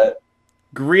missed that.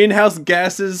 Greenhouse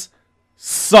gases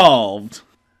solved.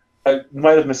 I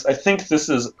might have missed. I think this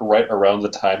is right around the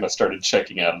time I started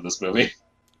checking out of this movie.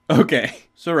 Okay.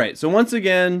 So once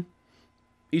again,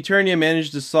 Eternia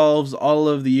managed to solve all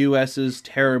of the U.S.'s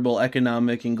terrible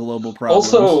economic and global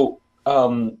problems. Also,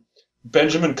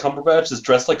 Benjamin Cumberbatch is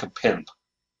dressed like a pimp.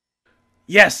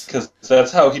 Yes! Because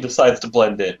that's how he decides to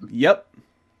blend in. Yep.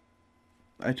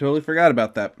 I totally forgot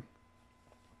about that.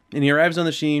 And he arrives on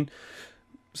the scene.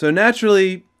 So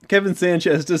naturally, Kevin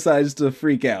Sanchez decides to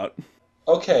freak out.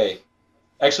 Okay.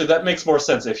 Actually, that makes more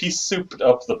sense. If he souped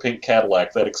up the pink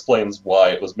Cadillac, that explains why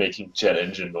it was making jet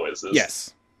engine noises.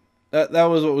 Yes. That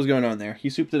was what was going on there.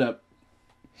 He souped it up.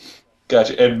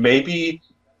 Gotcha. And maybe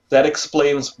that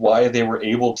explains why they were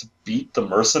able to beat the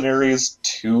mercenaries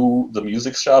to the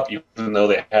music shop, even though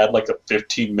they had like a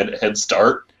 15-minute head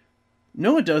start.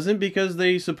 No, it doesn't, because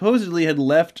they supposedly had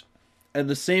left at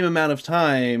the same amount of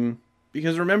time.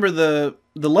 Because remember, the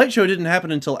light show didn't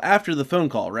happen until after the phone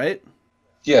call, right?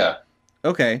 Yeah.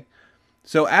 Okay.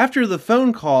 So after the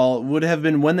phone call would have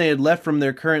been when they had left from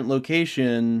their current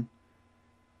location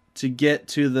to get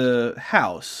to the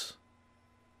house.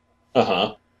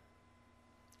 Uh-huh.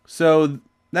 So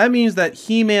that means that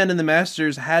He-Man and the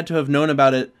Masters had to have known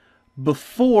about it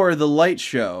before the light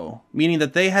show, meaning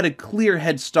that they had a clear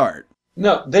head start.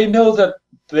 No, they know that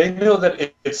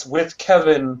it's with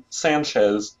Kevin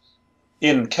Sanchez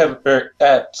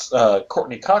at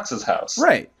Courtney Cox's house.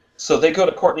 Right. So they go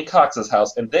to Courtney Cox's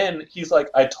house, and then he's like,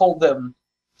 "I told them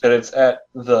that it's at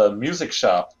the music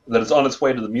shop, that it's on its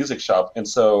way to the music shop," and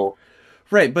so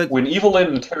right, but when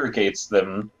Evelyn interrogates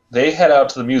them, they head out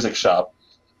to the music shop,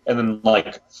 and then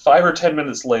like 5 or 10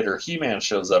 minutes later, He-Man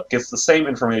shows up, gets the same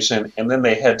information, and then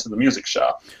they head to the music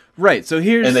shop. Right, so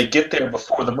here's... And they get there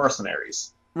before the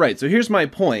mercenaries. Right, so here's my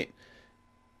point.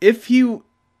 If he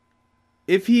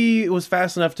was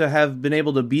fast enough to have been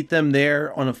able to beat them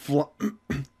there on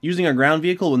using a ground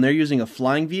vehicle when they're using a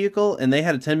flying vehicle, and they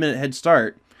had a 10-minute head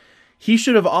start, he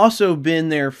should have also been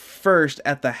there first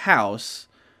at the house,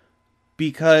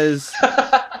 because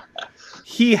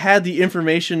he had the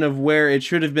information of where it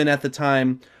should have been at the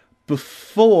time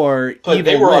before But Evil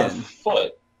they were Lynn. on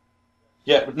foot.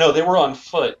 Yeah, no, they were on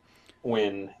foot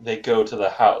when they go to the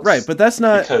house. Right, but that's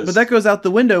not. because- But that goes out the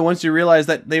window once you realize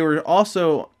that they were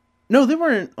also. No, they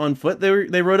weren't on foot.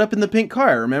 They rode up in the pink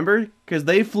car. Remember? Because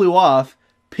they flew off.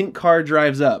 Pink car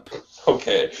drives up.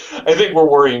 Okay, I think we're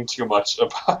worrying too much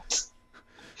about.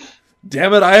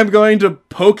 Damn it! I am going to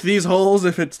poke these holes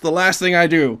if it's the last thing I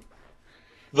do.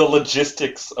 The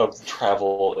logistics of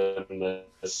travel in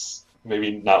this,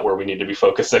 maybe not where we need to be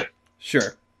focusing.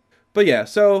 Sure, but yeah.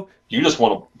 So You just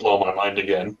want to blow my mind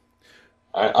again.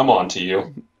 I'm on to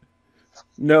you.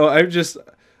 no, I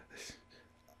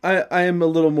am a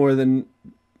little more than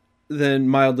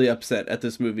mildly upset at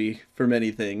this movie for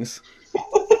many things.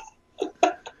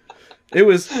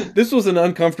 This was an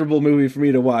uncomfortable movie for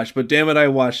me to watch, but damn it, I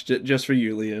watched it just for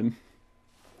you, Liam.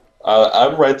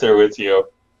 I'm right there with you.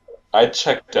 I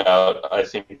checked out, I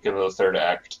think, in the third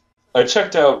act. I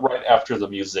checked out right after the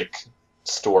music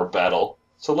store battle.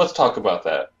 So let's talk about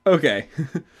that. Okay.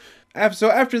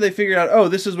 So after they figured out, oh,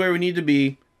 this is where we need to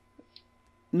be,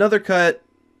 another cut.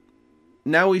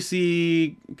 Now we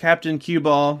see Captain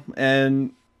Q-Ball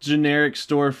and generic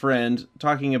store friend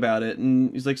talking about it.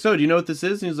 And he's like, so, do you know what this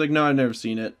is? And he's like, no, I've never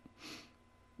seen it.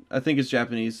 I think it's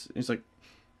Japanese. And he's like,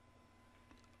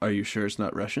 are you sure it's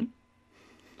not Russian?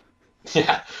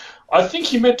 Yeah, I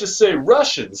think you meant to say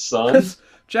Russian, son. That's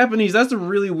Japanese. That's a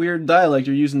really weird dialect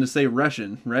you're using to say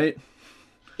Russian, right?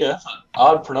 Yeah, that's an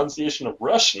odd pronunciation of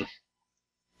Russian.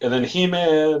 And then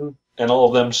He-Man and all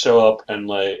of them show up and,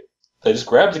 like, they just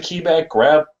grab the key back,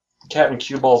 grab Captain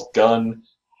Q-Ball's gun,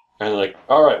 and they're like,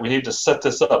 alright, we need to set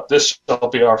this up. This shall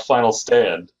be our final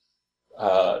stand.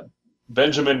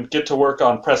 Benjamin, get to work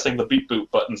on pressing the beep boop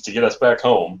buttons to get us back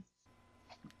home.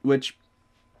 Which,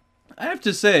 I have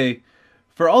to say,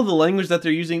 for all the language that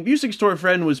they're using, Music Store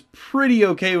Friend was pretty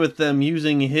okay with them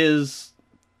using his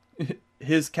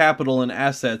capital and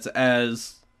assets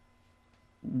as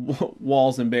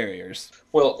walls and barriers.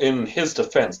 Well, in his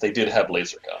defense, they did have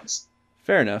laser guns.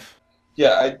 Fair enough.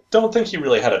 Yeah, I don't think he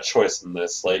really had a choice in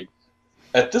this. Like,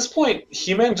 at this point,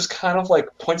 He-Man just kind of, like,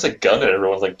 points a gun at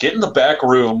everyone. Like, get in the back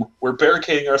room. We're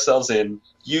barricading ourselves in.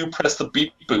 You press the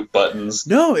beep boop buttons.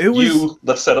 No, it was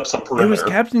let's set up some perimeter. it was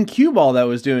Captain Q-Ball that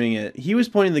was doing it. He was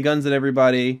pointing the guns at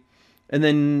everybody, and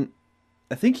then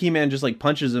I think He-Man just like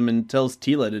punches him and tells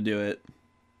Tila to do it.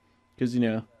 Because, you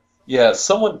know. Yeah,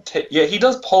 he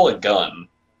does pull a gun,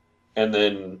 and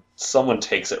then someone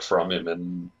takes it from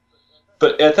him,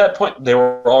 but at that point, they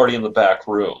were already in the back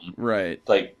room. Right.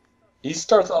 Like, he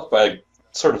starts off by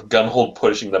sort of gun-hold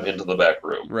pushing them into the back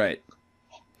room. Right.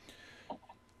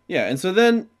 Yeah, and so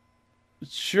then,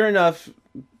 sure enough,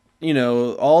 you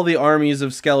know, all the armies of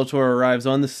Skeletor arrives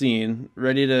on the scene,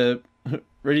 ready to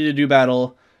do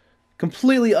battle.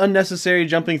 Completely unnecessary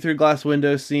jumping through glass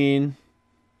window scene.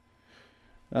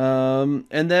 And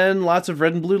then lots of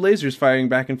red and blue lasers firing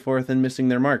back and forth and missing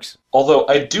their marks. Although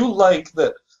I do like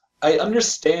that, I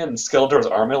understand Skeletor's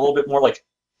army a little bit more. Like,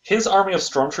 his army of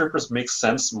stormtroopers makes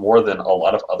sense more than a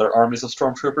lot of other armies of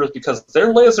stormtroopers because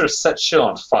their lasers set shit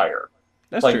on fire.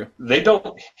 That's like, true. They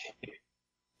don't,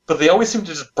 but they always seem to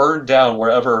just burn down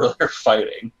wherever they're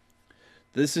fighting.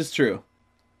 This is true.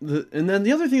 And then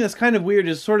the other thing that's kind of weird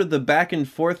is sort of the back and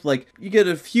forth. Like, you get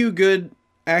a few good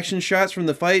action shots from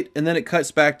the fight, and then it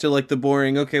cuts back to, like, the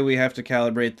boring, okay, we have to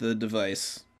calibrate the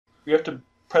device. You have to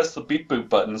press the beep boop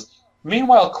buttons.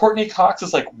 Meanwhile, Courtney Cox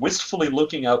is, like, wistfully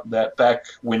looking out that back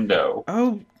window.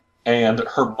 Oh. And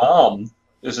her mom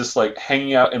is just, like,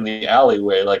 hanging out in the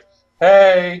alleyway, like,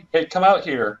 hey, come out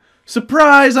here.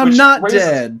 Surprise, I'm not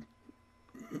dead!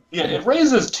 Yeah, it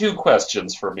raises two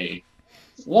questions for me.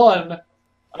 One,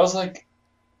 I was like,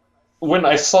 when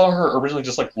I saw her originally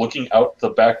just, like, looking out the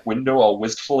back window all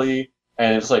wistfully,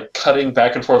 and it's, like, cutting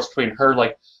back and forth between her,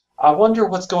 like, I wonder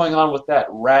what's going on with that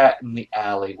rat in the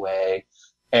alleyway.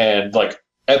 And, like,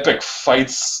 epic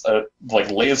fights, like,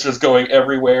 lasers going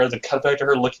everywhere, then cut back to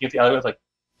her looking at the alleyway, like,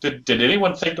 did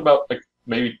anyone think about, like,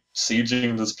 maybe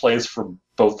sieging this place from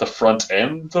both the front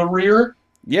and the rear?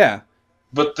 Yeah.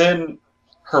 But then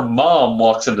her mom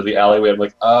walks into the alleyway. I'm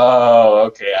like, oh,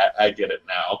 okay, I get it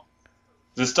now.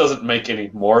 This doesn't make any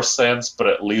more sense, but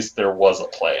at least there was a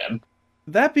plan.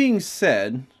 That being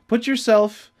said, put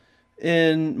yourself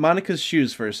in Monica's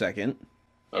shoes for a second.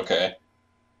 Okay.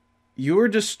 You were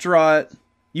distraught.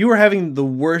 You were having the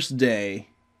worst day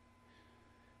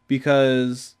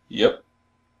because... Yep.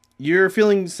 You're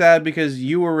feeling sad because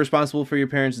you were responsible for your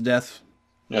parents' death.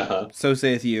 Uh-huh. So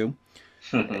saith you.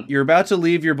 You're about to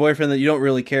leave your boyfriend that you don't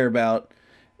really care about.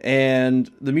 and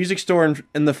the music store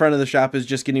in the front of the shop is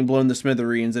just getting blown to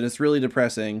smithereens, and it's really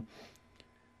depressing.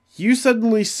 You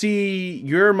suddenly see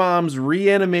your mom's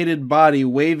reanimated body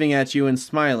waving at you and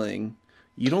smiling.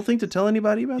 You don't think to tell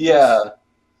anybody about this? Yeah.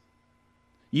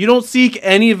 You don't seek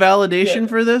any validation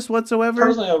for this whatsoever?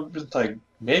 Personally, I was just like,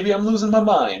 maybe I'm losing my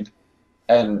mind.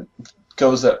 And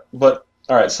goes up. But,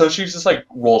 alright, so she just, like,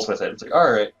 rolls with it. It's like,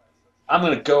 alright, I'm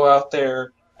going to go out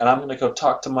there, and I'm going to go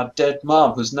talk to my dead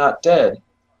mom who's not dead.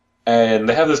 And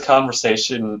they have this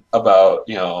conversation about,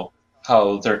 you know,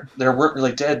 how they weren't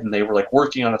really dead, and they were, like,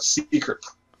 working on a secret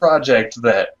project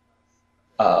that...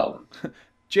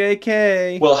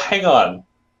 JK. Well, hang on.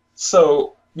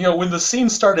 So, you know, when the scene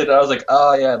started, I was like,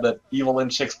 oh, yeah, that evil Lynn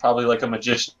chick's probably, like, a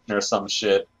magician or some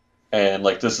shit. And,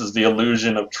 like, this is the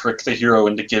illusion of trick the hero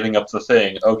into giving up the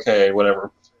thing. Okay,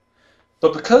 whatever.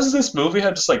 But because this movie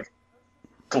had just, like,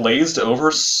 glazed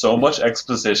over so much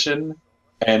exposition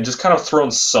and just kind of thrown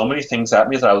so many things at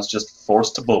me that I was just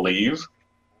forced to believe,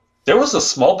 there was a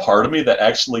small part of me that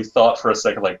actually thought for a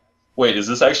second, like, wait, is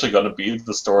this actually going to be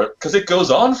the story? Because it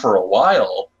goes on for a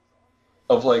while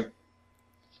of, like,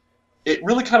 it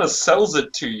really kind of sells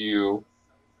it to you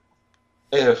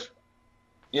if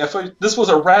this was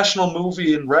a rational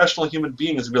movie and rational human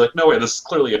beings would be like, no way, this is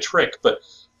clearly a trick. But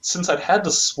since I'd had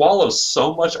to swallow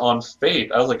so much on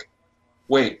faith, I was like,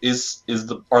 wait,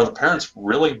 are the parents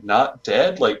really not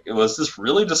dead? Like, was this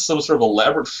really just some sort of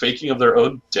elaborate faking of their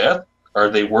own death? Are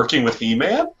they working with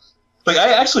He-Man? Like,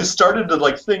 I actually started to,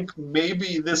 like, think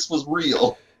maybe this was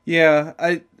real. Yeah,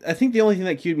 I think the only thing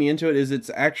that cued me into it is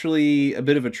it's actually a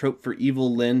bit of a trope for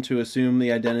evil Lynn to assume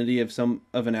the identity of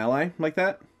an ally like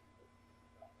that.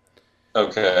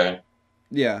 Okay.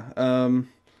 Yeah.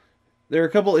 There are a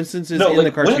couple instances No, in like,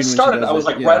 the cartoon when it started, I was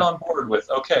like yeah. right on board with,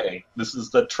 okay, this is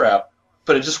the trap.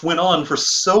 But it just went on for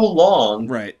so long.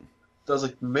 Right. I was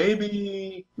like,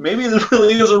 maybe this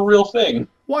really is a real thing.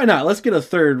 Why not? Let's get a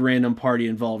third random party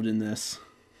involved in this.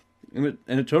 And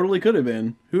it totally could have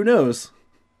been. Who knows?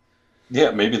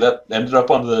 Yeah, maybe that ended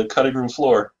up on the cutting room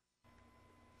floor.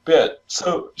 But yeah,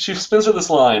 so she spins her this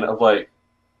line of like,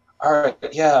 alright,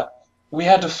 yeah, we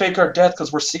had to fake our death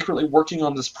because we're secretly working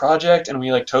on this project and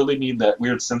we like totally need that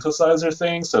weird synthesizer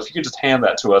thing, so if you could just hand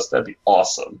that to us, that'd be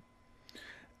awesome.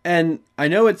 And I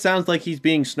know it sounds like he's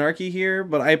being snarky here,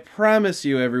 but I promise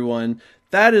you, everyone,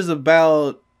 that is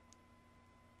about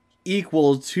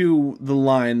equal to the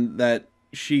line that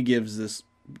she gives this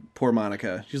poor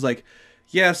Monica. She's like,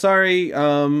 yeah, sorry,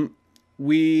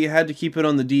 we had to keep it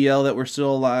on the DL that we're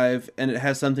still alive, and it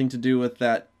has something to do with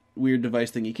that weird device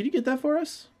thingy. Could you get that for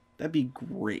us? That'd be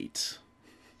great.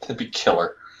 That'd be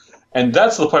killer. And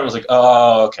that's the point where I was like,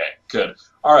 oh, okay, good.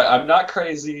 Alright, I'm not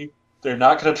crazy. They're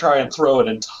not going to try and throw an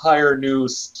entire new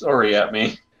story at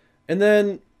me. And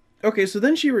then, okay, so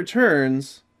then she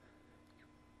returns,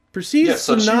 proceeds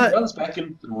to she not... runs back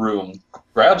into the room,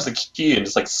 grabs the key, and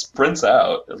just, like, sprints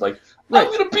out. Like, Right.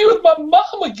 I'm going to be with my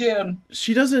mom again!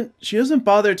 She doesn't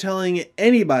bother telling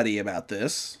anybody about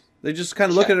this. They just kind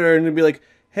of look at her and be like,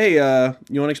 hey,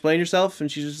 you want to explain yourself?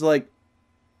 And she's just like,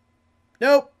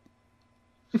 nope.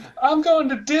 I'm going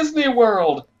to Disney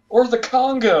World! Or the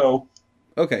Congo!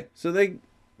 Okay, so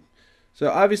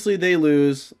obviously they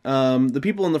lose. The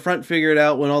people in the front figure it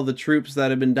out when all the troops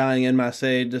that have been dying en masse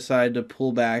decide to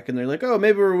pull back, and they're like, oh,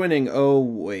 maybe we're winning. Oh,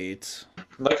 wait.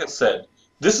 Like I said,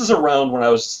 this is around when I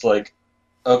was just like,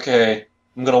 okay,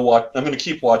 I'm gonna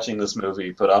keep watching this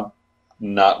movie, but I'm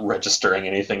not registering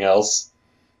anything else.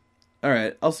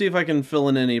 Alright, I'll see if I can fill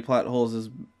in any plot holes as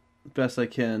best I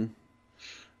can.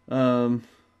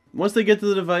 Once they get to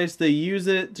the device, they use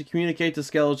it to communicate to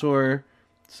Skeletor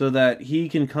so that he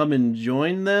can come and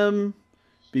join them,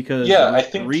 because I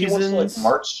think reasons. he wants to like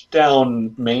march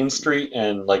down Main Street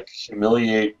and like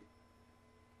humiliate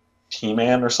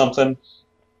He-Man or something.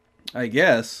 I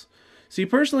guess. See,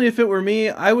 personally, if it were me,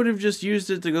 I would have just used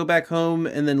it to go back home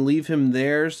and then leave him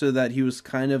there so that he was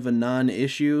kind of a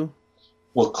non-issue.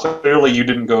 Well, clearly you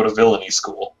didn't go to villainy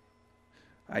school.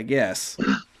 I guess.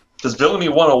 Because villainy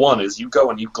 101 is you go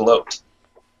and you gloat.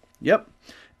 Yep.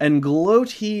 And gloat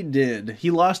he did.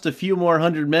 He lost a few more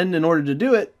 100 men in order to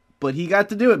do it, but he got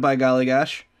to do it, by golly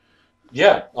gosh.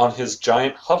 Yeah, on his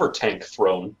giant hover tank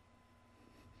throne.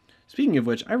 Speaking of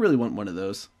which, I really want one of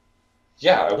those.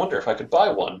 Yeah, I wonder if I could buy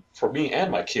one for me and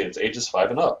my kids, ages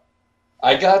 5 and up.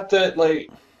 I got that,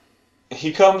 like,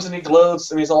 he comes and he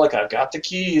gloats and he's all like, I've got the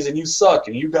keys and you suck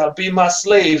and you gotta be my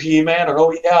slave, He-Man, and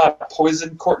oh yeah, I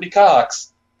poisoned Courtney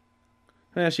Cox.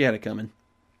 Yeah, she had it coming.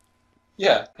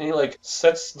 Yeah, and he, like,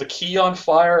 sets the key on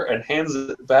fire and hands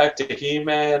it back to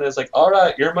He-Man and is like,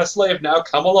 alright, you're my slave now,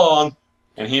 come along.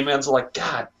 And He-Man's like,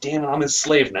 God damn it, I'm his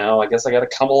slave now. I guess I gotta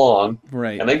come along.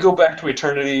 Right. And they go back to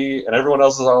eternity, and everyone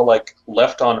else is all like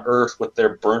left on Earth with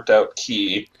their burnt out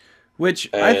key.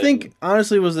 Which I think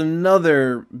honestly was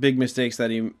another big mistake that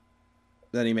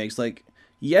he makes. Like,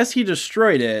 yes, he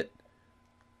destroyed it,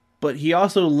 but he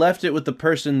also left it with the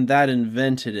person that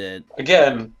invented it.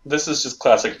 Again, this is just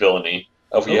classic villainy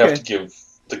of you have to give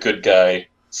the good guy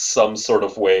some sort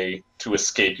of way to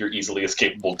escape your easily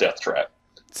escapable death trap.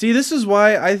 See, this is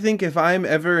why I think if I'm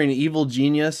ever an evil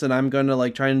genius and I'm going to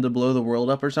like trying to blow the world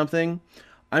up or something,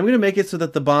 I'm going to make it so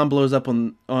that the bomb blows up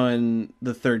on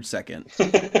the 3rd second.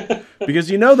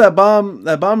 Because you know that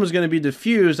bomb is going to be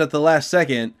diffused at the last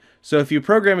second. So if you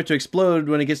program it to explode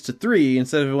when it gets to 3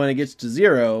 instead of when it gets to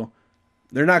 0,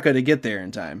 they're not going to get there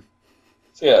in time.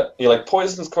 So yeah, he like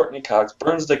poisons Courtney Cox,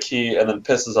 burns the key, and then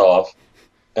pisses off.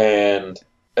 And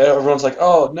everyone's like,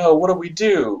 "Oh no, what do we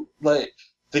do?" Like,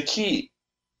 the key,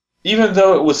 even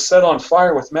though it was set on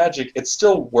fire with magic, it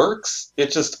still works.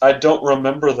 It just, I don't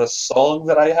remember the song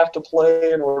that I have to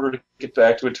play in order to get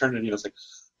back to eternity. And it's like,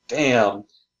 damn.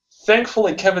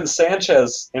 Thankfully, Kevin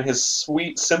Sanchez in his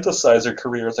sweet synthesizer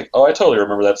career is like, oh, I totally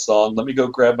remember that song. Let me go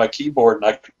grab my keyboard and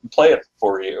I can play it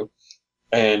for you.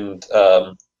 And,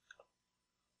 yeah,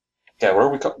 where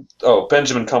are we? Oh,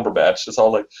 Benjamin Cumberbatch is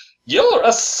all like, "You're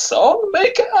a song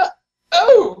maker?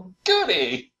 Oh,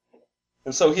 goody!"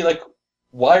 And so he like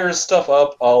wires stuff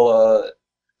up all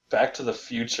Back to the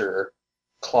Future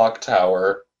clock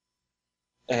tower,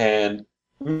 and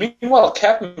meanwhile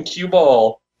Captain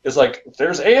Cueball is like,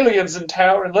 "There's aliens in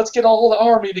town, and let's get all the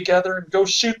army together and go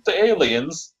shoot the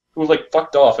aliens who like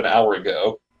fucked off an hour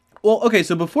ago." Well, okay,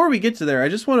 so before we get to there, I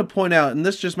just want to point out, and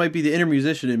this just might be the inner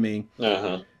musician in me.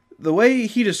 The way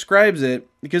he describes it,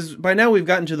 because by now we've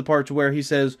gotten to the part where he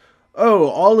says, "Oh,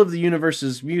 all of the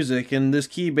universe's music, and this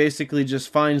key basically just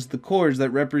finds the chords that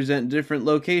represent different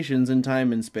locations in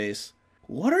time and space."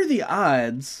 What are the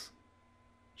odds,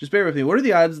 just bear with me, what are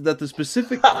the odds that the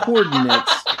specific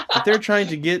coordinates that they're trying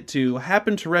to get to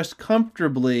happen to rest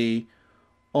comfortably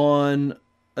on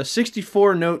a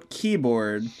 64-note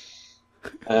keyboard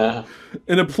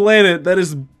in a planet that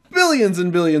is billions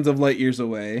and billions of light years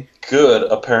away? Good,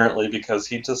 apparently, because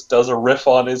he just does a riff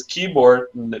on his keyboard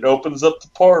and it opens up the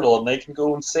portal and they can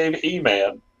go and save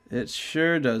He-Man. It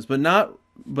sure does, but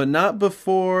not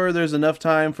before there's enough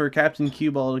time for Captain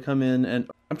Cueball to come in. And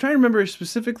I'm trying to remember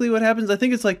specifically what happens. I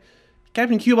think it's like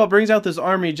Captain Cueball brings out this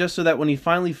army just so that when he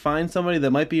finally finds somebody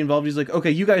that might be involved, he's like,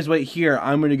 "Okay, you guys wait here.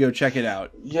 I'm going to go check it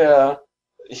out." Yeah,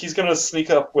 he's going to sneak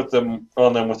up with them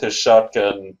with his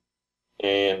shotgun,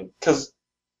 and because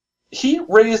he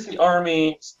raised the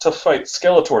army to fight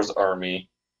Skeletor's army,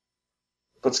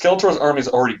 but Skeletor's army's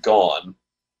already gone.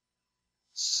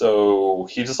 So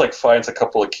he just like finds a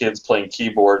couple of kids playing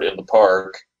keyboard in the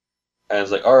park, and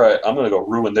is like, "All right, I'm gonna go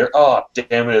ruin their." Oh,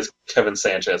 damn it! It's Kevin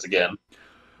Sanchez again.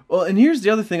 Well, and here's the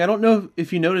other thing. I don't know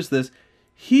if you noticed this.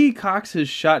 He cocks his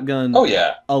shotgun. Oh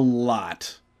yeah, a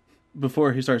lot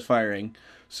before he starts firing.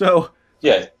 So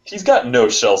yeah, he's got no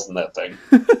shells in that thing.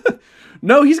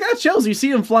 No, he's got shells. You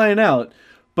see him flying out.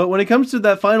 But when it comes to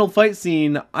that final fight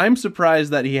scene, I'm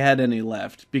surprised that he had any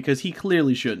left, because he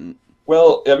clearly shouldn't.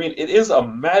 Well, I mean, it is a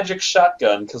magic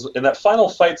shotgun, because in that final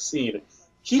fight scene,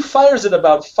 he fires it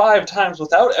about 5 times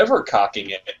without ever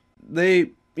cocking it.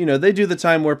 They do the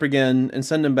time warp again and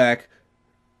send him back.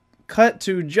 Cut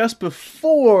to just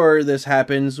before this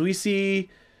happens, we see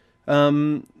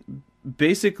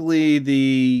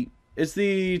basically it's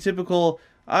the typical,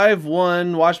 "I've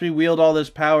won, watch me wield all this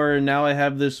power, and now I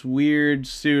have this weird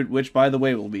suit," which, by the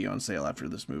way, will be on sale after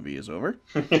this movie is over.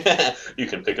 You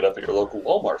can pick it up at your local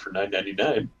Walmart for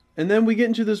 $9.99. And then we get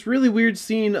into this really weird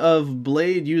scene of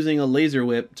Blade using a laser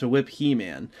whip to whip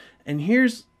He-Man. And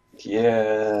here's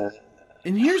where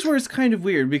it's kind of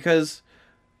weird, because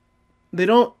they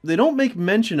don't make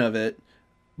mention of it,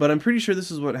 but I'm pretty sure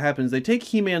this is what happens. They take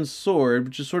He-Man's sword,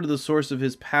 which is sort of the source of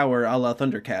his power, a la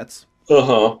Thundercats.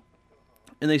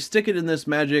 And they stick it in this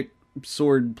magic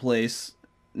sword place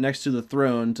next to the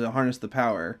throne to harness the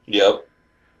power. Yep.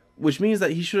 Which means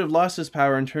that he should have lost his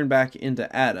power and turned back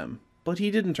into Adam. But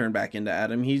he didn't turn back into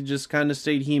Adam. He just kind of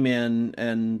stayed He-Man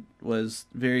and was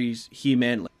very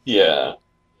He-Manly. Yeah.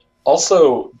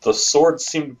 Also, the sword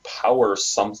seemed to power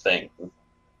something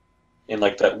in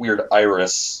like that weird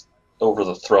iris over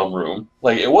the throne room.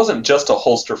 Like, it wasn't just a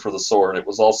holster for the sword, it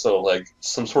was also like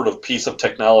some sort of piece of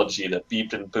technology that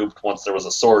beeped and booped once there was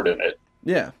a sword in it.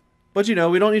 Yeah. But we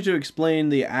don't need to explain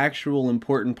the actual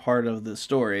important part of the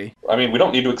story. I mean, we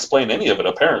don't need to explain any of it,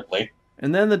 apparently.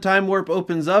 And then the time warp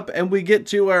opens up and we get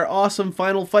to our awesome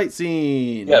final fight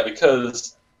scene. Yeah,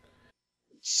 because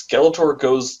Skeletor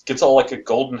gets all like a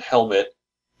golden helmet,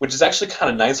 which is actually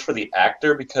kind of nice for the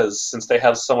actor because since they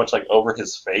have so much like over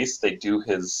his face, they do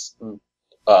his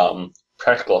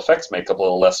practical effects makeup a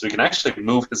little less, so he can actually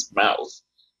move his mouth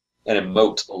and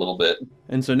emote a little bit.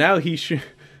 And so now he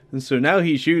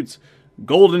shoots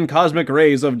golden cosmic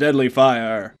rays of deadly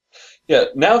fire. Yeah,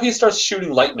 now he starts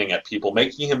shooting lightning at people,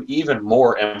 making him even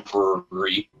more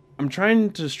emperor-y. I'm trying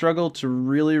to struggle to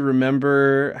really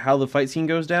remember how the fight scene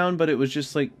goes down, but it was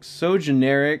just like so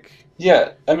generic.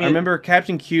 Yeah, I mean, I remember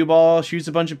Captain Cue-Ball shoots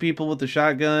a bunch of people with the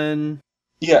shotgun.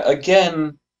 Yeah,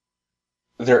 again,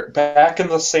 they're back in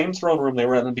the same throne room they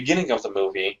were in the beginning of the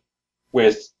movie,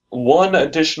 with one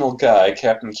additional guy,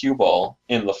 Captain Cue-Ball,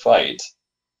 in the fight.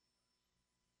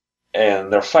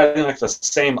 And they're fighting like the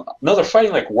same... No, they're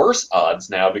fighting like worse odds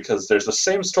now, because there's the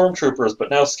same stormtroopers, but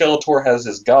now Skeletor has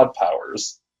his god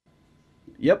powers.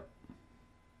 Yep.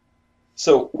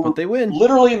 So but they win.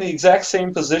 Literally in the exact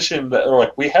same position that they're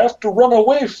like, we have to run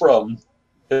away from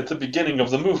at the beginning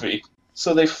of the movie.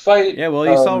 So they fight... Yeah, well,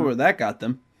 you saw where that got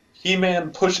them.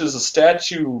 He-Man pushes a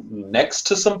statue next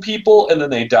to some people, and then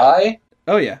they die.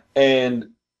 Oh, yeah. And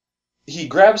he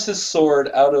grabs his sword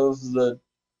out of the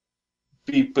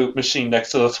beep boop machine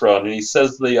next to the throne, and he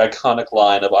says the iconic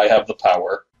line of, I have the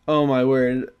power. Oh, my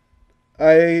word.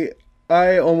 I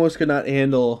almost could not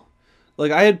handle...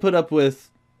 Like, I had put up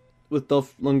with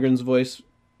Dolph Lundgren's voice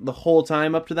the whole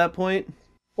time up to that point.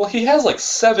 Well, he has like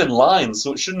 7 lines,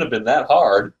 so it shouldn't have been that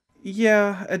hard.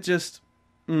 Yeah, it just...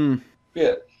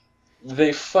 Yeah.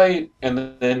 They fight,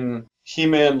 and then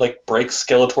He-Man, like, breaks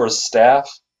Skeletor's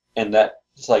staff, and that,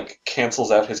 like,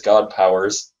 cancels out his god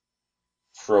powers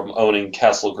from owning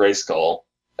Castle Grayskull,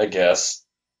 I guess.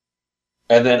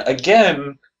 And then,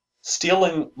 again,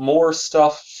 stealing more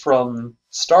stuff from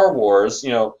Star Wars,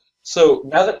 you know. So,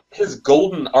 now that his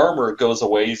golden armor goes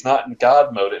away, he's not in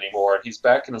god mode anymore, and he's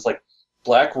back in his, like,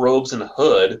 black robes and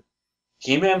hood.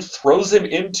 He-Man throws him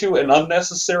into an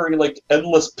unnecessary, like,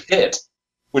 endless pit.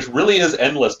 Which really is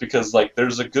endless because, like,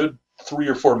 there's a good 3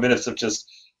 or 4 minutes of just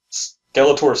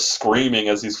Skeletor screaming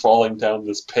as he's falling down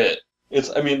this pit. It's,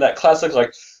 I mean, that classic,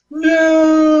 like,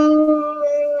 no!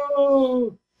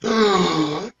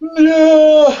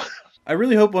 No! I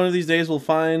really hope one of these days we'll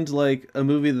find, like, a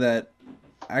movie that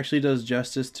actually does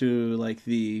justice to, like,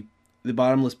 the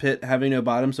bottomless pit having no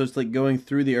bottom, so it's, like, going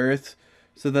through the earth,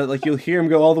 so that, like, you'll hear him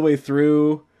go all the way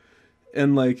through...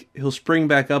 And, like, he'll spring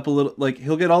back up a little... Like,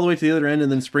 he'll get all the way to the other end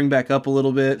and then spring back up a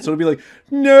little bit. So it'll be like,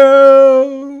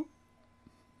 no!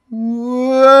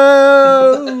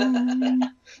 Whoa!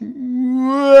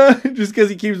 Whoa! Just because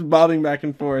he keeps bobbing back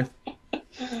and forth.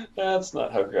 That's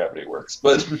not how gravity works,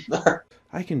 but...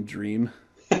 I can dream.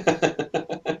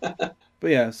 But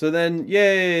yeah, so then,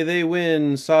 yay, they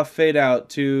win. Soft fade out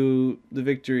to the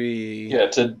victory. Yeah,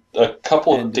 to a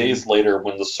couple of days later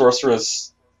when the sorceress...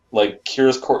 like,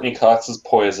 cures Courtney Cox's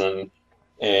poison,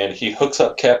 and she hooks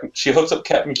up Captain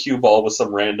Cue-Ball with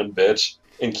some random bitch,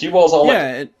 and Cue-Ball's all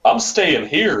I'm staying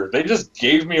here. They just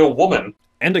gave me a woman.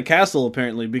 And a castle,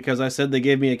 apparently, because I said they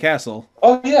gave me a castle.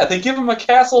 Oh, yeah, they give him a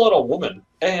castle and a woman.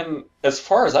 And as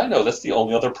far as I know, that's the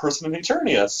only other person in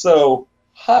Eternia, so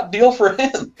hot deal for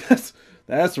him.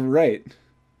 That's right.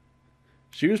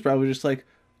 She was probably just like,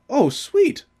 oh,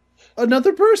 sweet.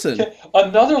 Another person.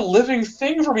 Another living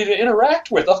thing for me to interact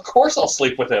with. Of course I'll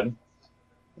sleep with him.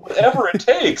 Whatever it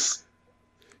takes.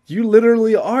 You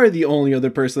literally are the only other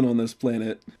person on this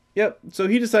planet. Yep, so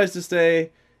he decides to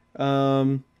stay.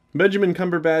 Benjamin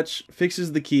Cumberbatch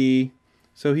fixes the key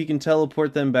so he can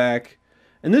teleport them back.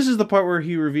 And this is the part where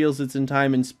he reveals it's in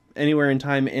time and anywhere in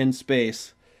time and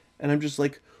space. And I'm just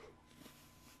like...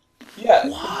 Yeah.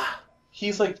 What?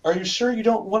 He's like, are you sure you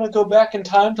don't want to go back in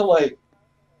time to, like...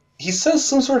 He says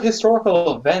some sort of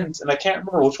historical event, and I can't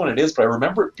remember which one it is, but I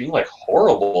remember it being, like,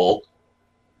 horrible.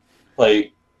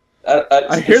 Like...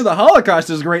 I hear the Holocaust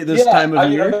is great this time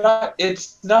of year.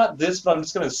 It's not this, but I'm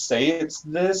just going to say it's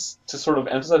this to sort of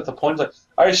emphasize the point. Like,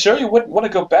 are you sure you wouldn't want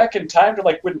to go back in time to,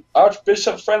 like, when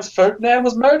Archbishop Franz Ferdinand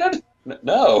was murdered?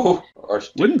 No. Or,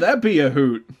 wouldn't that be a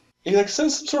hoot? He, like,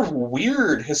 says some sort of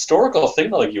weird historical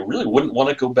thing that, like, you really wouldn't want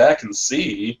to go back and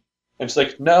see. And she's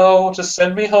like, no, just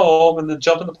send me home, and then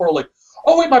jump in the portal like,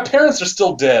 oh, wait, my parents are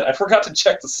still dead. I forgot to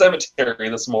check the cemetery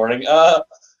this morning.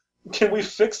 Can we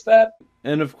fix that?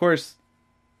 And, of course,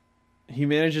 he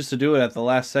manages to do it at the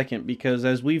last second, because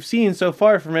as we've seen so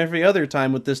far from every other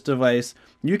time with this device,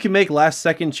 you can make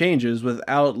last-second changes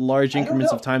without large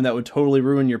increments of time that would totally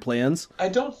ruin your plans. I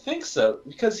don't think so,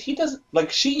 because he doesn't, like,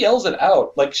 she yells it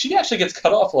out. Like, she actually gets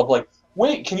cut off of, like,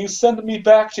 wait, can you send me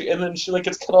back to, and then she, like,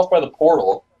 gets cut off by the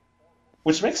portal.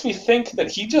 Which makes me think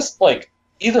that he just, like,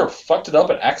 either fucked it up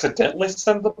and accidentally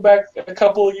sent them back a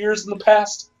couple of years in the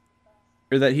past.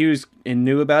 Or that he was and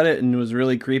knew about it and was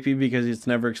really creepy because it's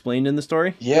never explained in the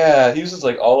story. Yeah, he was just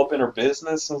like all up in her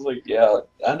business. I was like, yeah,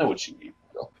 I know what you mean,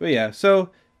 girl. But yeah, so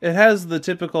it has the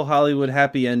typical Hollywood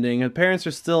happy ending. Her parents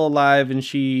are still alive and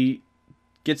she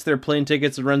gets their plane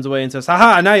tickets and runs away and says,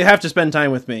 haha, now you have to spend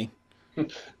time with me.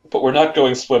 But we're not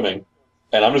going swimming.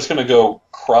 And I'm just going to go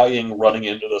crying, running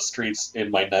into the streets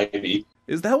in my nightie.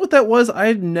 Is that what that was?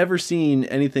 I've never seen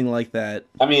anything like that.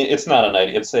 I mean, it's not a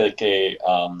nightie. It's like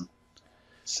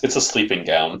it's a sleeping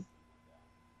gown.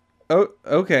 Oh,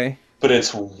 okay. But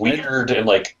it's weird and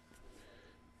like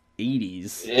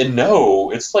 80s.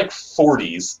 No, it's like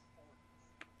 40s.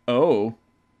 Oh.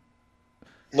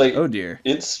 Like, oh dear.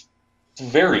 It's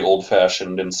very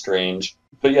old-fashioned and strange.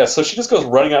 But yeah, so she just goes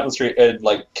running out in the street, and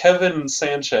like Kevin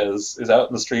Sanchez is out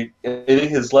in the street in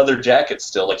his leather jacket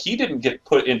still. Like he didn't get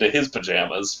put into his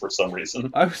pajamas for some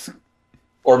reason.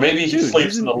 Or maybe he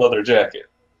sleeps in a leather jacket.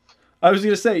 I was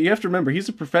going to say, you have to remember, he's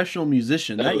a professional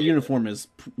musician. That uniform is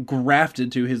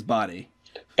grafted to his body.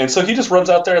 And so he just runs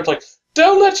out there and it's like,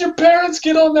 don't let your parents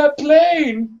get on that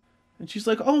plane! And she's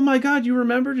like, oh my god, you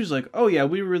remembered? He's like, oh yeah,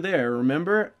 we were there,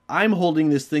 remember? I'm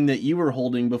holding this thing that you were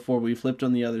holding before we flipped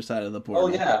on the other side of the portal. Oh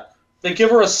yeah. They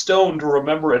give her a stone to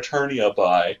remember Eternia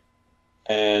by.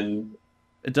 And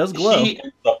it does glow. He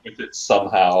ends up with it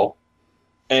somehow.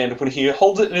 And when he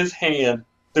holds it in his hand,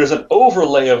 there's an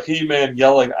overlay of He-Man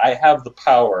yelling, I have the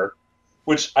power.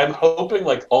 Which I'm hoping,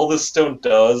 like, all this stone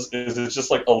does is it's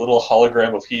just like a little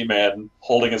hologram of He-Man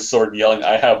holding his sword and yelling,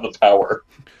 I have the power.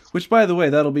 Which, by the way,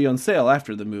 that'll be on sale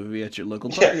after the movie at your local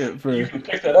Target for you can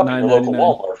pick that up at your local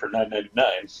Walmart for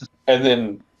 $9.99. And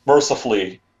then,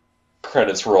 mercifully,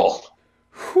 credits roll.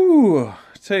 Whew.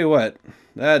 Tell you what,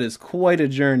 that is quite a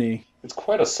journey. It's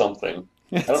quite a something.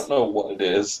 I don't know what it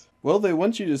is. Well, they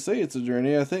want you to say it's a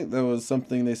journey. I think that was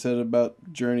something they said about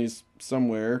journeys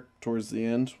somewhere towards the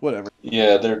end. Whatever.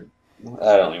 Yeah,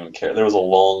 I don't even care. There was a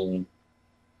long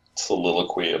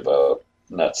soliloquy about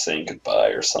not saying goodbye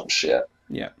or some shit.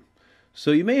 Yeah.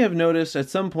 So you may have noticed at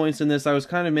some points in this, I was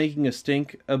kind of making a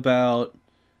stink about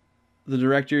the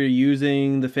director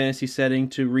using the fantasy setting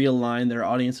to realign their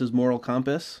audience's moral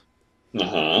compass.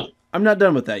 Uh-huh. I'm not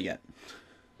done with that yet.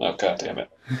 Oh, God damn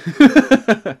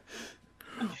it.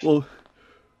 Well,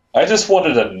 I just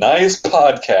wanted a nice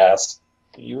podcast.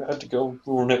 You had to go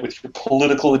ruin it with your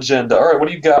political agenda. All right, what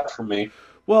do you got for me?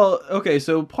 Well, okay,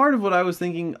 so part of what I was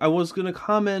thinking, I was going to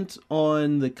comment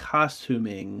on the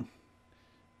costuming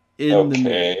in the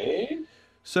movie.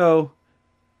 So,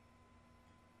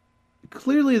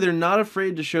 clearly they're not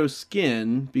afraid to show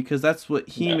skin, because that's what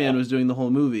He-Man was doing the whole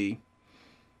movie.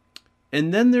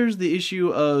 And then there's the issue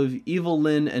of Evil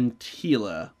Lyn and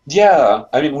Teela. Yeah,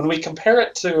 I mean, when we compare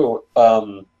it to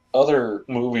other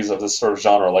movies of this sort of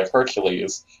genre, like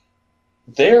Hercules,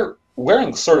 they're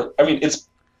wearing sort of, I mean, it's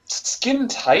skin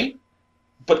tight,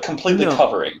 but completely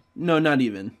covering. No, not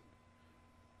even.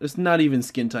 It's not even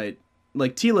skin tight.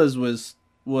 Like, Teela's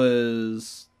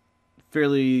was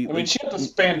fairly... I mean, she had the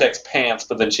spandex pants,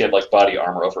 but then she had, like, body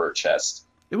armor over her chest.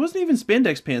 It wasn't even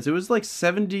spandex pants. It was, like,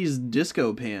 70s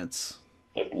disco pants.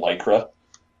 Like Lycra?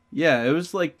 Yeah, it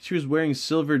was like she was wearing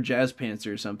silver jazz pants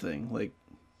or something. Like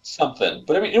something.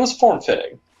 But, I mean, it was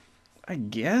form-fitting. I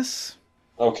guess.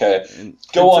 Okay.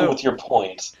 Go on with your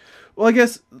point. Well, I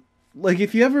guess, like,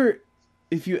 if you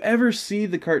ever see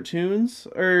the cartoons,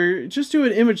 or just do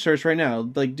an image search right now,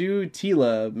 like, do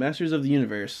Teela, Masters of the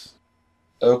Universe.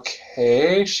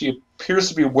 Okay, she appears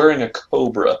to be wearing a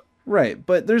cobra. Right,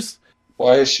 but there's...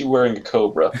 Why is she wearing a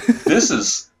cobra? This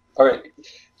is... Alright,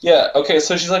 yeah, okay,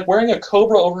 so she's, like, wearing a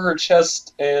cobra over her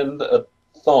chest and a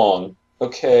thong.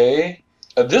 Okay.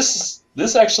 This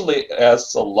actually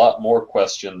asks a lot more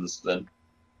questions than...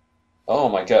 Oh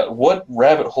my god, what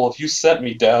rabbit hole have you sent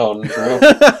me down, Drew?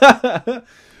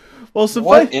 Well,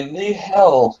 what in the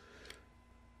hell?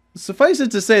 Suffice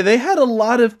it to say, they had a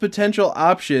lot of potential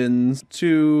options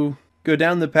to go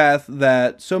down the path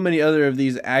that so many other of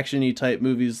these action-y type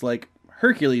movies, like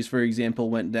Hercules, for example,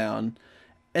 went down.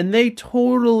 And they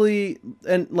totally...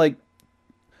 And, like,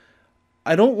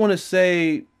 I don't want to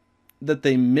say that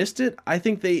they missed it. I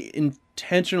think they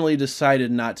intentionally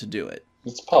decided not to do it.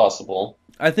 It's possible.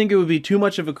 I think it would be too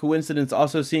much of a coincidence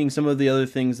also seeing some of the other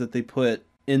things that they put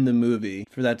in the movie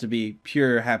for that to be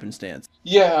pure happenstance.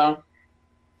 Yeah.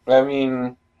 I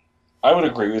mean, I would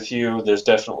agree with you. There's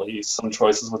definitely some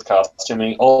choices with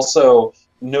costuming. Also,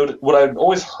 what I've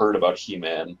always heard about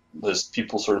He-Man, there's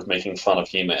people sort of making fun of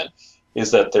He-Man, is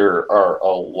that there are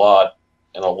a lot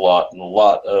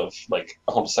of, like,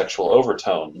 homosexual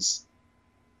overtones.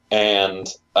 And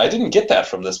I didn't get that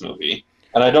from this movie.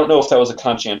 And I don't know if that was a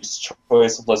conscientious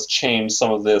choice of let's change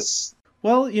some of this.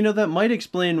 Well, that might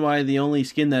explain why the only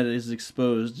skin that is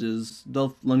exposed is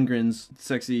Dolph Lundgren's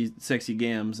sexy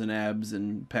gams and abs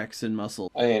and pecs and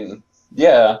muscle. I mean,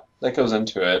 yeah, that goes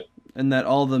into it. And that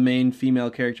all the main female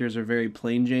characters are very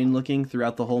plain Jane looking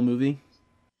throughout the whole movie.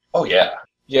 Oh, yeah.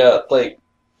 Yeah, like,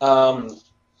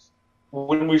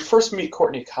 when we first meet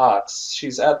Courtney Cox,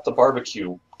 she's at the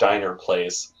barbecue diner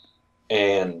place,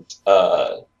 and,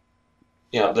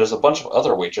 there's a bunch of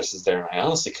other waitresses there, and I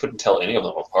honestly couldn't tell any of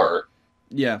them apart.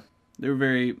 Yeah, they were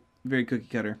very, very cookie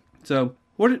cutter. So,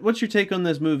 what's your take on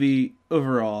this movie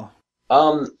overall?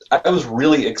 I was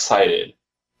really excited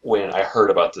when I heard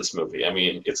about this movie. I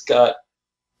mean, it's got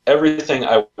everything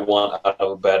I want out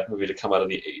of a bad movie to come out of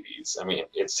the 80s. I mean,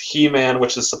 it's He-Man,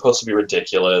 which is supposed to be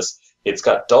ridiculous. It's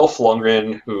got Dolph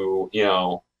Lundgren, who,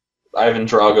 Ivan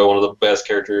Drago, one of the best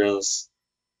characters.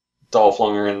 Dolph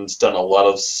Lundgren's done a lot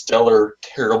of stellar,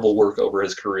 terrible work over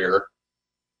his career.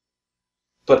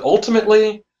 But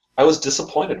ultimately, I was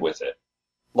disappointed with it.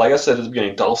 Like I said at the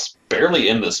beginning, Dolph's barely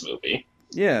in this movie.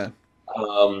 Yeah.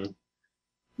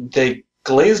 They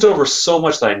glazed over so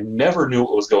much that I never knew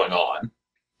what was going on.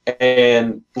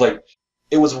 And,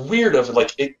 it was weird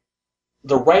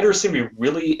the writers seemed to be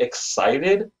really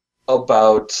excited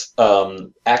about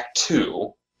Act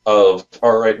 2 of,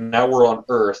 all right, now we're on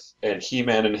Earth, and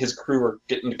He-Man and his crew are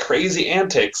getting crazy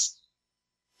antics.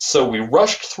 So we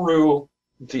rushed through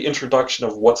the introduction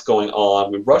of what's going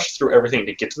on. We rushed through everything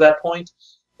to get to that point.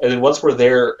 And then once we're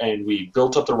there and we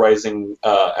built up the rising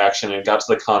action and got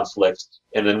to the conflict,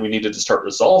 and then we needed to start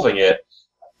resolving it,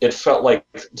 it felt like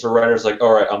the writers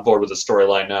all right, I'm bored with the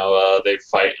storyline now. They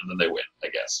fight and then they win, I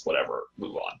guess. Whatever,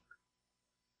 move on.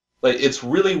 It's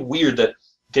really weird that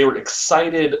they were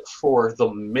excited for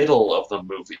the middle of the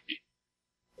movie.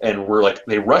 And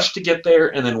they rushed to get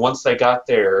there, and then once they got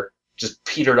there, just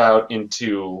petered out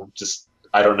into just,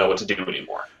 I don't know what to do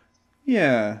anymore.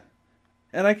 Yeah.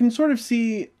 And I can sort of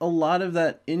see a lot of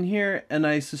that in here, and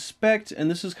I suspect, and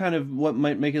this is kind of what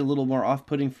might make it a little more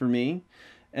off-putting for me,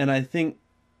 and I think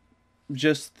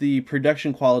just the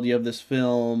production quality of this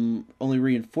film only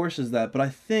reinforces that, but I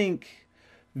think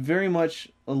very much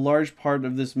a large part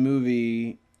of this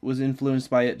movie was influenced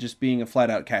by it just being a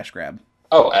flat-out cash grab.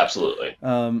 Oh, absolutely.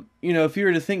 If you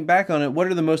were to think back on it, what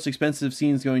are the most expensive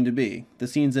scenes going to be? The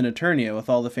scenes in Eternia with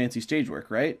all the fancy stage work,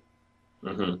 right?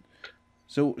 Mm-hmm.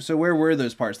 So where were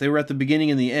those parts? They were at the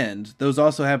beginning and the end. Those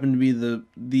also happen to be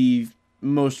the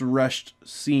most rushed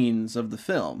scenes of the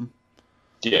film.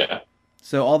 Yeah.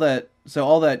 So all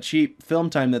that cheap film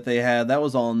time that they had, that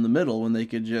was all in the middle when they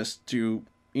could just do,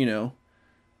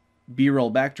 B-roll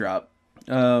backdrop.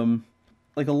 A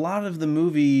lot of the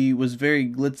movie was very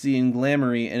glitzy and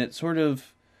glamoury, and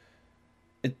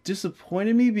it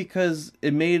disappointed me because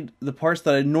it made the parts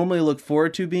that I normally look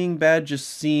forward to being bad just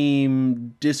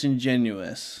seem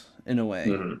disingenuous in a way.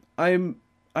 Mm-hmm.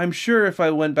 I'm sure if I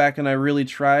went back and I really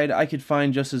tried, I could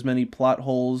find just as many plot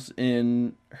holes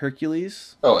in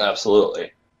Hercules. Oh,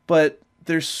 absolutely. But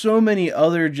there's so many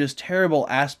other just terrible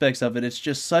aspects of it. It's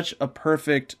just such a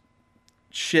perfect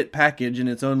shit package in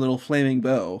its own little flaming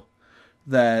bow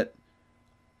that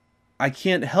I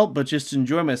can't help but just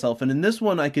enjoy myself. And in this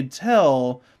one, I could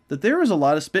tell that there was a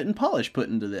lot of spit and polish put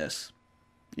into this.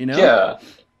 Yeah.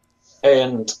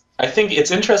 And I think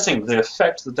it's interesting the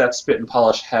effect that spit and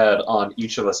polish had on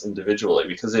each of us individually,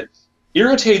 because it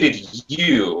irritated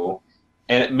you,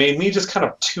 and it made me just kind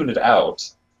of tune it out.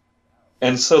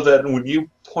 And so then when you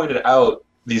pointed out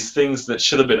these things that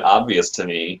should have been obvious to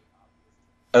me,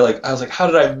 I was like, how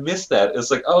did I miss that?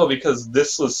 It's because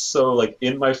this was so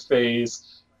in my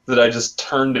face that I just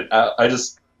turned it out. I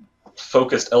just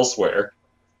focused elsewhere.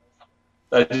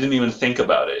 I didn't even think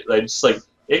about it. I just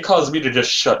it caused me to just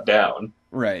shut down.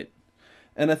 Right.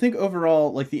 And I think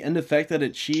overall, the end effect that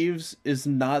it achieves is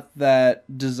not that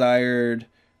desired.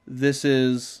 This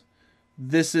is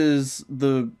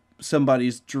the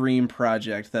somebody's dream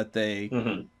project that they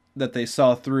Mm-hmm. that they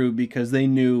saw through because they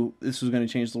knew this was going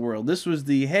to change the world. This was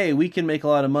hey, we can make a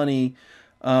lot of money.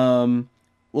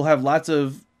 We'll have lots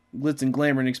of glitz and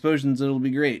glamour and explosions, and it'll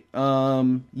be great.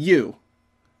 What's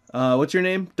your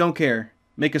name? Don't care.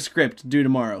 Make a script. Due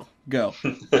tomorrow. Go.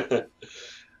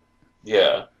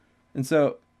 Yeah. And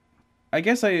so, I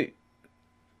guess I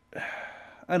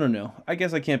don't know. I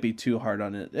guess I can't be too hard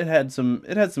on it. It had some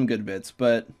good bits,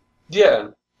 but yeah.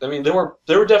 I mean, there were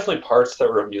definitely parts that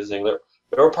were amusing. There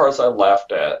were parts I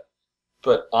laughed at,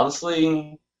 but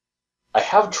honestly, I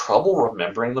have trouble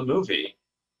remembering the movie.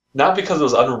 Not because it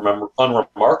was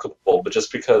unremarkable, but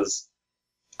just because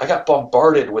I got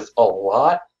bombarded with a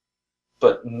lot,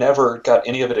 but never got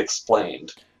any of it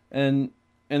explained. And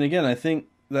And again, I think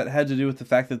that had to do with the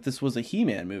fact that this was a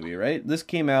He-Man movie, right? This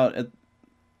came out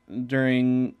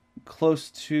during close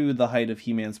to the height of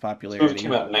He-Man's popularity. It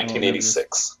came out in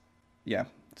 1986. Yeah.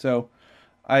 So,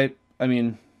 I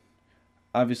mean,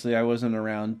 obviously I wasn't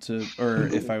around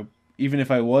even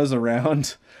if I was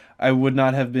around, I would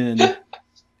not have been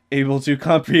able to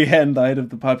comprehend the height of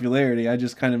the popularity. I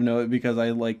just kind of know it because I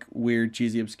like weird,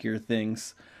 cheesy, obscure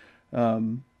things.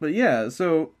 But yeah,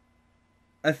 so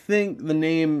I think the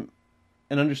name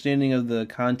and understanding of the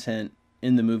content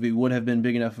in the movie would have been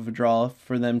big enough of a draw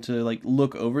for them to like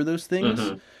look over those things.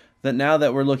 Mm-hmm. That now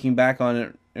that we're looking back on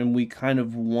it and we kind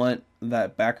of want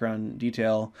that background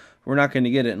detail, we're not going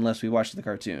to get it unless we watch the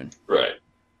cartoon. Right.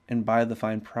 And buy the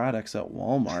fine products at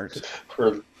Walmart.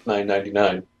 For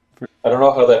 $9.99. I don't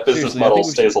know how that business model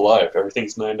stays alive.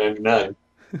 Everything's $9.99.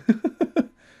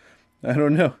 I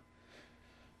don't know.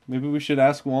 Maybe we should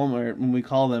ask Walmart when we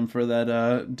call them for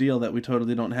that deal that we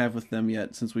totally don't have with them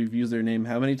yet, since we've used their name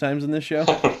how many times in this show?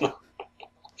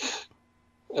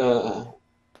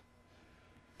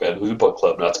 Bad Movie Book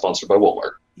Club, not sponsored by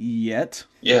Walmart. Yet?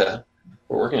 Yeah.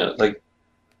 We're working on it. Like,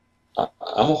 I'm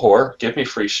a whore. Give me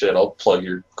free shit. I'll plug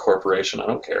your corporation. I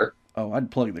don't care. Oh,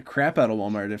 I'd plug the crap out of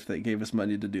Walmart if they gave us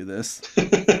money to do this.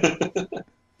 That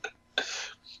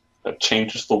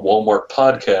changes the Walmart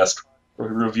podcast. We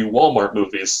review Walmart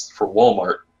movies for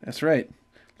Walmart. That's right.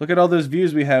 Look at all those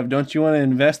views we have. Don't you want to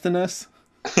invest in us?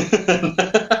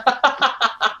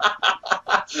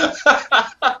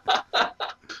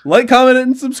 Like, comment,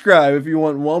 and subscribe if you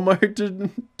want Walmart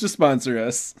to sponsor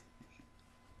us.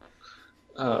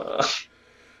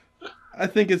 I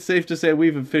think it's safe to say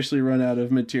we've officially run out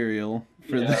of material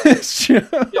for this show.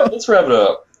 Yeah, let's wrap it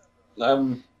up.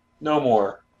 No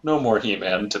more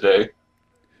He-Man today.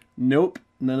 Nope,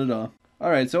 none at all. All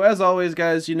right, so as always,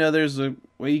 guys, there's a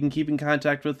way you can keep in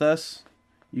contact with us.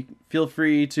 You can feel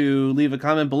free to leave a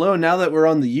comment below now that we're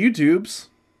on the YouTubes.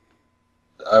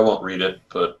 I won't read it,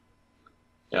 but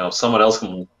someone else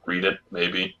can read it,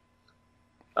 maybe.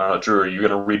 I don't know, Drew, are you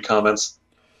going to read comments?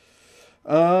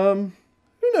 Who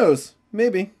knows?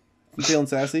 Maybe. I'm feeling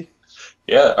sassy.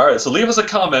 Yeah, all right, so leave us a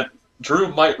comment.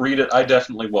 Drew might read it. I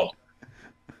definitely won't.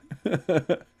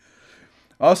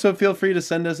 Also, feel free to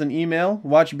send us an email,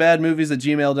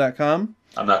 watchbadmovies@gmail.com.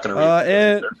 I'm not going to read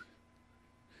it either.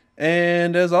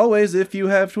 And as always, if you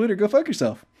have Twitter, go fuck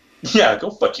yourself. Yeah,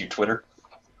 go fuck you, Twitter.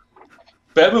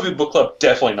 Bad Movie Book Club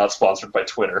definitely not sponsored by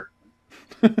Twitter.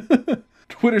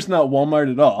 Twitter's not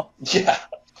Walmart at all. Yeah,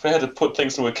 if I had to put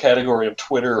things into a category of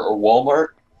Twitter or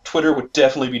Walmart, Twitter would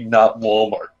definitely be not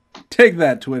Walmart. Take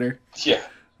that, Twitter. Yeah,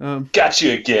 got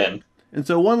you again. And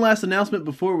so one last announcement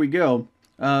before we go.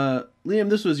 Liam,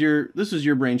 this was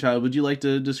your brainchild. Would you like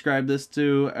to describe this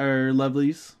to our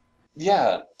lovelies?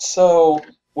 Yeah, so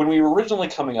when we were originally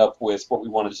coming up with what we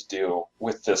wanted to do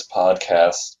with this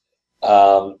podcast,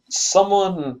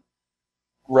 someone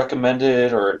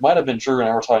recommended, or it might have been Drew and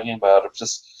I were talking about it,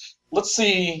 just let's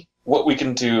see what we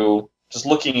can do just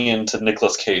looking into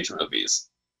Nicolas Cage movies.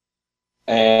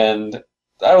 And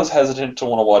I was hesitant to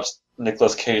want to watch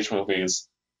Nicolas Cage movies,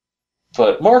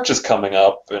 but March is coming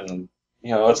up, and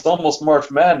it's almost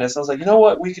March Madness. I was like, you know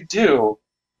what we could do?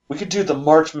 We could do the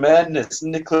March Madness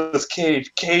Nicolas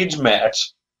Cage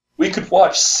match. We could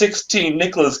watch 16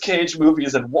 Nicolas Cage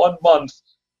movies in 1 month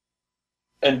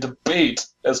and debate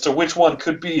as to which one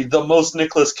could be the most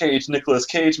Nicolas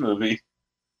Cage movie.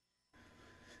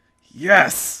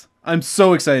 Yes! I'm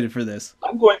so excited for this.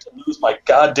 I'm going to lose my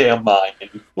goddamn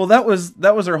mind. Well, that was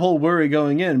our whole worry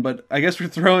going in, but I guess we're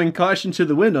throwing caution to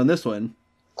the wind on this one.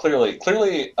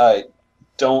 Clearly, I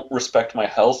don't respect my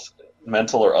health,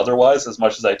 mental or otherwise, as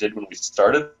much as I did when we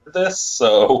started this,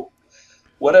 so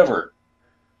whatever.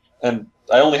 And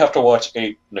I only have to watch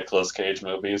 8 Nicolas Cage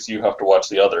movies. You have to watch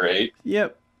the other 8.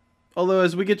 Yep. Although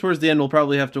as we get towards the end, we'll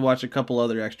probably have to watch a couple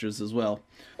other extras as well.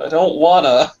 I don't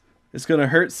wanna. It's gonna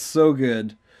hurt so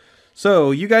good.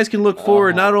 So you guys can look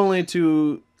forward not only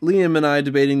to Liam and I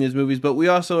debating these movies, but we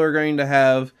also are going to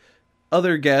have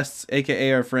other guests,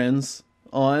 aka our friends,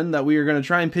 on that we are going to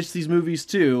try and pitch these movies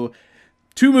to.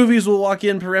 2 movies will walk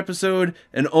in per episode,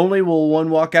 and only will one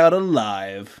walk out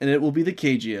alive, and it will be the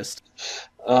cagiest.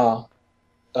 Oh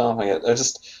my god!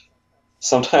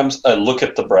 Sometimes I look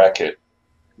at the bracket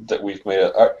that we've made.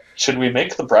 Should we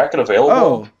make the bracket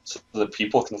available so that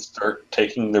people can start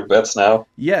taking their bets now?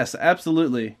 Yes,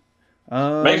 absolutely.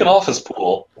 Make an office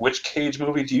pool. Which Cage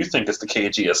movie do you think is the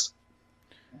cagiest?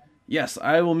 Yes,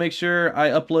 I will make sure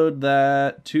I upload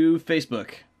that to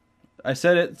Facebook. I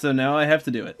said it, so now I have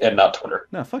to do it. And not Twitter.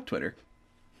 No, fuck Twitter.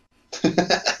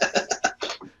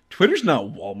 Twitter's not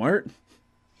Walmart.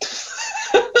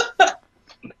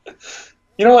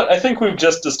 You know what? I think we've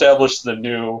just established the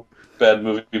new Bad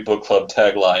Movie Book Club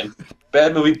tagline.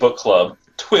 Bad Movie Book Club.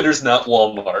 Twitter's not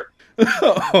Walmart.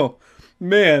 Oh,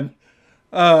 man.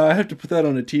 I have to put that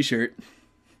on a t-shirt.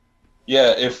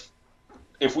 Yeah,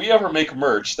 if we ever make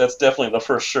merch, that's definitely the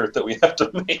first shirt that we have to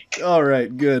make. All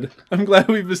right, good. I'm glad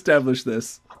we've established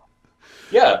this.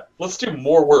 Yeah, let's do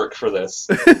more work for this.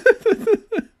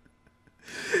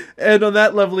 And on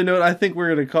that lovely note, I think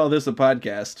we're going to call this a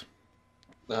podcast.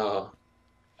 Oh,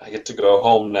 I get to go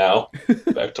home now.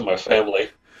 Back to my family.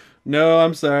 No,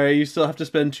 I'm sorry. You still have to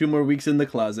spend 2 more weeks in the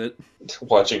closet.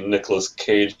 Watching Nicolas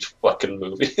Cage fucking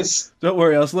movies. Don't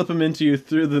worry, I'll slip them into you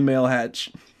through the mail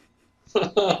hatch.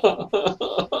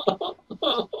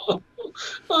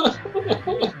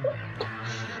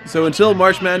 So until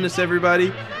March Madness,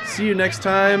 everybody, see you next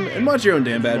time, and watch your own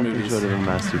damn bad movies. The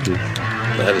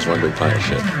head is one big pile of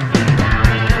shit.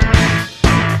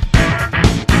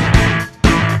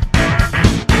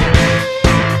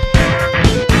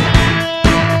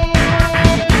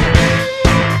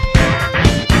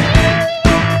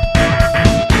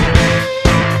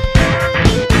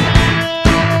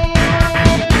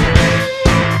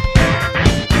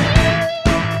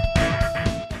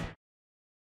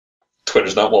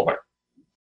 Twitter's not Walmart.